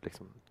eller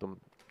liksom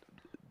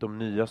de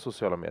nya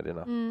sociala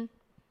medierna.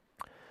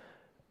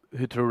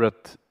 Hur tror du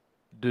att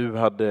du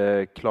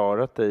hade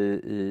klarat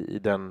dig i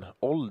den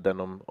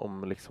åldern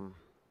om liksom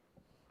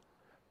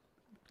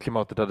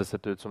klimatet hade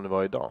sett ut som det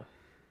var idag?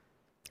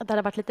 Att det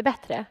hade varit lite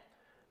bättre?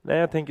 Nej,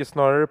 jag tänker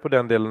snarare på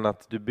den delen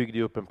att du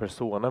byggde upp en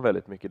persona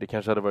väldigt mycket. Det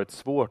kanske hade varit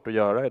svårt att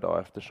göra idag,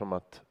 eftersom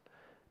att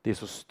det är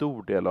så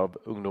stor del av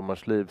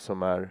ungdomars liv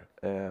som är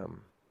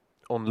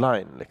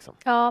online. Liksom.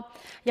 Ja,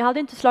 jag hade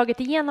inte slagit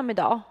igenom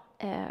idag,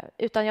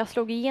 utan jag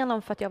slog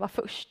igenom för att jag var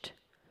först.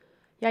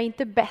 Jag är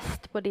inte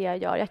bäst på det jag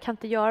gör. Jag kan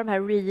inte göra de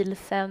här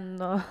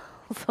reelsen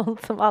och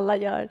sånt som alla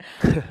gör.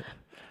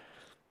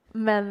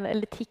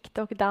 Eller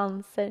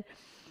TikTok-danser.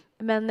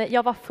 Men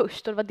jag var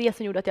först, och det var det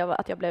som gjorde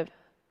att jag blev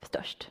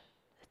störst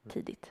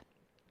tidigt.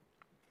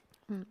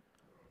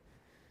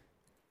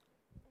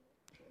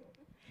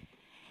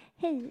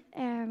 Hej,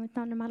 mitt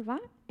namn är Malva.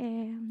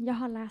 Jag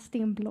har läst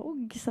din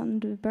blogg sedan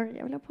du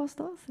började, vill jag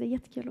påstå. Så det är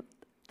jättekul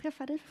att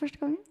träffa dig för första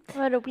gången.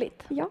 Vad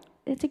roligt. Ja,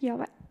 det tycker jag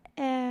var.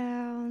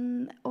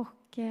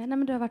 Nej,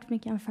 men du har varit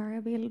mycket en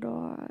förebild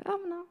och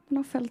man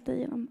har följt dig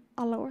genom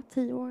alla år,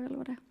 10 år eller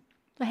vad det är.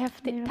 Vad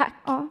häftigt, tack.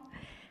 Ja,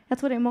 jag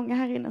tror det är många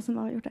här inne som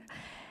har gjort det.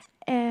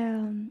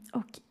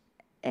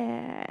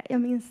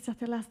 Jag minns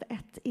att jag läste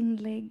ett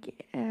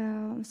inlägg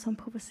som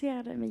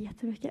provocerade mig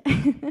jättemycket.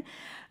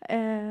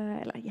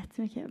 Eller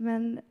jättemycket,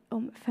 men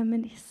om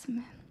feminism.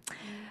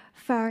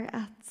 För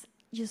att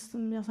just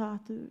som jag sa,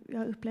 att jag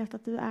har upplevt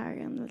att du är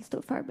en väldigt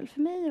stor förebild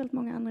för mig och väldigt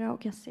många andra,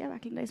 och jag ser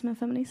verkligen dig som en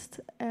feminist.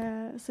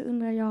 Så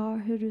undrar jag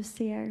hur du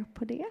ser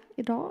på det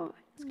idag.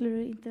 Skulle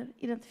du inte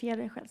identifiera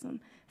dig själv som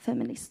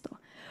feminist då?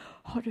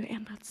 Har du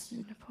ändrat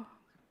syn på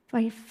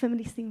vad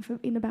feminist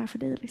innebär för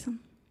dig? Liksom?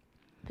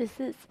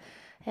 Precis.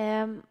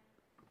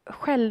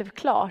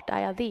 Självklart är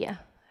jag det.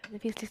 Det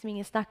finns liksom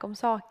ingen snack om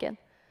saken.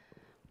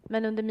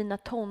 Men under mina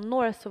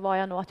tonår så var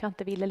jag nog att jag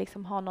inte ville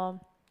liksom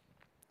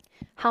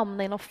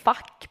hamna i någon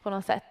fack på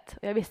något sätt.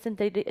 Jag visste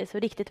inte så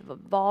riktigt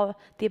vad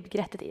det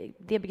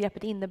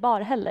begreppet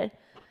innebar heller.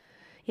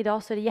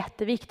 Idag så är det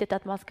jätteviktigt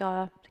att man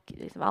ska,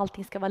 liksom,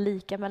 allting ska vara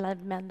lika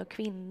mellan män och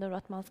kvinnor och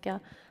att man ska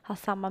ha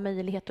samma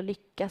möjlighet att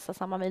lyckas, ha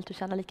samma möjlighet att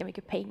tjäna lika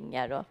mycket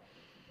pengar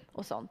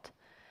och sånt.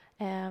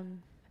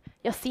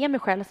 Jag ser mig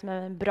själv som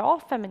en bra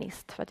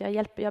feminist för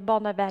att jag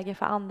banar vägen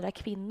för andra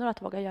kvinnor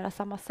att våga göra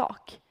samma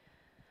sak.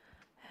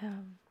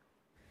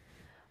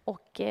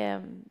 Och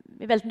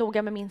är väldigt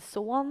noga med min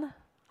son,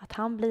 att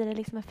han blir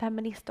liksom en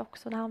feminist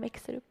också när han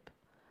växer upp.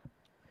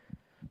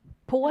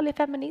 Paul är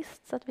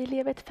feminist, så att vi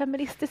lever i ett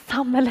feministiskt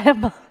samhälle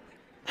hemma.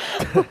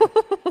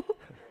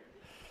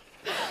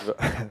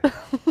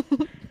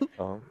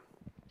 Ja.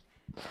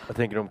 Jag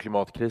tänker om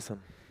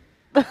klimatkrisen.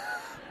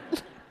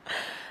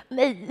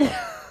 Nej.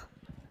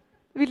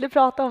 Vill du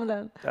prata om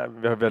den? Ja,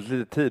 vi har väldigt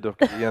lite tid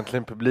och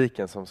egentligen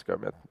publiken som ska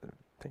med.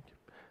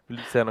 Vill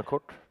du säga något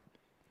kort?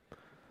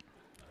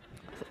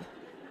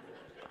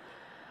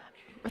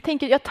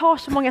 Jag tar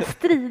så många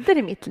strider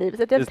i mitt liv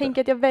så att jag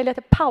tänker att jag väljer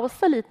att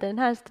pausa lite den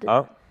här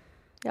striden.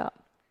 Ja.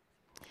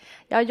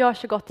 Jag gör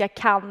så gott jag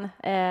kan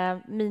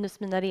minus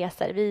mina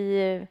resor.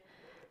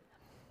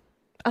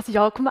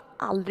 Jag kommer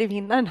aldrig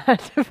vinna den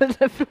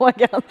här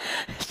frågan.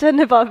 Jag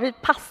känner bara att vi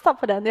passar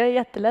på den. Jag är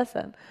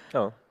jätteledsen.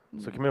 Ja,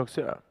 så kan man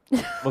också göra.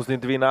 Måste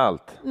inte vinna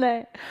allt.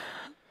 Nej.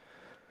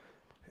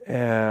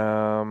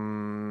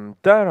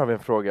 Där har vi en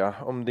fråga.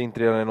 Om det inte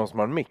redan är någon som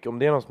har en mick. Om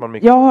det är någon som har en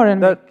mick. Jag har en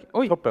mick.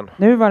 Oj, toppen.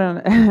 Nu var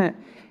den.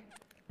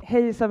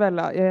 Hej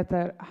Isabella, jag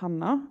heter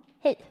Hanna.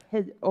 Hej.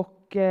 Hej.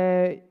 Och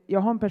jag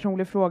har en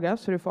personlig fråga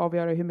så du får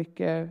avgöra hur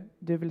mycket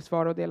du vill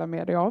svara och dela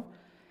med dig av.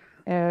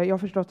 Jag har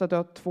förstått att du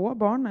har 2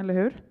 barn, eller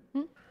hur?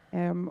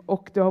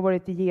 Och du har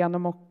varit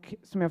igenom och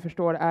som jag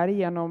förstår är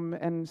igenom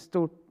en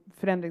stor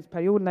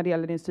förändringsperiod när det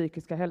gäller din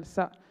psykiska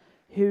hälsa.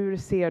 Hur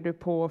ser du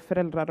på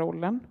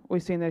föräldrarollen och i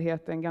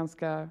synnerhet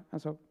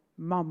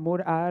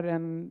mammor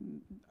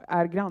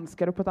är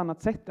granskade på ett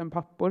annat sätt än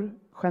pappor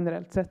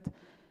generellt sett.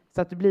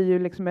 Så att det blir ju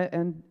liksom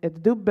ett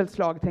dubbelt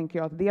slag tänker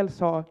jag, att dels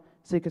ha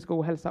psykisk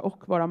ohälsa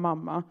och vara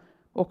mamma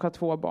och ha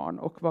 2 barn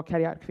och vara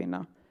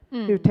karriärkvinna.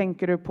 Hur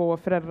tänker du på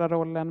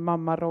föräldrarollen,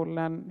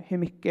 mammarollen? Hur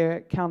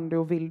mycket kan du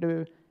och vill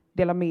du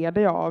dela med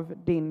dig av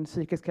din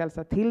psykiska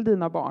hälsa till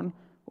dina barn?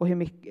 Och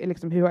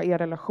hur har er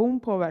relation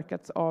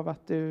påverkats av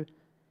att du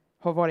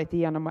har varit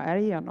igenom och är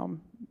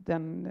igenom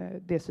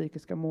det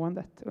psykiska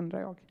måendet, undrar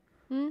jag.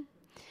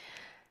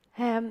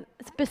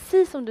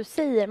 Precis som du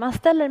säger, man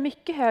ställer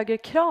mycket högre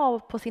krav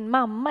på sin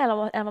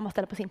mamma än vad man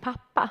ställer på sin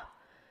pappa.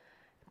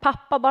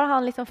 Pappa, bara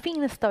han liksom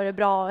finns där och är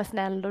bra och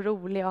snäll och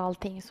rolig och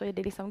allting så är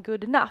det liksom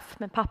good enough.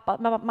 Men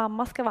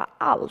mamma ska vara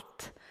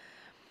allt.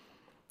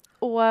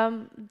 Och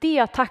det är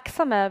jag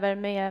tacksam över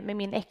med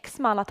min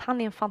exman, att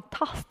han är en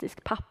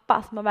fantastisk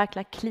pappa som har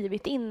verkligen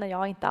klivit in när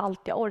jag inte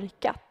alltid har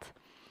orkat.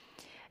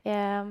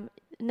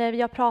 När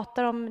jag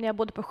pratar om när jag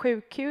bodde på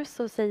sjukhus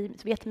så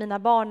vet mina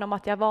barn om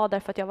att jag var där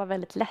för att jag var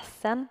väldigt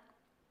ledsen.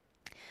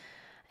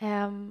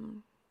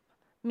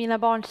 Mina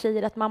barn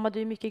säger att mamma,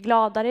 du är mycket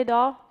gladare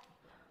idag.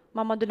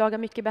 Mamma, du lagar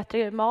mycket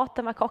bättre mat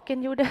än vad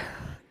kocken gjorde.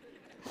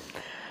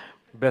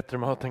 Bättre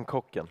mat än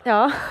kocken.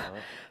 Ja.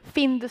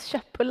 Findus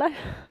köttbullar.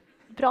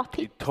 Bra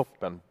tips. I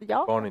toppen.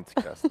 Ja. Barn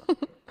inte skräsna.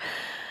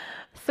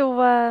 Så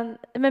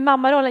med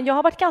mammarollen, jag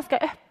har varit ganska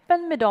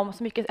öppen med dem,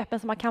 så mycket öppen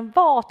som man kan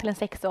vara till en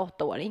 6- och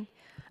 8-åring.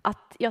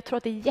 Att jag tror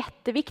att det är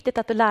jätteviktigt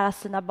att lära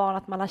sina barn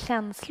att man har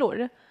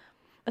känslor.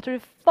 Jag tror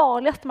det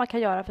farligaste man kan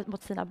göra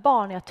mot sina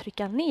barn är att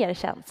trycka ner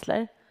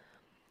känslor.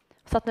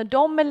 Så att när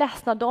de är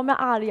ledsna, de är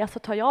arga, så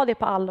tar jag det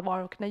på allvar.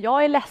 Och när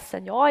jag är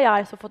ledsen, jag är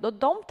arg, så får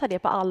de ta det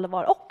på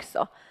allvar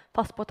också.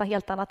 Fast på ett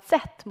helt annat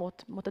sätt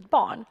mot ett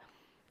barn.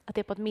 Att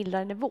det är på ett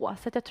mildare nivå.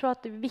 Så att jag tror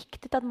att det är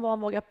viktigt att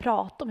man vågar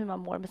prata om hur man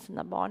mår med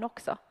sina barn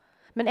också.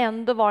 Men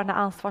ändå vara den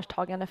här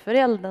ansvarstagande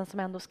föräldern som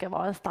ändå ska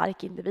vara en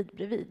stark individ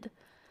bredvid.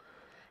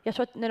 Jag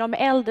tror att när de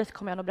är äldre så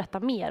kommer jag nog berätta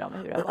mer om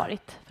hur det har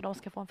varit. För de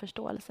ska få en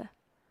förståelse.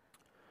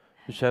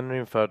 Hur känner du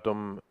inför att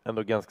de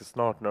ändå ganska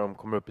snart när de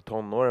kommer upp i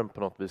tonåren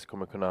på något vis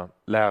kommer kunna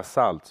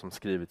läsa allt som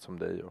skrivits om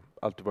dig och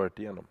allt du varit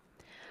igenom?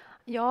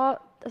 Ja,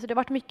 alltså det har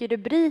varit mycket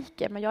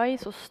rubriker, men jag är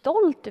så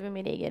stolt över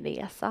min egen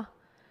resa.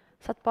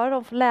 Så att bara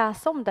de får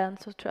läsa om den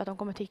så tror jag att de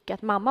kommer tycka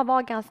att mamma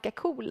var ganska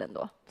cool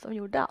ändå, som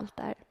gjorde allt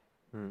det här.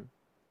 Mm.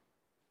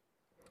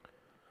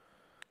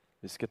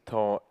 Vi ska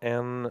ta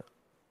en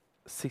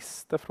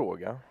sista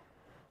fråga.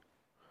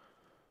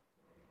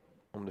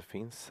 Om det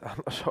finns.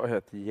 Annars har jag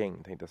ett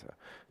gäng, tänkte jag säga.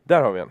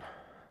 Där har vi en.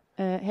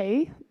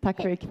 Hej,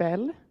 tack för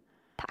ikväll.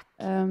 Tack.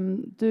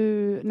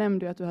 Du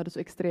nämnde ju att du hade så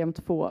extremt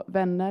få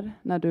vänner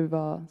när du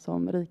var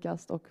som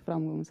rikast och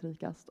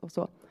framgångsrikast och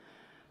så.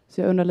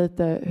 Så jag undrar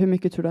lite, hur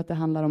mycket tror du att det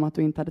handlar om att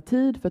du inte hade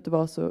tid för att du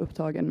var så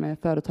upptagen med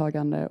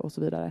företagande och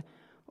så vidare?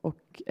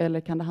 Eller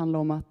kan det handla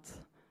om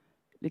att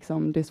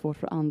liksom, det är svårt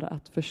för andra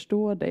att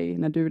förstå dig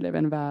när du lever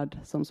i en värld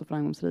som så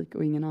framgångsrik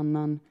och ingen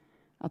annan?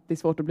 Att det är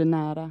svårt att bli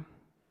nära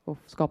och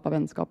skapa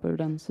vänskaper ur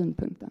den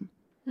synpunkten.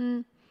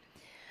 Mm.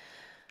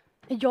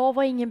 Jag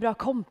var ingen bra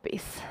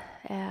kompis.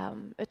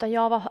 Utan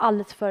jag var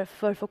alldeles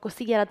för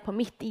fokuserad på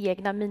mitt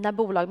egna, mina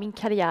bolag, min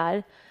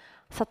karriär.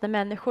 Så att när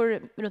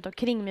människor runt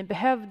omkring mig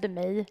behövde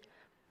mig,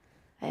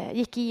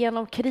 gick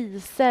igenom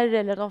kriser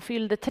eller de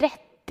fyllde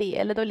 30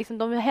 eller då liksom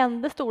de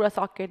hände stora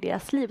saker i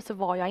deras liv, så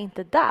var jag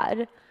inte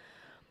där.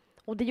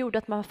 Och det gjorde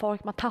att man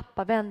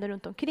tappar vänner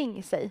runt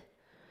omkring sig.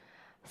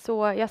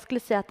 Så jag skulle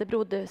säga att det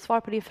berodde, svar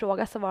på din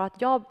fråga så var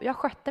att jag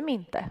skötte mig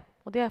inte.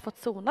 Och det har jag fått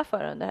sona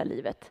för under det här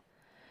livet.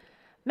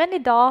 Men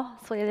idag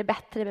så är det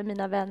bättre med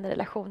mina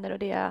vännerrelationer och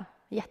det är jag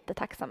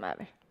jättetacksam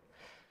över.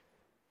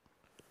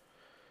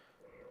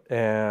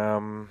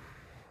 En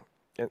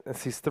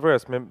sista fråga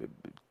som jag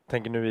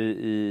tänker nu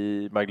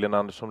i Magdalena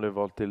Andersson blev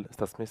vald till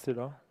statsminister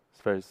idag.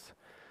 Sveriges,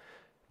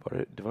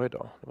 det var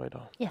idag.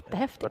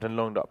 Jättehäftigt. Det var en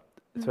lång dag.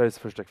 Sveriges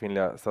första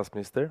kvinnliga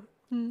statsminister.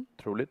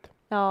 Otroligt.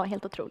 Ja,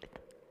 helt otroligt.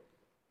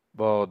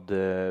 Vad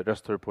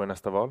röstar du på i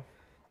nästa val?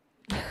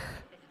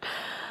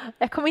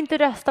 Jag kommer inte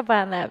rösta på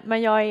henne,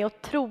 men jag är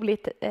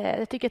otroligt,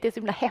 jag tycker att det är så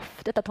himla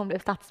häftigt att hon blev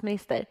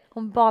statsminister.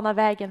 Hon banar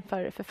vägen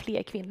för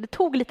fler kvinnor. Det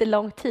tog lite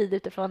lång tid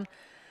utifrån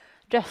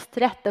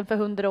rösträtten för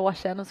 100 år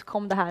sedan och så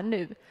kom det här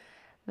nu.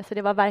 Men så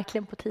det var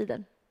verkligen på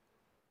tiden.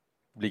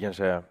 Det blir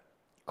kanske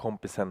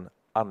kompisen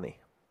Annie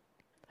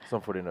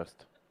som får din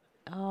röst.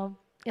 Ja,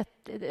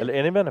 eller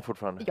är ni vänner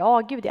fortfarande? Ja,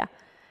 gud ja.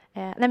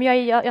 Nej,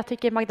 men jag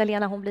tycker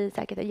Magdalena, hon blir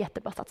säkert en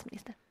jättebra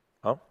statsminister.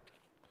 Ja.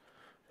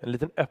 En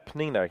liten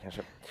öppning där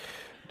kanske.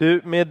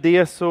 Du, med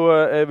det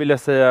så vill jag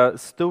säga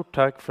stort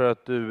tack för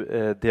att du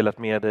delat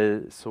med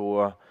dig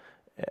så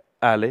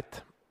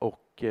ärligt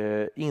och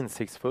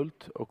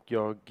insiktsfullt. Och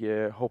jag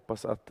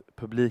hoppas att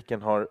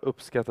publiken har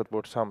uppskattat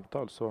vårt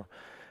samtal. Så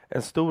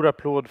en stor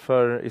applåd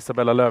för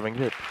Isabella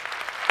Löwengrip.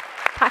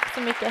 Tack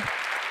så mycket.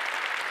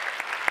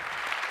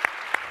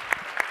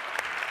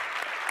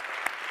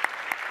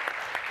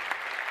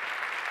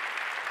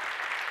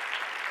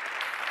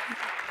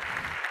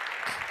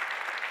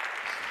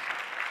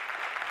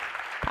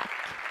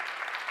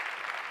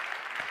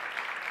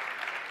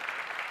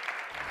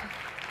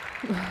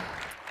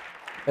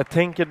 Jag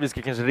tänker att vi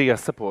ska kanske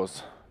resa på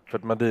oss för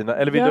att Madina,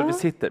 eller vill du att vi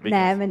sitter?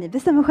 Nej, men ni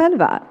bestämmer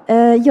själva.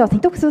 Jag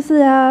tänkte också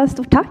säga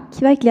stort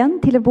tack verkligen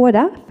till er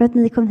båda för att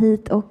ni kom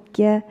hit och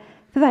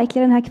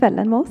förverkligade den här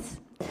kvällen med oss.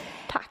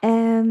 Tack.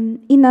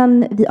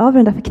 Innan vi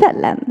avrundar för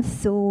kvällen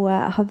så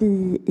har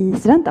vi i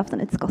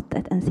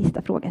studentaftonutskottet en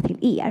sista fråga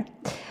till er.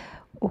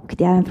 Och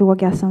det är en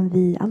fråga som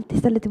vi alltid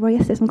ställer till våra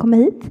gäster som kommer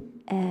hit.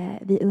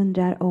 Vi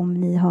undrar om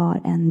ni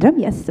har en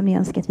drömgäst som ni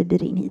önskar att vi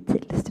bjuder in hit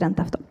till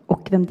studentafton.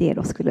 Och vem det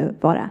då skulle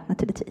vara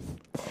naturligtvis.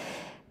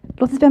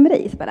 Låt oss börja med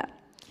dig, Isabella.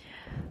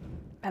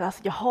 Men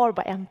alltså, jag har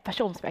bara en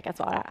person som jag kan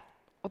svara.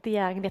 Och det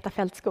är Agneta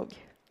Fältskog.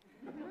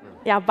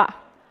 Jabba.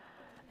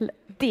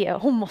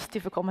 Hon måste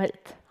ju få komma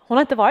hit. Hon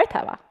har inte varit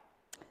här, va?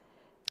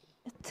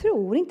 Jag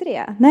tror inte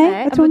det.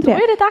 Nej, jag tror inte då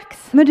är det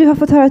dags. Men du har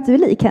fått höra att du är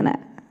lik henne.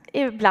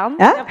 Ibland,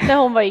 när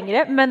hon var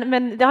yngre.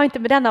 Men det har inte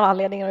med den av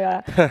anledningen att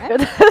göra.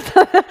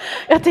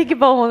 Jag tycker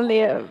bara hon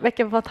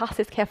verkar en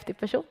fantastiskt häftig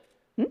person.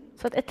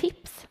 Så ett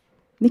tips.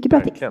 Mycket bra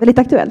tips. Väldigt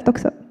aktuellt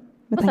också.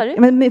 Vad sa du?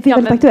 Väldigt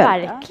aktuellt.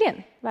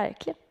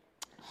 Verkligen.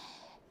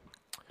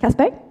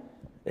 Kasper?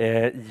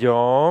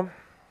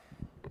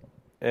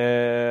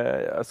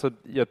 Alltså,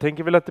 jag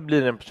tänker väl att det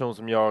blir en person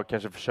som jag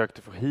kanske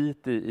försökte få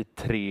hit i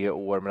 3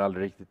 år men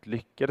aldrig riktigt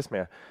lyckades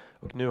med.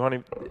 Och nu har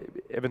ni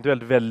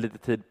eventuellt väldigt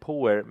lite tid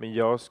på er, men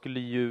jag skulle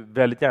ju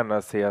väldigt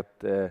gärna se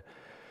att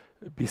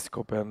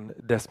biskopen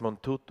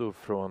Desmond Tutu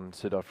från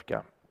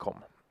Sydafrika kom.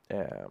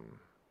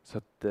 Så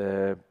att,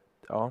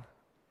 ja,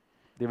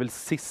 det är väl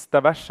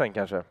sista versen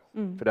kanske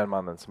för den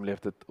mannen som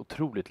levt ett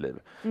otroligt liv.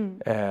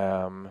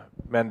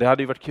 Men det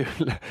hade ju varit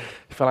kul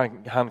ifall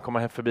han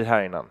kommer förbi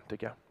här innan,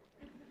 tycker jag.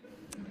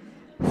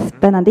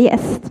 Spännande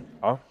gäst.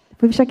 Ja.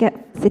 Får vi försöka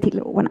se till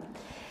att ordna.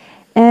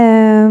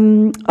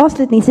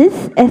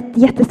 Avslutningsvis ett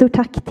jättestort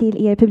tack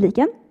till er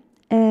publiken.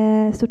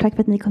 Stort tack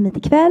för att ni kom hit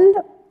ikväll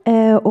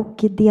och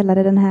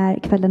delade den här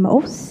kvällen med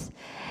oss.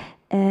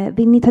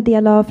 Vill ni ta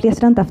del av fler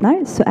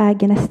studentaftnar så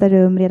äger nästa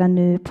rum redan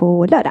nu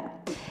på lördag.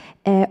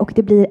 Och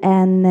det blir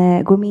en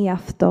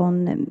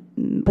gourmetafton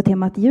på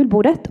temat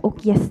julbordet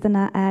och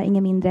gästerna är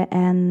inga mindre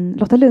än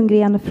Lotta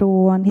Löwengrip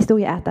från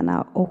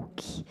Historieätarna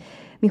och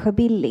Mischa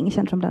Billing,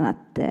 känd från bland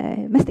annat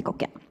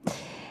Mästerkocken.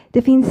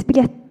 Det finns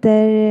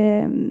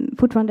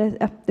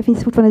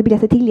fortfarande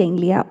biljetter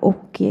tillgängliga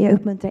och jag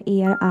uppmuntrar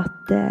er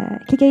att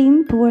klicka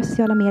in på våra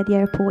sociala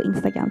medier på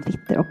Instagram,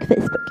 Twitter och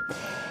Facebook.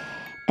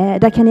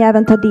 Där kan ni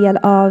även ta del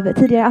av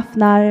tidigare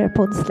aftnar,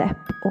 poddsläpp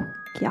och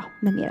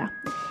med mera.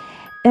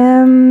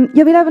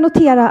 Jag vill även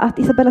notera att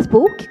Isabellas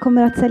bok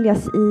kommer att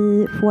säljas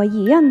i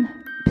foajén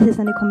precis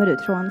när ni kommer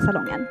ut från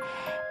salongen.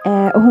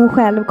 Och hon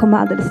själv kommer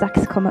alldeles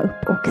strax komma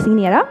upp och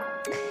signera.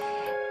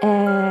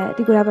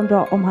 Det går även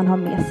bra om han har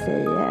med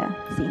sig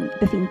sin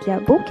befintliga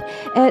bok.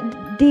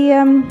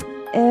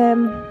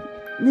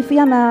 Ni får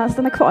gärna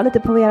stanna kvar lite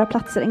på era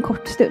platser en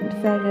kort stund,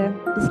 för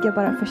vi ska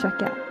bara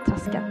försöka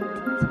traska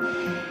dit.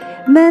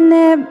 Men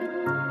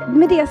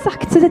med det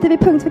sagt så sätter vi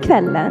punkt för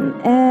kvällen.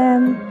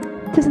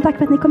 Tusen tack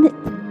för att ni kom hit.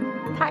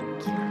 Tack.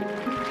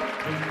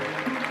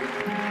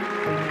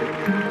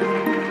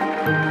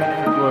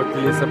 Gå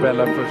till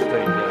Isabella först.